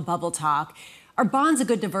off all the bubble talk. Are bonds a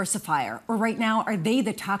good diversifier? Or right now, are they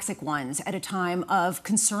the toxic ones at a time of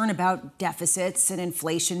concern about deficits and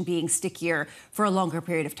inflation being stickier for a longer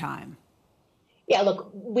period of time? Yeah, look,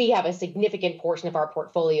 we have a significant portion of our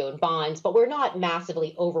portfolio in bonds, but we're not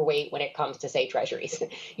massively overweight when it comes to, say, treasuries.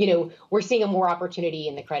 We're seeing a more opportunity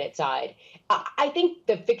in the credit side. I think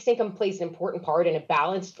the fixed income plays an important part in a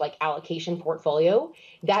balanced allocation portfolio.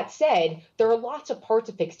 That said, there are lots of parts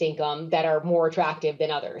of fixed income that are more attractive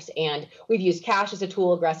than others. And we've used cash as a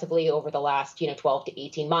tool aggressively over the last 12 to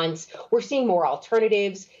 18 months. We're seeing more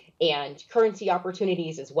alternatives and currency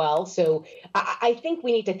opportunities as well. So I think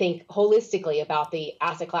we need to think holistically about the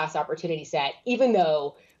asset class opportunity set, even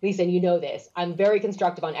though, Lisa, and you know this, I'm very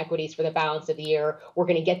constructive on equities for the balance of the year. We're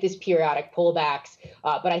going to get this periodic pullbacks,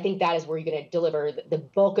 but I think that is where you're going to deliver the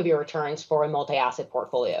bulk of your returns for a multi-asset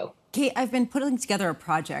portfolio. Kate, I've been putting together a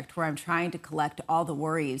project where I'm trying to collect all the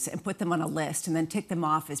worries and put them on a list and then tick them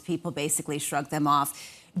off as people basically shrug them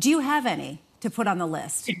off. Do you have any to put on the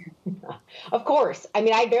list? Of course. I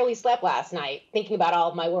mean, I barely slept last night thinking about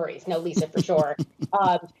all of my worries. No, Lisa, for sure.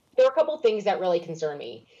 There are a couple of things that really concern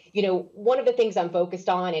me. One of the things I'm focused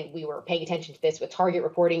on, and we were paying attention to this with Target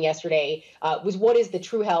reporting yesterday, was what is the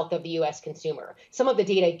true health of the U.S. consumer? Some of the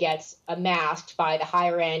data gets masked by the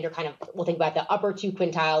higher end, or we'll think about the upper 2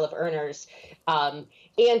 quintile of earners. And,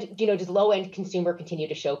 does low-end consumer continue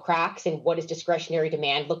to show cracks, and what does discretionary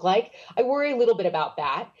demand look like? I worry a little bit about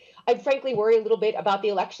that. I frankly worry a little bit about the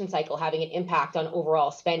election cycle having an impact on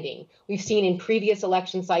overall spending. We've seen in previous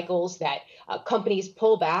election cycles that companies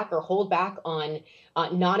pull back or hold back on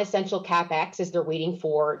non-essential CapEx as they're waiting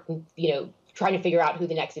for, trying to figure out who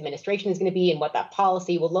the next administration is going to be and what that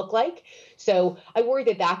policy will look like. So I worry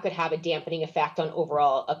that that could have a dampening effect on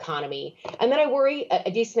overall economy. And then I worry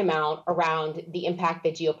a decent amount around the impact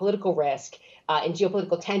that geopolitical risk and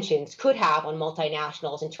geopolitical tensions could have on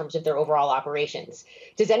multinationals in terms of their overall operations.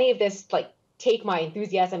 Does any of this take my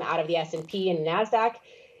enthusiasm out of the S&P and NASDAQ?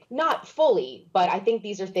 Not fully, but I think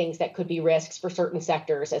these are things that could be risks for certain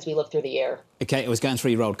sectors as we look through the year. Okay, it was going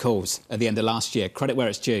through your old calls at the end of last year. Credit where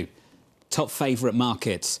it's due. Top favourite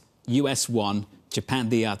markets, US one, Japan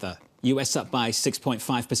the other. US up by 6.5%,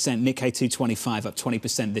 Nikkei 225 up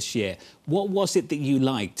 20% this year. What was it that you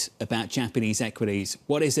liked about Japanese equities?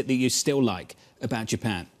 What is it that you still like about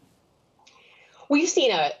Japan? We've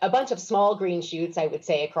seen a bunch of small green shoots, I would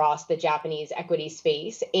say, across the Japanese equity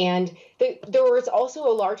space. And there was also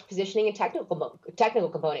a large positioning and technical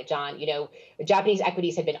component, John. You know, Japanese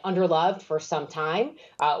equities have been underloved for some time.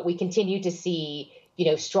 We continue to see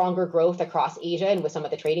stronger growth across Asia and with some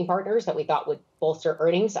of the trading partners that we thought would bolster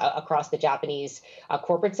earnings across the Japanese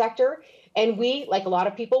corporate sector. And we, like a lot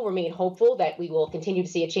of people, remain hopeful that we will continue to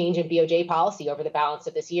see a change in BOJ policy over the balance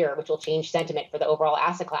of this year, which will change sentiment for the overall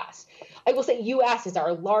asset class. I will say U.S. is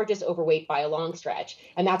our largest overweight by a long stretch,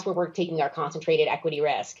 and that's where we're taking our concentrated equity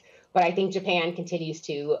risk. But I think Japan continues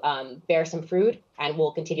to bear some fruit and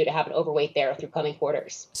will continue to have an overweight there through coming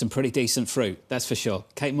quarters. Some pretty decent fruit, that's for sure.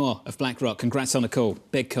 Kate Moore of BlackRock, congrats on the call.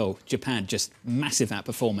 Big call. Japan, just massive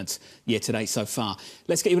outperformance year to date so far.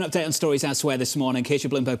 Let's get you an update on stories elsewhere this morning. Here's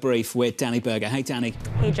your Bloomberg Brief with Danny Berger. Hey, Danny.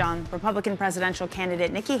 Hey, John. Republican presidential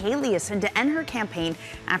candidate Nikki Haley is set to end her campaign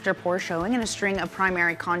after poor showing in a string of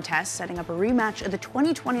primary contests, setting up a rematch of the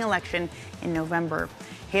 2020 election in November.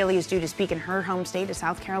 Haley is due to speak in her home state of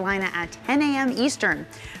South Carolina at 10 a.m. Eastern.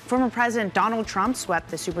 Former President Donald Trump swept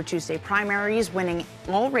the Super Tuesday primaries, winning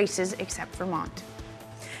all races except Vermont.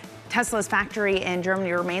 Tesla's factory in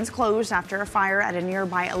Germany remains closed after a fire at a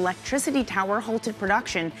nearby electricity tower halted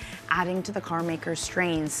production, adding to the car maker's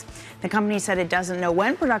strains. The company said it doesn't know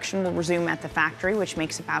when production will resume at the factory, which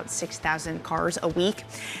makes about 6,000 cars a week.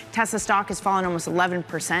 Tesla stock has fallen almost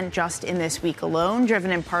 11% just in this week alone,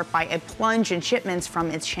 driven in part by a plunge in shipments from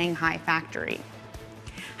its Shanghai factory.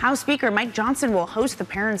 House Speaker Mike Johnson will host the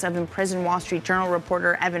parents of imprisoned Wall Street Journal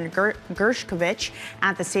reporter Evan Gershkovich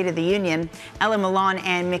at the State of the Union. Ella Milan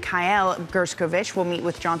and Mikhail Gershkovich will meet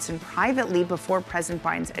with Johnson privately before President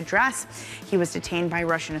Biden's address. He was detained by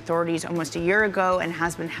Russian authorities almost a year ago and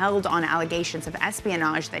has been held on allegations of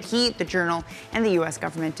espionage that he, the Journal, and the U.S.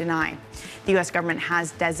 government deny. The U.S. government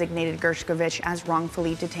has designated Gershkovich as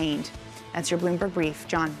wrongfully detained. That's your Bloomberg Brief.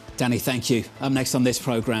 John. Danny, thank you. Up next on this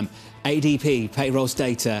programme, ADP payrolls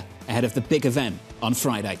data ahead of the big event on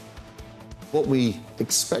Friday. What we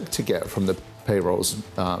expect to get from the payrolls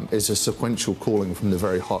is a sequential cooling from the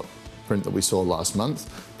very hot print that we saw last month,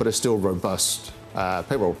 but a still robust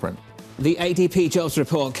payroll print. The ADP jobs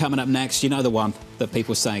report coming up next. You know, the one that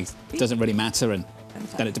people say doesn't really matter and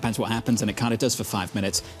then it depends what happens, and it kind of does for 5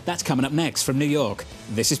 minutes. That's coming up next from New York.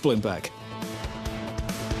 This is Bloomberg.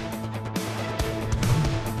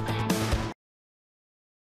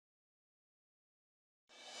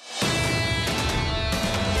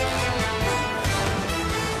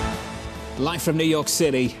 Live from New York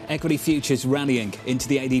City, equity futures rallying into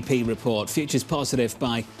the ADP report. Futures positive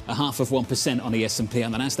by 0.5% on the S&P,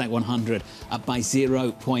 and the Nasdaq 100 up by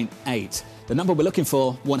 0.8. The number we're looking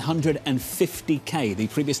for, 150K. The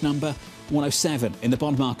previous number, 107. In the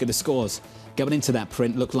bond market, the scores going into that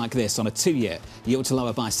print look like this on a 2-year. Yield to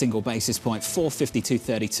lower by a single basis point,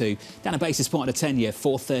 452.32. Down a basis point on a 10-year,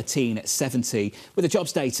 413.70. With the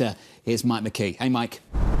jobs data, here's Mike McKee. Hey, Mike.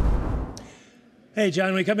 Hey,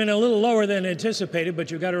 John, we come in a little lower than anticipated,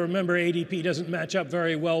 but you've got to remember ADP doesn't match up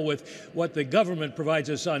very well with what the government provides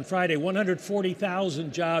us on Friday.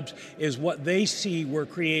 140,000 jobs is what they see were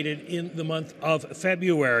created in the month of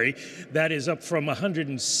February. That is up from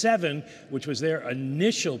 107, which was their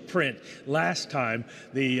initial print last time.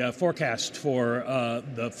 The forecast for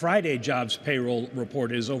the Friday jobs payroll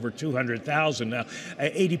report is over 200,000. Now,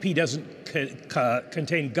 ADP doesn't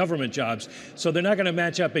contain government jobs, so they're not going to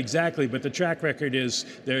match up exactly, but the track record is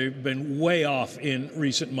they've been way off in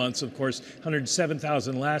recent months. Of course,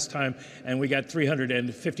 107,000 last time, and we got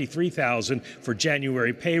 353,000 for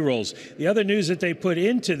January payrolls. The other news that they put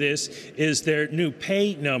into this is their new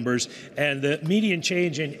pay numbers, and the median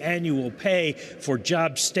change in annual pay for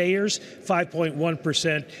job stayers,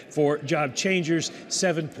 5.1%, for job changers,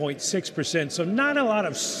 7.6%. So not a lot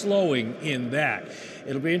of slowing in that.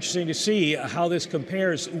 It'll be interesting to see how this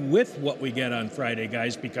compares with what we get on Friday,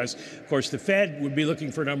 guys, because, of course, the Fed Fed would be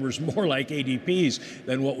looking for numbers more like ADP's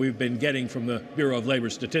than what we've been getting from the Bureau of Labor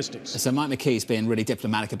Statistics. So Mike McKee's being really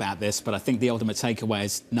diplomatic about this, but I think the ultimate takeaway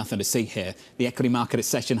is nothing to see here. The equity market at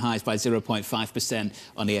session highs by 0.5%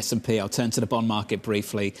 on the S&P. I'll turn to the bond market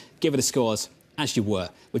briefly. Give it the scores. As you were.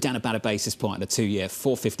 We're down about a basis point on a 2-year,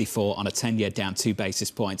 454 on a 10-year, down 2 basis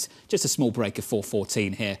points. Just a small break of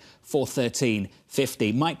 414 here,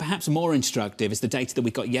 413.50. Mike, perhaps more instructive is the data that we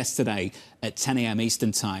got yesterday at 10 a.m.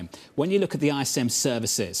 Eastern time. When you look at the ISM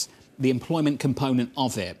services, the employment component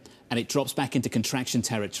of it, and it drops back into contraction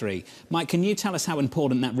territory. Mike, can you tell us how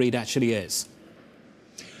important that read actually is?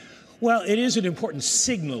 Well, it is an important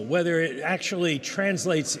signal. Whether it actually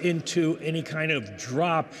translates into any kind of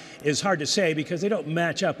drop is hard to say because they don't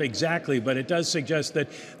match up exactly, but it does suggest that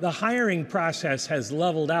the hiring process has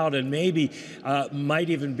leveled out and maybe might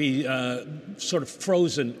even be sort of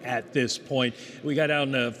frozen at this point. We got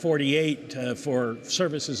down to 48 for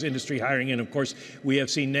services industry hiring, and of course, we have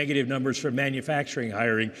seen negative numbers for manufacturing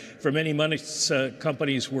hiring. For many months,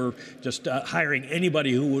 companies were just hiring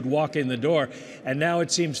anybody who would walk in the door, and now it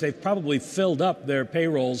seems they've probably filled up their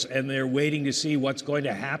payrolls and they're waiting to see what's going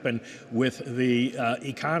to happen with the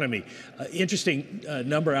economy. Interesting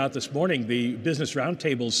number out this morning. The Business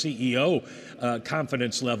Roundtable's CEO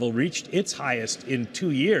confidence level reached its highest in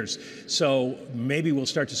 2 years. So maybe we'll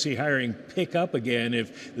start to see hiring pick up again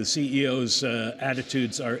if the CEO's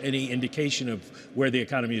attitudes are any indication of where the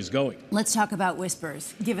economy is going. Let's talk about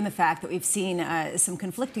whispers, given the fact that we've seen some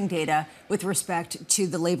conflicting data with respect to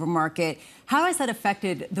the labor market. How has that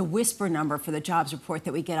affected the whisper number for the jobs report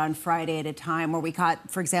that we get on Friday at a time where we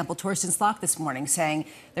got, for example, Torsten Slok this morning saying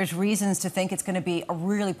there's reasons to think it's going to be a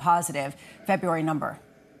really positive February number?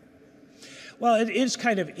 Well, it is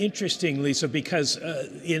kind of interesting, Lisa, because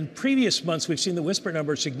in previous months, we've seen the whisper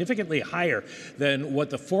number significantly higher than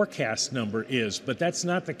what the forecast number is. But that's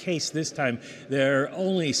not the case this time. They're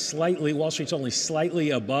only slightly, Wall Street's only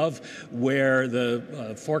slightly above where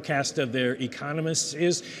the forecast of their economists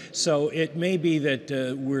is. So it may be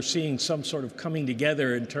that we're seeing some sort of coming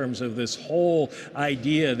together in terms of this whole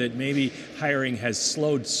idea that maybe hiring has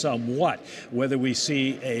slowed somewhat. Whether we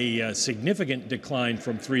see a significant decline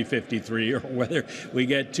from 353 or whether we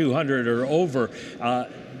get 200 or over,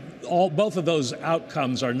 both of those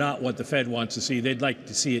outcomes are not what the Fed wants to see. They'd like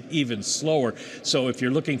to see it even slower. So if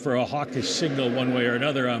you're looking for a hawkish signal one way or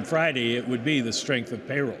another on Friday, it would be the strength of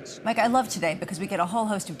payrolls. Mike, I love today because we get a whole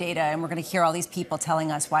host of data and we're going to hear all these people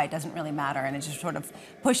telling us why it doesn't really matter, and it just sort of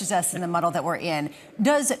pushes us in the muddle that we're in.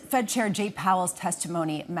 Does Fed Chair Jay Powell's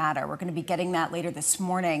testimony matter? We're going to be getting that later this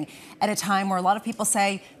morning at a time where a lot of people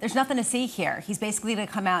say there's nothing to see here. He's basically going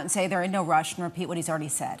to come out and say they're in no rush and repeat what he's already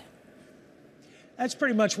said. That's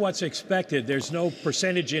pretty much what's expected. There's no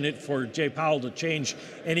percentage in it for Jay Powell to change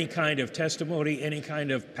any kind of testimony, any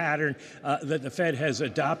kind of pattern that the Fed has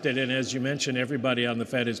adopted. And as you mentioned, everybody on the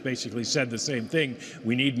Fed has basically said the same thing.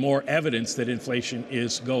 We need more evidence that inflation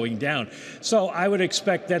is going down. So I would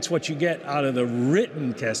expect that's what you get out of the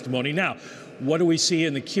written testimony. Now, what do we see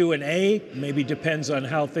in the Q&A? Maybe depends on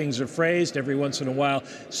how things are phrased. Every once in a while,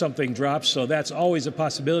 something drops. So that's always a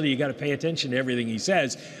possibility. You got to pay attention to everything he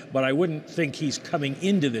says. But I wouldn't think he's coming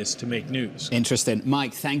into this to make news. Interesting.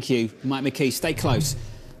 Mike, thank you. Mike McKee, stay close.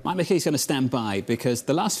 Mike McKee's going to stand by because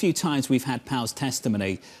the last few times we've had Powell's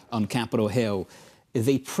testimony on Capitol Hill,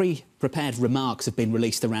 the pre-prepared remarks have been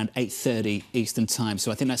released around 8:30 Eastern time. So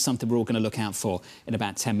I think that's something we're all going to look out for in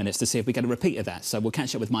about 10 minutes to see if we get a repeat of that. So we'll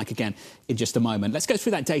catch up with Mike again in just a moment. Let's go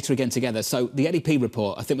through that data again together. So the ADP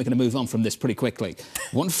report, I think we're going to move on from this pretty quickly.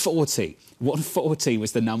 140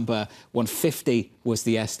 was the number, 150 was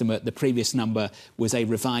the estimate. The previous number was a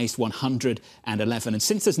revised 111. And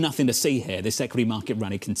since there's nothing to see here, this equity market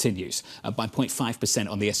rally continues by 0.5%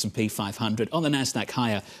 on the S&P 500, on the Nasdaq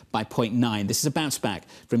higher by 0.9. This is a bounce back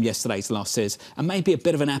from yesterday's losses and maybe a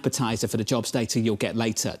bit of an appetizer for the jobs data you'll get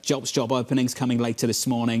later. Job openings coming later this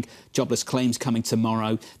morning, jobless claims coming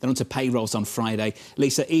tomorrow, then on to payrolls on Friday.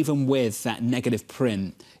 Lisa, even with that negative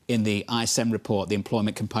print in the ISM report, the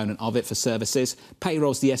employment component of it for services,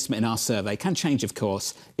 payrolls, the estimate in our survey, can change, of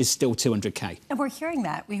course, is still 200K. And we're hearing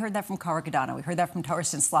that. We heard that from Cara Gadano. We heard that from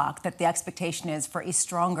Torsten Slok, that the expectation is for a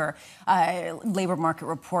stronger labor market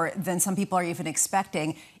report than some people are even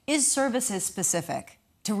expecting. Is services specific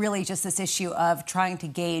to really just this issue of trying to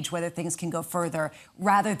gauge whether things can go further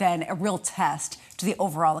rather than a real test to the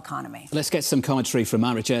overall economy? Let's get some commentary from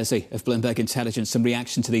Ira Jersey of Bloomberg Intelligence, some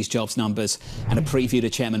reaction to these jobs numbers and a preview to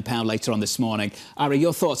Chairman Powell later on this morning. Ira,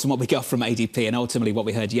 your thoughts on what we got from ADP and ultimately what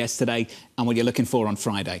we heard yesterday and what you're looking for on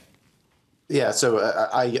Friday? Yeah, so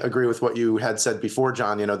I agree with what you had said before,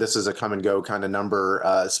 John. You know, this is a come and go kind of number,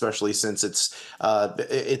 especially since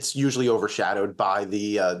it's usually overshadowed by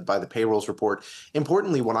the payrolls report.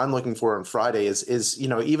 Importantly, what I'm looking for on Friday is you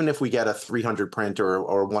know, even if we get a 300 print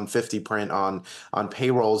or 150 print on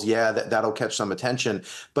payrolls, yeah, that'll catch some attention.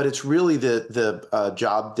 But it's really the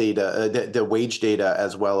job data, the wage data,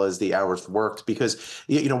 as well as the hours worked, because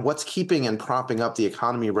you know what's keeping and propping up the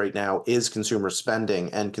economy right now is consumer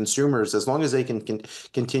spending, and consumers, as long as they can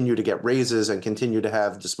continue to get raises and continue to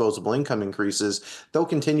have disposable income increases, they'll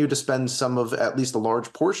continue to spend some of, at least a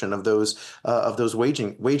large portion of those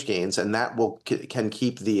wage gains, and that can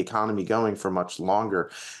keep the economy going for much longer.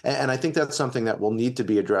 And I think that's something that will need to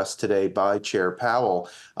be addressed today by Chair Powell.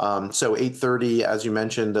 So 8:30, as you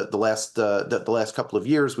mentioned, the last couple of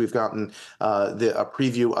years, we've gotten a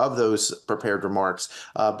preview of those prepared remarks,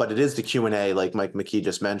 but it is the Q&A, like Mike McKee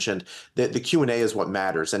just mentioned. The Q&A is what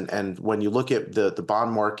matters, and when you look at the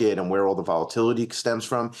bond market and where all the volatility stems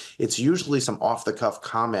from, it's usually some off-the-cuff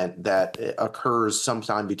comment that occurs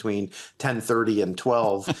sometime between 10:30 and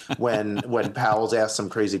 12 when Powell's asked some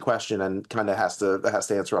crazy question and kind of has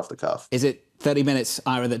to answer off the cuff. Is it 30 minutes,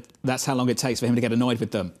 Ira, that's how long it takes for him to get annoyed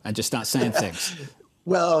with them and just start saying things?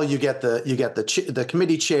 Well, you get the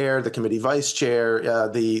committee chair, the committee vice chair,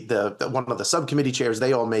 the one of the subcommittee chairs.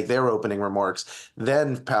 They all make their opening remarks.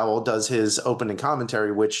 Then Powell does his opening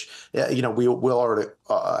commentary, which you know we'll already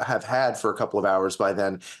have had for a couple of hours by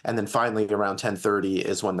then, and then finally around 10:30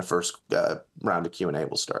 is when the first round of Q&A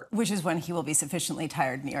will start. Which is when he will be sufficiently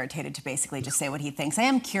tired and irritated to basically just say what he thinks. I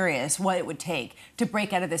am curious what it would take to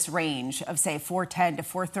break out of this range of, say, 410 to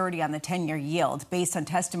 430 on the 10-year yield based on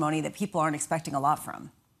testimony that people aren't expecting a lot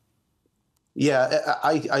from. Yeah,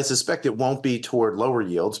 I suspect it won't be toward lower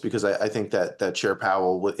yields, because I think that Chair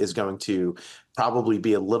Powell is going to probably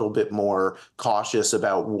be a little bit more cautious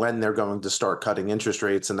about when they're going to start cutting interest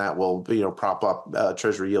rates, and that will prop up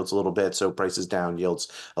Treasury yields a little bit, so prices down,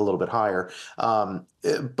 yields a little bit higher.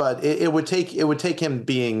 But it would take him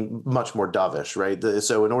being much more dovish, right?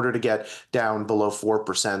 So in order to get down below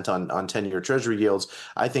 4% on 10-year Treasury yields,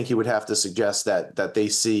 I think he would have to suggest that they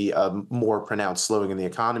see a more pronounced slowing in the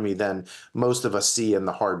economy than most of us see in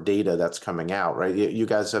the hard data that's coming out, right? You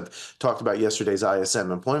guys have talked about yesterday's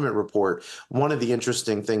ISM employment report. One of the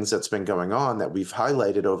interesting things that's been going on that we've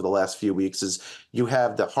highlighted over the last few weeks is you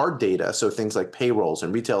have the hard data, so things like payrolls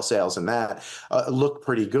and retail sales and that look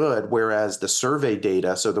pretty good, whereas the survey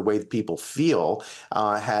data, so the way people feel,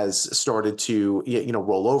 has started to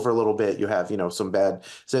roll over a little bit. You have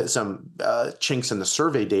some chinks in the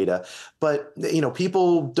survey data, but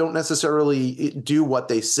people don't necessarily do what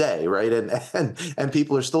they say, right? And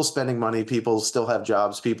people are still spending money. People still have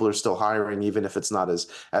jobs. People are still hiring, even if it's not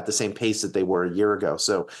at the same pace that they were a year ago.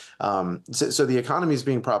 So the economy is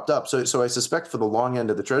being propped up. So I suspect for the long end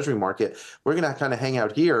of the Treasury market, we're going to kind of hang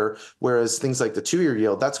out here, whereas things like the 2-year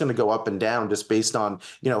yield, that's going to go up and down just based on,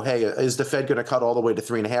 hey, is the Fed going to cut all the way to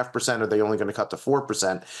 3.5%? Or are they only going to cut to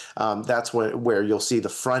 4%? That's where you'll see the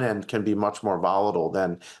front end can be much more volatile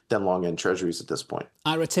than long end Treasuries at this point.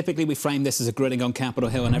 Ira, typically we frame this as a grilling on Capitol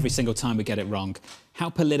Hill, and every single time we get it wrong. How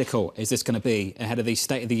political is this going to be ahead of the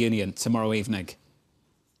State of the Union tomorrow evening?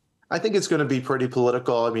 I think it's going to be pretty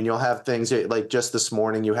political. I mean, you'll have things like just this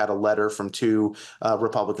morning, you had a letter from 2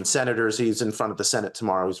 Republican senators. He's in front of the Senate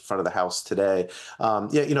tomorrow. He's in front of the House today.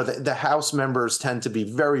 The House members tend to be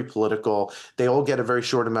very political. They all get a very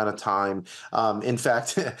short amount of time. In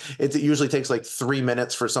fact, it usually takes like 3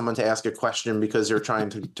 minutes for someone to ask a question because they're trying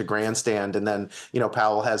to grandstand. And then,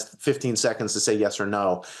 Powell has 15 seconds to say yes or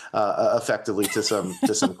no, effectively to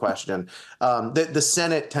some question. The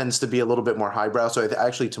Senate tends to be a little bit more highbrow. So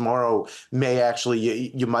actually tomorrow,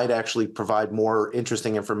 you might actually provide more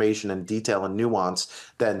interesting information and detail and nuance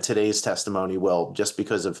than today's testimony will, just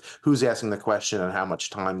because of who's asking the question and how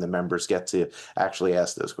much time the members get to actually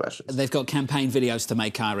ask those questions. They've got campaign videos to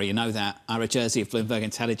make, Ira, you know that. Ira Jersey of Bloomberg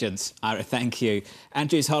Intelligence. Ira, thank you.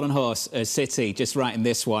 Andrew's Hot and Horse, City, just writing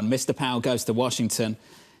this one. Mr. Powell goes to Washington.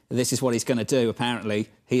 This is what he's going to do, apparently.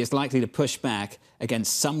 He is likely to push back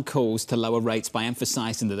against some calls to lower rates by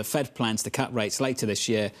emphasising that the Fed plans to cut rates later this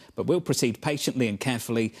year, but will proceed patiently and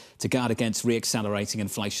carefully to guard against re-accelerating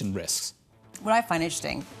inflation risks. What I find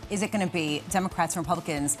interesting is it going to be Democrats and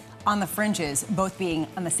Republicans on the fringes both being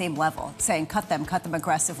on the same level, saying cut them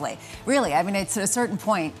aggressively. Really, I mean, it's at a certain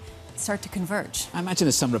point start to converge. I imagine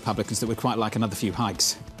there's some Republicans that would quite like another few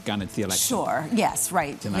hikes going into the election. Sure, yes,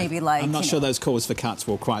 right. Maybe like... I'm not sure those calls for cuts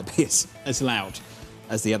will quite be as loud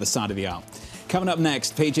as the other side of the aisle. Coming up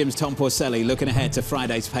next, PGIM's Tom Porcelli looking ahead to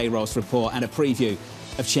Friday's payrolls report and a preview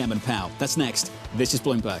of Chairman Powell. That's next. This is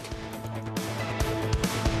Bloomberg.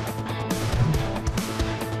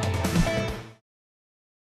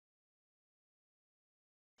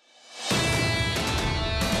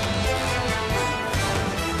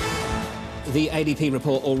 The ADP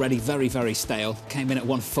report already very, very stale. Came in at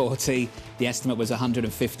 140. The estimate was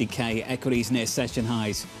 150k. Equities near session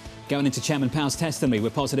highs. Going into Chairman Powell's testimony, we're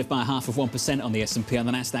positive by 0.5% on the S&P, on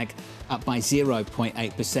the Nasdaq up by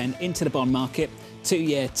 0.8%. Into the bond market,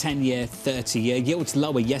 2-year, 10-year, 30-year. Yields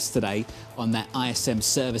lower yesterday on that ISM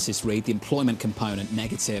services read, the employment component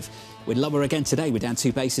negative. We're lower again today. We're down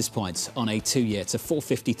 2 basis points on a 2-year to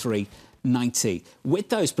 453.90. With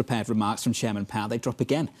those prepared remarks from Chairman Powell, they drop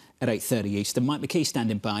again at 8:30 Eastern. Mike McKee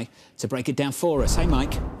standing by to break it down for us. Hey,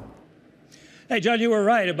 Mike. Hey, John, you were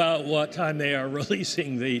right about what time they are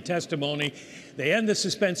releasing the testimony. They end the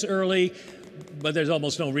suspense early, but there's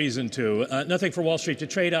almost no reason to. Nothing for Wall Street to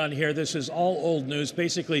trade on here. This is all old news.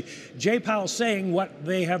 Basically, Jay Powell saying what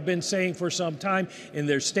they have been saying for some time in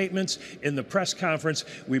their statements in the press conference.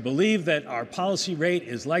 We believe that our policy rate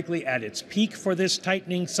is likely at its peak for this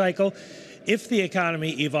tightening cycle. If the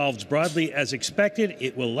economy evolves broadly as expected,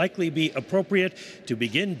 it will likely be appropriate to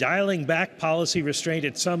begin dialing back policy restraint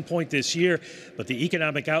at some point this year, but the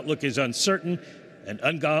economic outlook is uncertain, and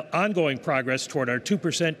ongoing progress toward our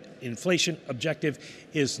 2% inflation objective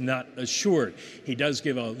is not assured. He does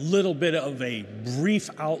give a little bit of a brief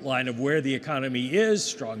outline of where the economy is.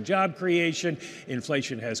 Strong job creation.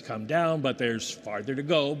 Inflation has come down, but there's farther to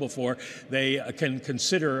go before they can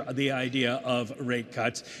consider the idea of rate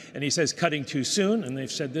cuts. And he says cutting too soon, and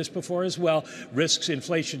they've said this before as well, risks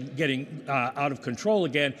inflation getting out of control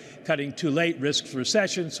again. Cutting too late risks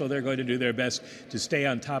recession, so they're going to do their best to stay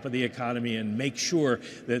on top of the economy and make sure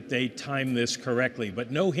that they time this correctly.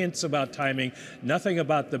 But no hints about timing, nothing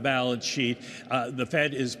about the balance sheet. The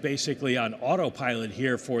Fed is basically on autopilot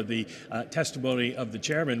here for the testimony of the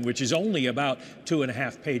chairman, which is only about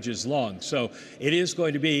 2.5 pages long. So it is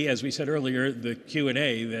going to be, as we said earlier, the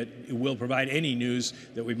Q&A that will provide any news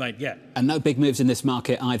that we might get. And no big moves in this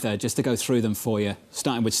market either. Just to go through them for you,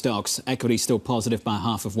 starting with stocks. Equity still positive by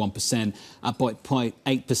 0.5%, up by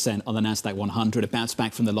 0.8% on the Nasdaq 100. A bounce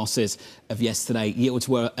back from the losses of yesterday. Yields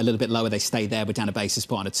were a little bit lower. They stayed there. We're down a basis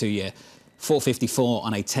point on a 2-year. 454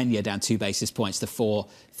 on a 10-year, down 2 basis points to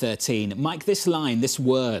 413. Mike, this line, this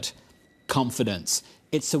word, confidence,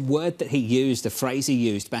 it's a word that he used, a phrase he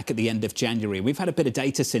used back at the end of January. We've had a bit of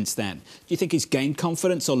data since then. Do you think he's gained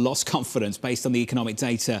confidence or lost confidence based on the economic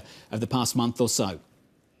data of the past month or so?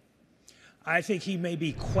 I think he may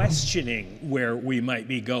be questioning where we might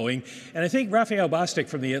be going. And I think Raphael Bostic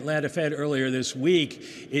from the Atlanta Fed earlier this week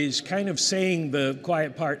is kind of saying the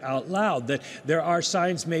quiet part out loud, that there are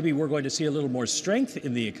signs maybe we're going to see a little more strength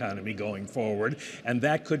in the economy going forward, and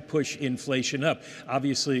that could push inflation up.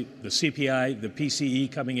 Obviously, the CPI, the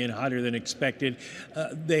PCE coming in hotter than expected.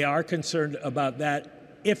 They are concerned about that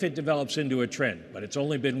if it develops into a trend, but it's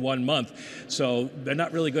only been 1 month, so they're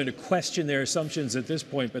not really going to question their assumptions at this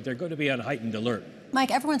point, but they're going to be on heightened alert.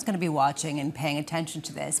 Mike, everyone's going to be watching and paying attention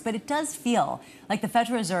to this, but it does feel like the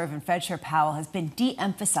Federal Reserve and Fed Chair Powell has been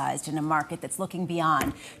de-emphasized in a market that's looking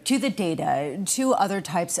beyond to the data, to other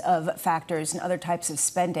types of factors and other types of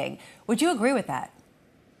spending. Would you agree with that?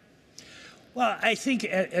 Well, I think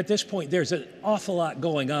at this point there's an awful lot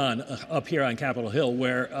going on up here on Capitol Hill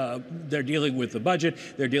where they're dealing with the budget,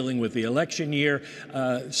 they're dealing with the election year.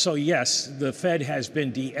 So, yes, the Fed has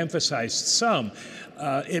been de-emphasized some.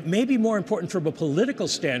 It may be more important from a political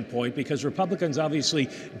standpoint because Republicans obviously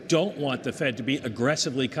don't want the Fed to be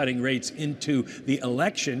aggressively cutting rates into the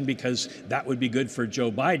election because that would be good for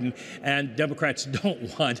Joe Biden. And Democrats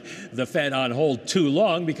don't want the Fed on hold too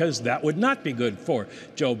long because that would not be good for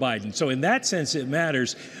Joe Biden. So in that sense, it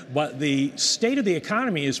matters. But the state of the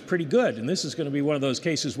economy is pretty good. And this is going to be one of those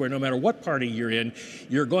cases where no matter what party you're in,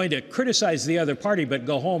 you're going to criticize the other party, but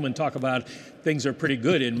go home and talk about things are pretty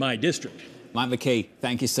good in my district. Mike McKee,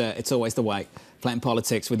 thank you, sir. It's always the way. Playing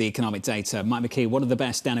politics with the economic data. Mike McKee, one of the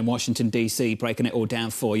best down in Washington, D.C., breaking it all down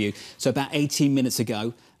for you. So about 18 minutes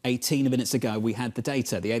ago, we had the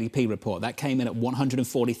data, the ADP report. That came in at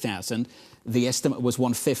 140,000. The estimate was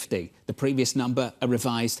 150. The previous number, a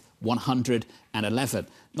revised 111.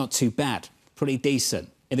 Not too bad. Pretty decent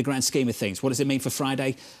in the grand scheme of things. What does it mean for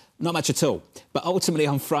Friday? Not much at all. But ultimately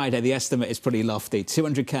on Friday, the estimate is pretty lofty.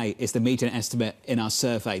 200k is the median estimate in our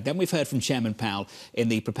survey. Then we've heard from Chairman Powell in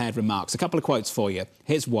the prepared remarks. A couple of quotes for you.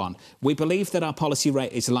 Here's one. We believe that our policy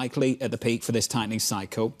rate is likely at the peak for this tightening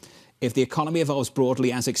cycle. If the economy evolves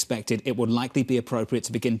broadly as expected, it would likely be appropriate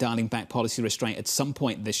to begin dialing back policy restraint at some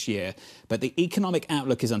point this year. But the economic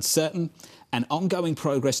outlook is uncertain, and ongoing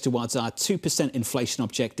progress towards our 2% inflation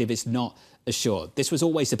objective is not assured. This was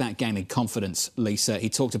always about gaining confidence, Lisa. He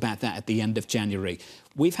talked about that at the end of January.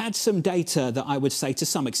 We've had some data that I would say to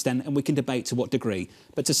some extent, and we can debate to what degree,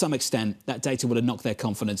 but to some extent, that data would have knocked their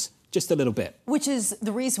confidence just a little bit. Which is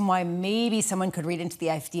the reason why maybe someone could read into the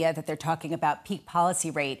idea that they're talking about peak policy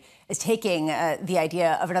rate as taking the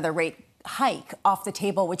idea of another rate hike off the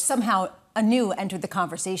table, which somehow anew entered the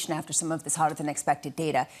conversation after some of this hotter than expected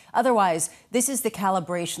data. Otherwise, this is the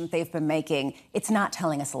calibration that they've been making. It's not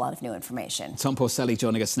telling us a lot of new information. Tom Porcelli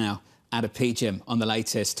joining us now out of PGIM on the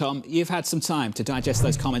latest. Tom, you've had some time to digest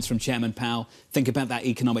those comments from Chairman Powell, think about that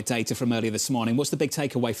economic data from earlier this morning. What's the big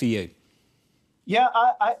takeaway for you? Yeah,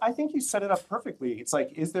 I think you set it up perfectly. It's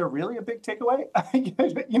like, is there really a big takeaway?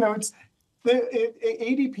 It's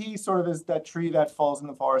ADP sort of is that tree that falls in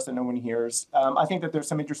the forest and no one hears. I think that there's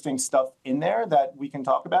some interesting stuff in there that we can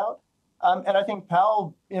talk about. And I think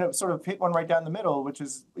Powell, sort of hit one right down the middle, which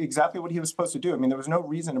is exactly what he was supposed to do. I mean, there was no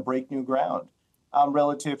reason to break new ground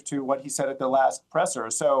relative to what he said at the last presser.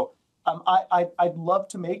 So I'd love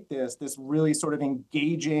to make this really sort of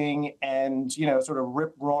engaging and, sort of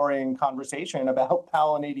rip-roaring conversation about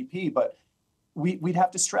Powell and ADP, but we'd have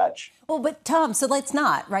to stretch. Well, but Tom, so let's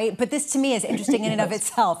not, right? But this to me is interesting in and of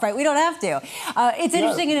itself, right? We don't have to. It's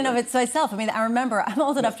interesting in and of itself. I mean, I'm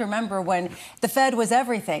old enough to remember when the Fed was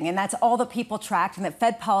everything, and that's all that people tracked, and that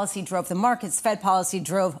Fed policy drove the markets, Fed policy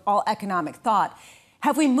drove all economic thought.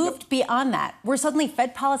 Have we moved beyond that, where suddenly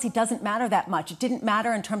Fed policy doesn't matter that much? It didn't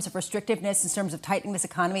matter in terms of restrictiveness, in terms of tightening this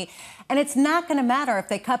economy, and it's not going to matter if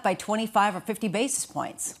they cut by 25 or 50 basis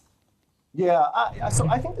points. Yeah, so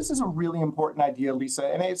I think this is a really important idea, Lisa,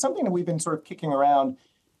 and it's something that we've been sort of kicking around.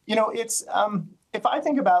 It's if I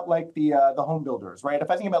think about like the home builders, right? If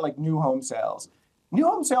I think about like new home sales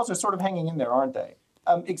are sort of hanging in there, aren't they?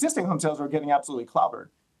 Existing home sales are getting absolutely clobbered,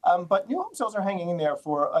 but new home sales are hanging in there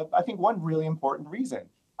for I think one really important reason.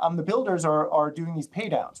 The builders are doing these pay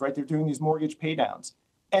downs, right? They're doing these mortgage pay downs,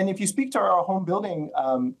 and if you speak to our home building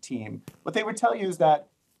team, what they would tell you is that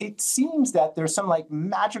it seems that there's some like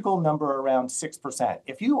magical number around 6%.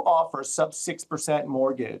 If you offer sub 6%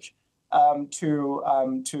 mortgage to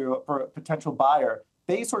a potential buyer,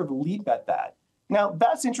 they sort of leap at that. Now,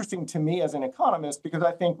 that's interesting to me as an economist because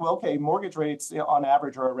I think, well, okay, mortgage rates on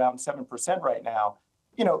average are around 7% right now.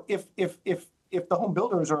 If the home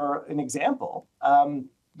builders are an example,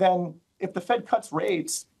 then if the Fed cuts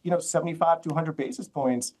rates, 75 to 100 basis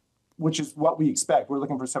points, which is what we expect, we're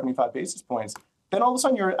looking for 75 basis points, then all of a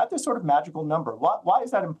sudden you're at this sort of magical number. Why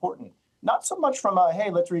is that important? Not so much from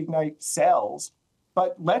hey, let's reignite sales,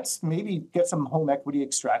 but let's maybe get some home equity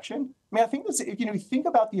extraction. I mean, I think this, if you think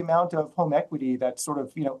about the amount of home equity that's sort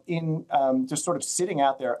of, in just sort of sitting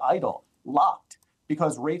out there idle, locked,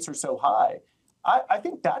 because rates are so high. I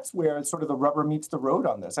think that's where sort of the rubber meets the road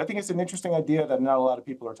on this. I think it's an interesting idea that not a lot of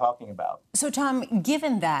people are talking about. So, Tom,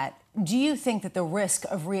 given that, do you think that the risk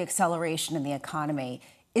of reacceleration in the economy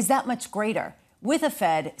is that much greater? With a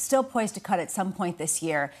Fed still poised to cut at some point this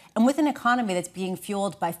year, and with an economy that's being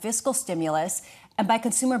fueled by fiscal stimulus and by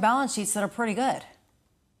consumer balance sheets that are pretty good.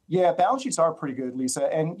 Yeah, balance sheets are pretty good,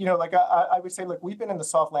 Lisa. And, I would say, look, we've been in the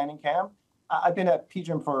soft landing camp. I've been at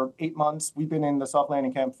PGIM for 8 months. We've been in the soft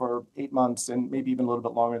landing camp for 8 months and maybe even a little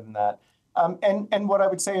bit longer than that. And what I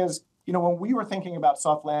would say is, when we were thinking about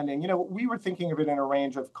soft landing, we were thinking of it in a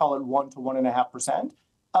range of, call it 1 to 1.5%.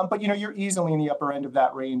 But you're easily in the upper end of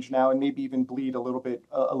that range now, and maybe even bleed a little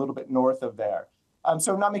bit north of there.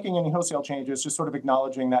 So not making any wholesale changes, just sort of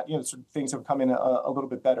acknowledging that sort of things have come in a little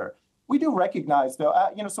bit better. We do recognize, though,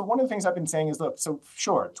 so one of the things I've been saying is, look, so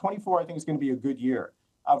sure, 24 I think is going to be a good year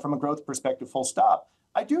from a growth perspective, full stop.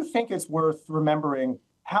 I do think it's worth remembering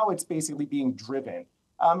how it's basically being driven,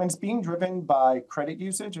 and it's being driven by credit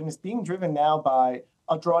usage, and it's being driven now by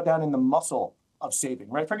a drawdown in the muscle of saving,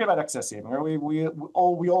 right? Forget about excess saving. Right? We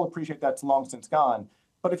all appreciate that's long since gone.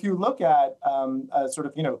 But if you look at sort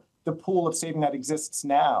of the pool of saving that exists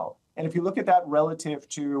now, and if you look at that relative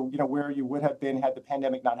to where you would have been had the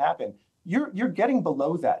pandemic not happened, you're getting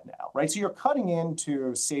below that now, right? So you're cutting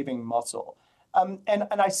into saving muscle, and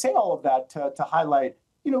I say all of that to highlight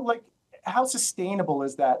like how sustainable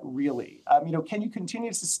is that really? Can you continue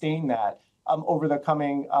to sustain that over the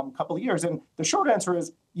coming couple of years? And the short answer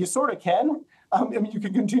is you sort of can. You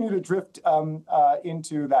can continue to drift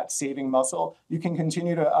into that saving muscle. You can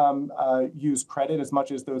continue to use credit as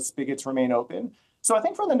much as those spigots remain open. So I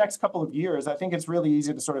think for the next couple of years, I think it's really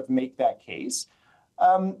easy to sort of make that case.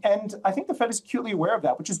 And I think the Fed is acutely aware of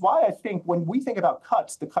that, which is why I think when we think about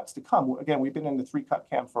cuts, the cuts to come, again, we've been in the 3-cut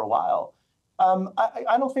camp for a while.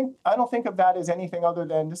 I don't think of that as anything other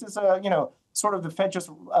than this is sort of the Fed just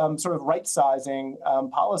sort of right-sizing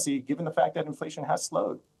policy, given the fact that inflation has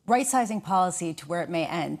slowed. right-sizing policy to where it may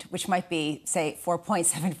end, which might be, say,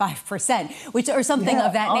 4.75%, which or something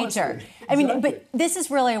of that nature. Exactly. I mean, but this is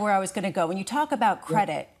really where I was going to go. When you talk about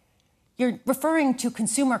credit, you're referring to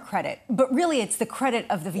consumer credit, but really it's the credit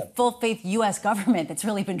of the full-faith U.S. government that's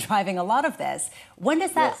really been driving a lot of this. When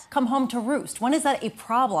does that come home to roost? When is that a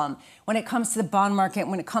problem when it comes to the bond market,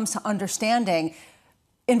 when it comes to understanding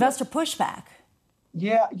investor pushback?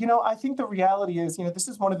 Yeah, I think the reality is, this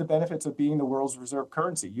is one of the benefits of being the world's reserve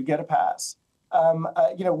currency. You get a pass.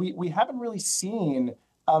 We haven't really seen,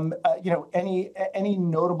 any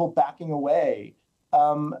notable backing away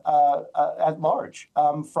at large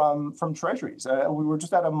from treasuries. We were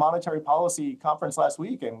just at a monetary policy conference last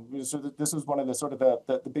week, and this was one of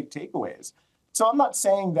the big takeaways. So I'm not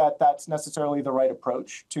saying that that's necessarily the right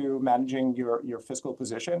approach to managing your fiscal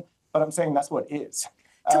position, but I'm saying that's what is.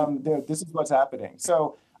 This is what's happening.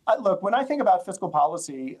 So, look, when I think about fiscal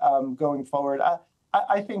policy going forward,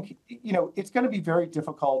 I think, it's going to be very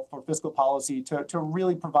difficult for fiscal policy to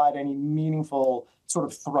really provide any meaningful sort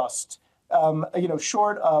of thrust,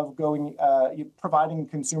 short of providing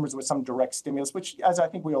consumers with some direct stimulus, which, as I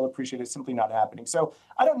think we all appreciate, is simply not happening. So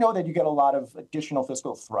I don't know that you get a lot of additional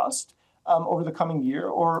fiscal thrust over the coming year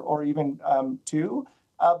or even two.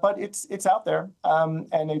 But it's out there,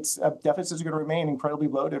 and its deficits are going to remain incredibly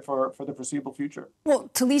bloated for the foreseeable future. Well,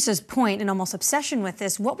 to Lisa's point and almost obsession with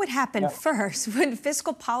this, what would happen first? Would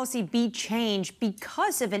fiscal policy be changed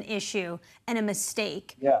because of an issue and a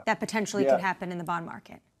mistake that potentially could happen in the bond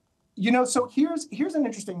market? So here's an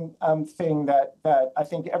interesting thing that I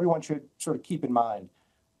think everyone should sort of keep in mind.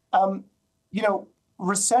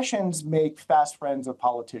 Recessions make fast friends of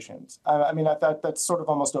politicians. I mean, that's sort of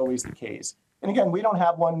almost always the case. And again, we don't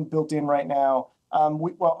have one built in right now.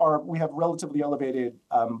 We have relatively elevated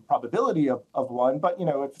probability of one, but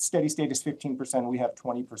if steady state is 15%, we have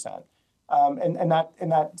 20%, and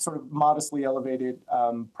that sort of modestly elevated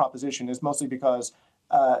proposition is mostly because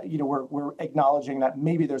we're acknowledging that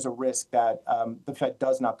maybe there's a risk that the Fed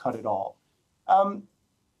does not cut at all.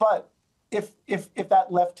 But if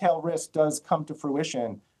that left tail risk does come to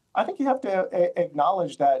fruition, I think you have to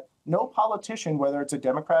acknowledge that no politician, whether it's a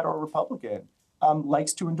Democrat or a Republican,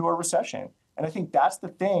 likes to endure a recession. And I think that's the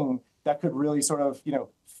thing that could really sort of,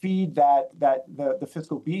 feed the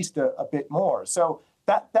fiscal beast a bit more. So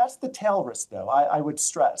that's the tail risk, though, I would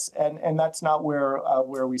stress. And that's not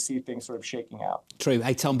where we see things sort of shaking out. True.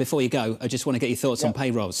 Hey, Tom, before you go, I just want to get your thoughts on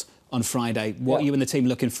payrolls on Friday. What are you and the team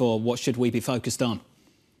looking for? What should we be focused on?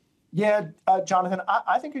 Yeah, Jonathan,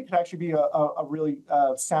 I think it could actually be a really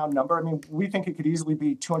sound number. I mean, we think it could easily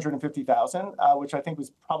be 250,000, which I think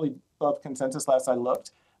was probably above consensus last I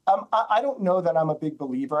looked. I don't know that I'm a big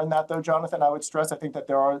believer in that, though, Jonathan. I would stress I think that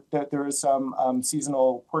there is some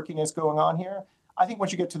seasonal quirkiness going on here. I think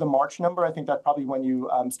once you get to the March number, I think that's probably when you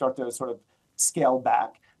start to sort of scale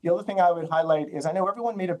back. The other thing I would highlight is I know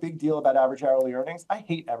everyone made a big deal about average hourly earnings. I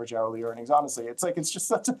hate average hourly earnings, honestly. It's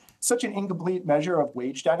just such an incomplete measure of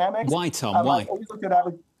wage dynamics. Why, Tom? Why? I always look at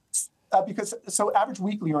average because average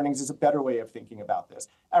weekly earnings is a better way of thinking about this.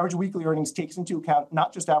 Average weekly earnings takes into account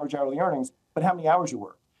not just average hourly earnings, but how many hours you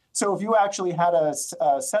work. So if you actually had a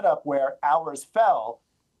setup where hours fell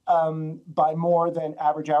by more than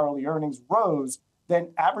average hourly earnings rose, then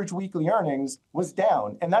average weekly earnings was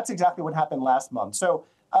down. And that's exactly what happened last month. So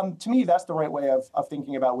to me, that's the right way of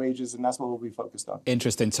thinking about wages, and that's what we'll be focused on.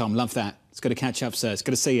 Interesting, Tom. Love that. It's good to catch up, sir. It's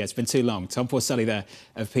good to see you. It's been too long. Tom Porcelli there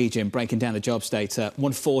of PGIM breaking down the jobs data.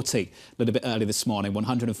 140 a little bit early this morning,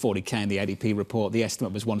 140K in the ADP report. The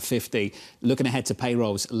estimate was 150. Looking ahead to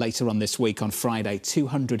payrolls later on this week on Friday,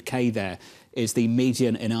 200K there is the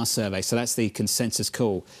median in our survey. So that's the consensus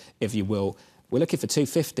call, if you will. We're looking for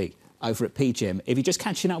 250. Over at PGIM. If you're just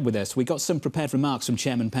catching up with us, we got some prepared remarks from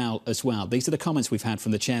Chairman Powell as well. These are the comments we've had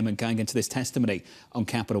from the chairman going into this testimony on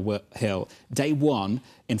Capitol Hill. Day one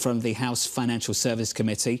in front of the House Financial Services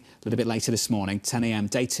Committee, a little bit later this morning, 10 a.m.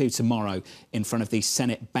 Day two tomorrow in front of the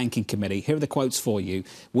Senate Banking Committee. Here are the quotes for you.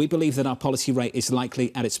 We believe that our policy rate is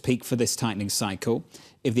likely at its peak for this tightening cycle.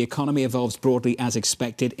 If the economy evolves broadly as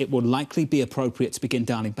expected, it will likely be appropriate to begin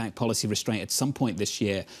dialing back policy restraint at some point this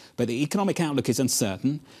year. But the economic outlook is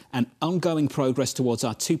uncertain, and ongoing progress towards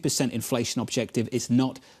our 2% inflation objective is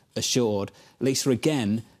not assured. Lisa,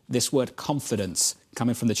 again, this word confidence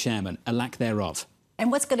coming from the chairman, a lack thereof.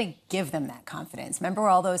 And what's going to give them that confidence? Remember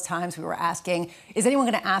all those times we were asking, is anyone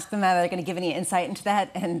going to ask them that? Are they going to give any insight into that?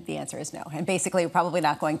 And the answer is no. And basically, we're probably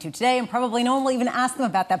not going to today, and probably no one will even ask them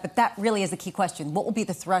about that. But that really is the key question. What will be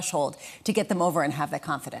the threshold to get them over and have that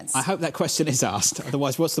confidence? I hope that question is asked.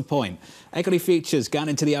 Otherwise, what's the point? Equity futures going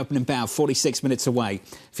into the opening bow, 46 minutes away.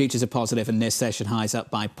 Futures are positive and near session highs up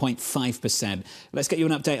by 0.5%. Let's get you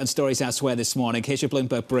an update on stories elsewhere this morning. Here's your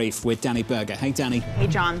Bloomberg brief with Danny Berger. Hey, Danny. Hey,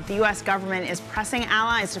 John. The U.S. government is pressing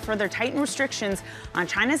allies to further tighten restrictions on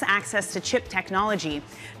China's access to chip technology.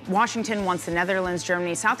 Washington wants the Netherlands,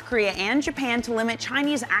 Germany, South Korea, and Japan to limit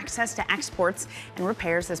Chinese access to exports and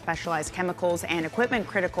repairs of specialized chemicals and equipment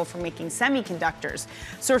critical for making semiconductors.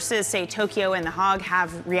 Sources say Tokyo and The Hague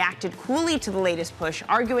have reacted coolly to the latest push,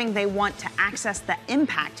 arguing they want to assess the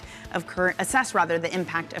impact of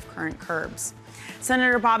current curbs.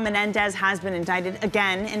 Senator Bob Menendez has been indicted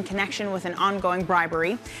again in connection with an ongoing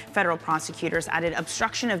bribery. Federal prosecutors added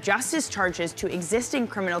obstruction of justice charges to existing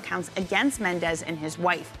criminal counts against Mendez and his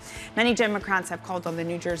wife. Many Democrats have called on the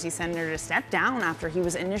New Jersey senator to step down after he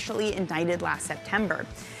was initially indicted last September.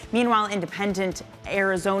 Meanwhile, independent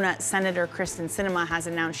Arizona Senator Kristen Sinema has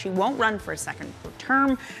announced she won't run for a second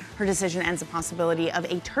term. Her decision ends the possibility of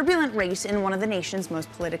a turbulent race in one of the nation's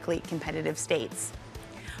most politically competitive states.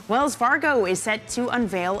 Wells Fargo is set to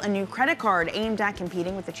unveil a new credit card aimed at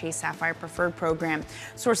competing with the Chase Sapphire Preferred program.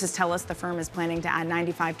 Sources tell us the firm is planning to add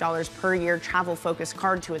 $95 per year travel-focused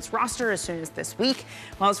card to its roster as soon as this week.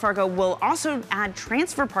 Wells Fargo will also add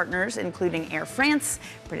transfer partners, including Air France,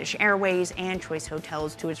 British Airways, and Choice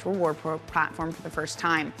Hotels to its reward platform for the first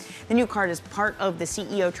time. The new card is part of the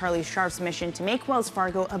CEO Charlie Scharf's mission to make Wells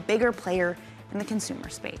Fargo a bigger player in the consumer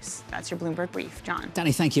space. That's your Bloomberg brief. John.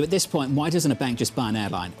 Danny, thank you. At this point, why doesn't a bank just buy an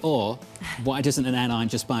airline? Or why doesn't an airline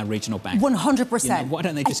just buy a regional bank? 100%. You know, why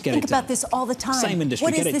don't they just get it done? Think about this all the time. Same industry.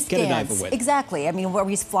 What Get is it, this get it dance? over with. Exactly. I mean, are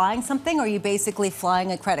we flying something, or are you basically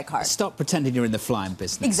flying a credit card? Stop pretending you're in the flying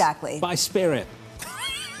business. Exactly. Buy Spirit.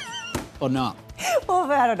 Or not. Well,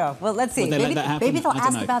 I don't know. Well, let's see. Will they let that happen? Maybe they'll I don't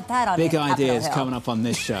ask know. about that on Big Capitol ideas Hill. coming up on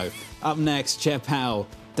this show. Up next, Chair Powell,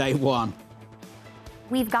 day one.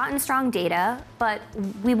 We've gotten strong data, but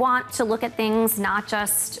we want to look at things not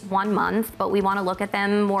just 1 month, but we want to look at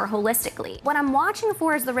them more holistically. What I'm watching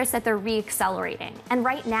for is the risk that they're reaccelerating. And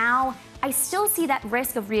right now, I still see that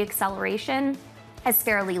risk of reacceleration as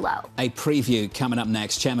fairly low. A preview coming up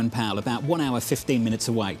next. Chairman Powell, about 1 hour, 15 minutes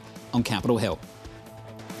away on Capitol Hill.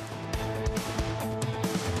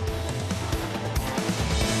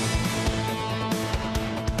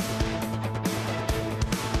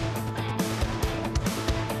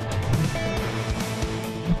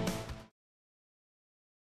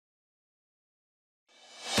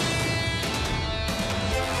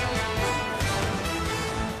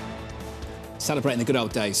 Celebrating the good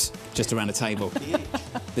old days, just around the table.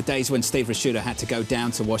 The days when Steve Raschuta had to go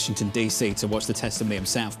down to Washington, D.C. to watch the testimony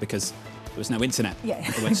himself because there was no internet. Yeah.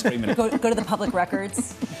 They weren't streaming it. Go to the public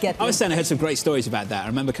records. I was saying I heard some great stories about that. I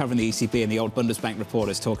remember covering the ECB and the old Bundesbank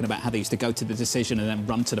reporters talking about how they used to go to the decision and then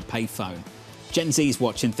run to the payphone. Gen Z's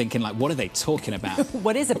watching thinking, like, what are they talking about?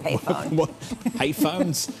 What is a payphone? What?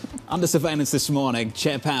 Payphones? Under surveillance this morning,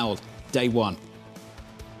 Chair Powell, day one.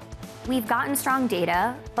 We've gotten strong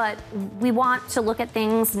data, but we want to look at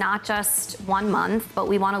things not just 1 month, but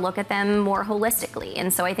we want to look at them more holistically.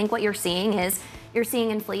 And so I think what you're seeing is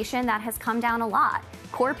inflation that has come down a lot.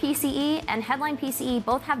 Core PCE and headline PCE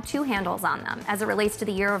both have 2 handles on them as it relates to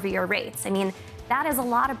the year-over-year rates. I mean, that is a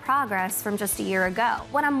lot of progress from just a year ago.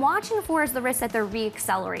 What I'm watching for is the risk that they're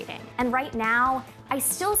reaccelerating. And right now, I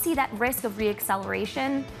still see that risk of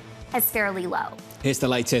reacceleration as fairly low. Here's the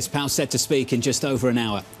latest. Powell set to speak in just over an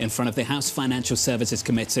hour in front of the House Financial Services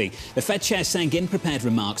Committee. The Fed chair saying in prepared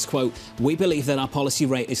remarks, quote, "We believe that our policy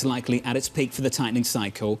rate is likely at its peak for the tightening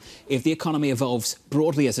cycle. If the economy evolves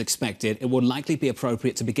broadly as expected, it will likely be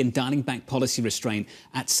appropriate to begin dialing back policy restraint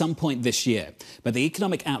at some point this year. But the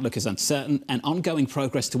economic outlook is uncertain and ongoing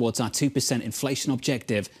progress towards our 2% inflation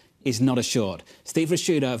objective is not assured." Steve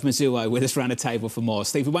Raschuta of Mizuho with us around the table for more.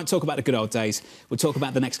 Steve, we won't talk about the good old days. We'll talk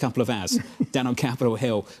about the next couple of hours down on Capitol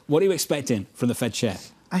Hill. What are you expecting from the Fed chair?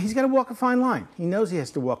 He's got to walk a fine line. He knows he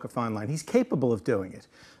has to walk a fine line. He's capable of doing it.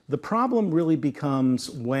 The problem really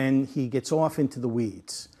becomes when he gets off into the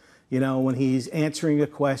weeds. You know, when he's answering a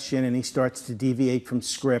question and he starts to deviate from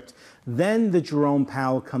script, then the Jerome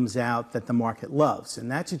Powell comes out that the market loves.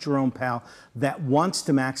 And that's a Jerome Powell that wants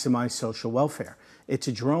to maximize social welfare. It's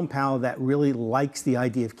a Jerome Powell that really likes the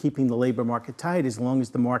idea of keeping the labor market tight as long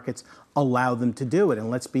as the markets allow them to do it. And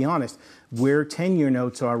let's be honest, where 10-year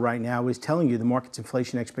notes are right now is telling you the market's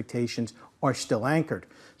inflation expectations are still anchored.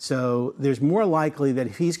 So there's more likely that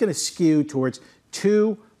if he's going to skew towards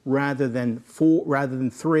 2 rather than 4, rather than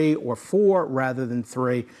 3, or 4 rather than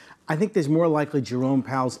 3. I think there's more likely Jerome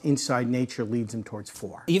Powell's inside nature leads him towards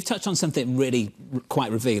 4. You've touched on something really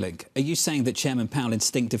quite revealing. Are you saying that Chairman Powell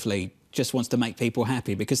instinctively just wants to make people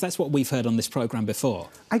happy? Because that's what we've heard on this programme before.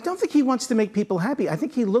 I don't think he wants to make people happy. I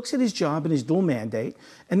think he looks at his job and his dual mandate,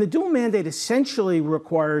 and the dual mandate essentially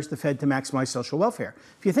requires the Fed to maximize social welfare.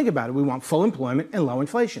 If you think about it, we want full employment and low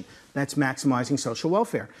inflation. That's maximizing social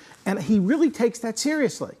welfare. And he really takes that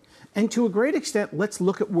seriously. And to a great extent, let's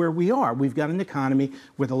look at where we are. We've got an economy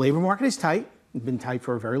where the labor market is tight. It's been tight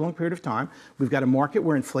for a very long period of time. We've got a market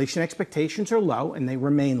where inflation expectations are low, and they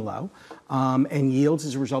remain low. And yields,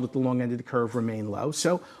 as a result at the long end of the curve, remain low.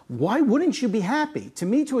 So why wouldn't you be happy? To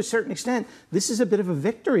me, to a certain extent, this is a bit of a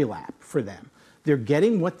victory lap for them. They're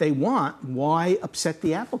getting what they want. Why upset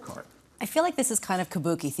the apple cart? I feel like this is kind of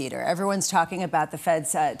kabuki theater. Everyone's talking about the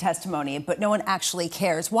Fed's testimony, but no one actually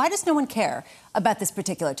cares. Why does no one care about this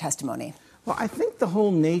particular testimony? Well, I think the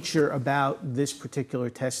whole nature about this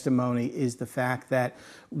particular testimony is the fact that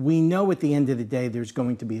we know at the end of the day there's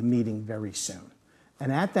going to be a meeting very soon.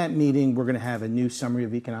 And at that meeting, we're going to have a new summary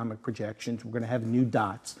of economic projections. We're going to have new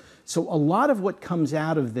dots. So a lot of what comes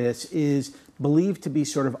out of this is believed to be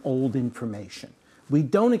sort of old information. We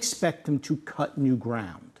don't expect them to cut new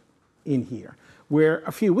ground in here, where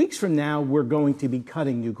a few weeks from now, we're going to be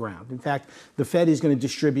cutting new ground. In fact, the Fed is going to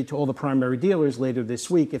distribute to all the primary dealers later this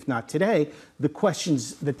week, if not today, the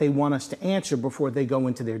questions that they want us to answer before they go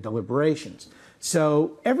into their deliberations.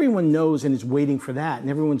 So everyone knows and is waiting for that, and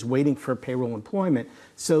everyone's waiting for payroll employment.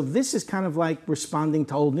 So this is kind of like responding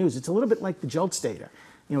to old news. It's a little bit like the JOLTS data.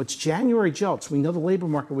 You know, it's January JOLTS. We know the labor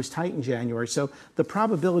market was tight in January, so the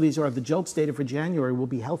probabilities are the JOLTS data for January will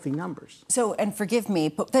be healthy numbers. So, and forgive me,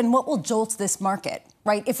 but then what will jolt this market,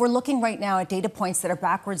 right? If we're looking right now at data points that are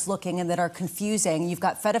backwards looking and that are confusing, you've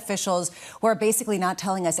got Fed officials who are basically not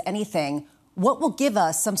telling us anything. What will give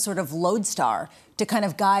us some sort of lodestar to kind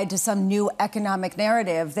of guide to some new economic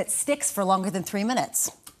narrative that sticks for longer than 3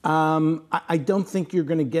 minutes? I don't think you're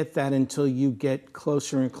going to get that until you get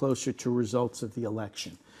closer and closer to results of the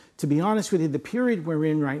election. To be honest with you, the period we're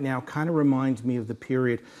in right now kind of reminds me of the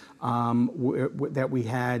period that we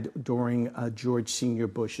had during George Sr.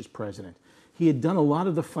 Bush as president. He had done a lot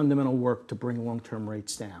of the fundamental work to bring long-term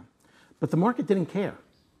rates down, but the market didn't care.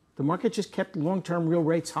 The market just kept long-term real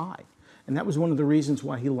rates high, and that was one of the reasons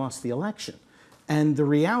why he lost the election. And the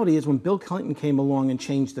reality is when Bill Clinton came along and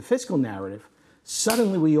changed the fiscal narrative,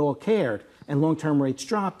 suddenly we all cared, and long-term rates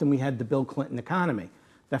dropped, and we had the Bill Clinton economy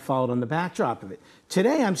that followed on the backdrop of it.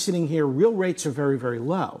 Today, I'm sitting here, real rates are very, very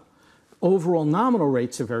low. Overall nominal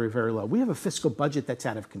rates are very, very low. We have a fiscal budget that's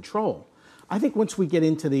out of control. I think once we get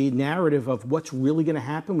into the narrative of what's really going to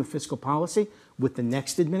happen with fiscal policy with the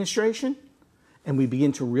next administration, and we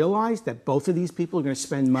begin to realize that both of these people are going to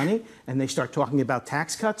spend money, and they start talking about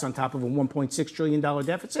tax cuts on top of a $1.6 trillion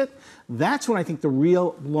deficit, that's when I think the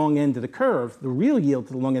real long end of the curve, the real yield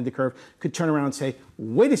to the long end of the curve, could turn around and say,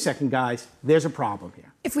 wait a second, guys, there's a problem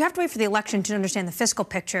here. If we have to wait for the election to understand the fiscal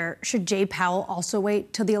picture, should Jay Powell also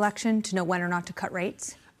wait till the election to know when or not to cut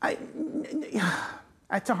rates?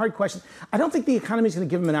 That's a hard question. I don't think the economy is going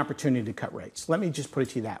to give them an opportunity to cut rates. Let me just put it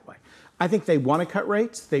to you that way. I think they want to cut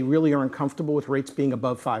rates. They really are uncomfortable with rates being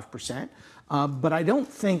above 5%. But I don't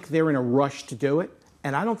think they're in a rush to do it.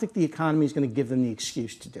 And I don't think the economy is going to give them the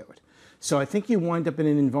excuse to do it. So I think you wind up in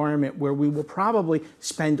an environment where we will probably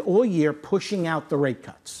spend all year pushing out the rate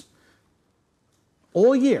cuts.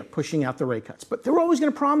 All year pushing out the rate cuts. But they're always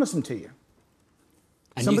going to promise them to you.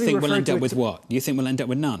 And you think we'll end up with what? You think we'll end up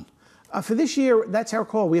with none? For this year, that's our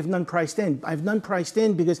call. We have none priced in. I have none priced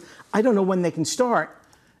in because I don't know when they can start.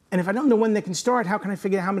 And if I don't know when they can start, how can I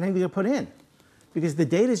figure out how many they're going to put in? Because the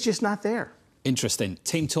data is just not there. Interesting.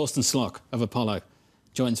 Team Torsten Slok of Apollo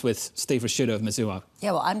joins with Steve Raschuta of Mizuho.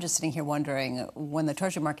 Yeah, well, I'm just sitting here wondering, when the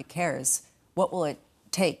Treasury market cares, what will it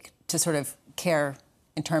take to sort of care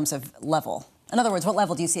in terms of level? In other words, what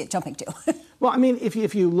level do you see it jumping to? Well, I mean, if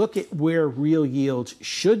you look at where real yields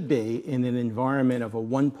should be in an environment of a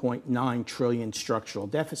 $1.9 trillion structural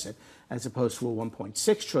deficit, as opposed to a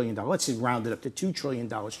 $1.6 trillion, let's just round it up to $2 trillion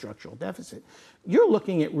structural deficit, you're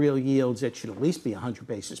looking at real yields that should at least be 100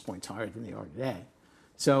 basis points higher than they are today.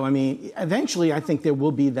 So, I mean, eventually I think there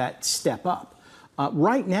will be that step up.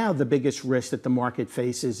 Right now, the biggest risk that the market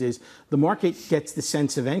faces is the market gets the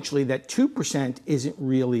sense eventually that 2% isn't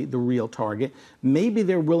really the real target. Maybe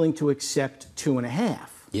they're willing to accept 2.5.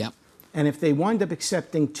 Yep. And if they wind up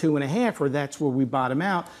accepting 2.5, or that's where we bottom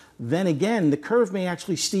out, then again, the curve may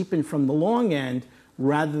actually steepen from the long end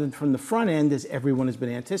rather than from the front end as everyone has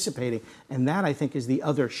been anticipating. And that, I think, is the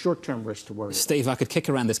other short-term risk to worry about. Steve, I could kick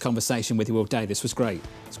around this conversation with you all day. This was great.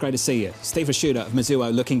 It's great to see you. Steve Raschuta of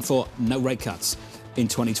Mizuho looking for no rate cuts in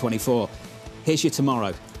 2024. Here's your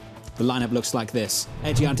tomorrow. The lineup looks like this.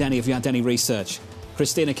 Ed Yardeni of Yardeni Research,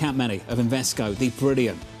 Christina Campmany of Invesco, the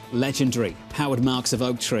brilliant, legendary Howard Marks of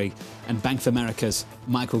Oaktree, and Bank of America's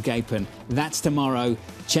Michael Gapin. That's tomorrow.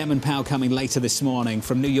 Chairman Powell coming later this morning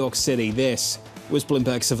from New York City. This was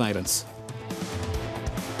Bloomberg Surveillance.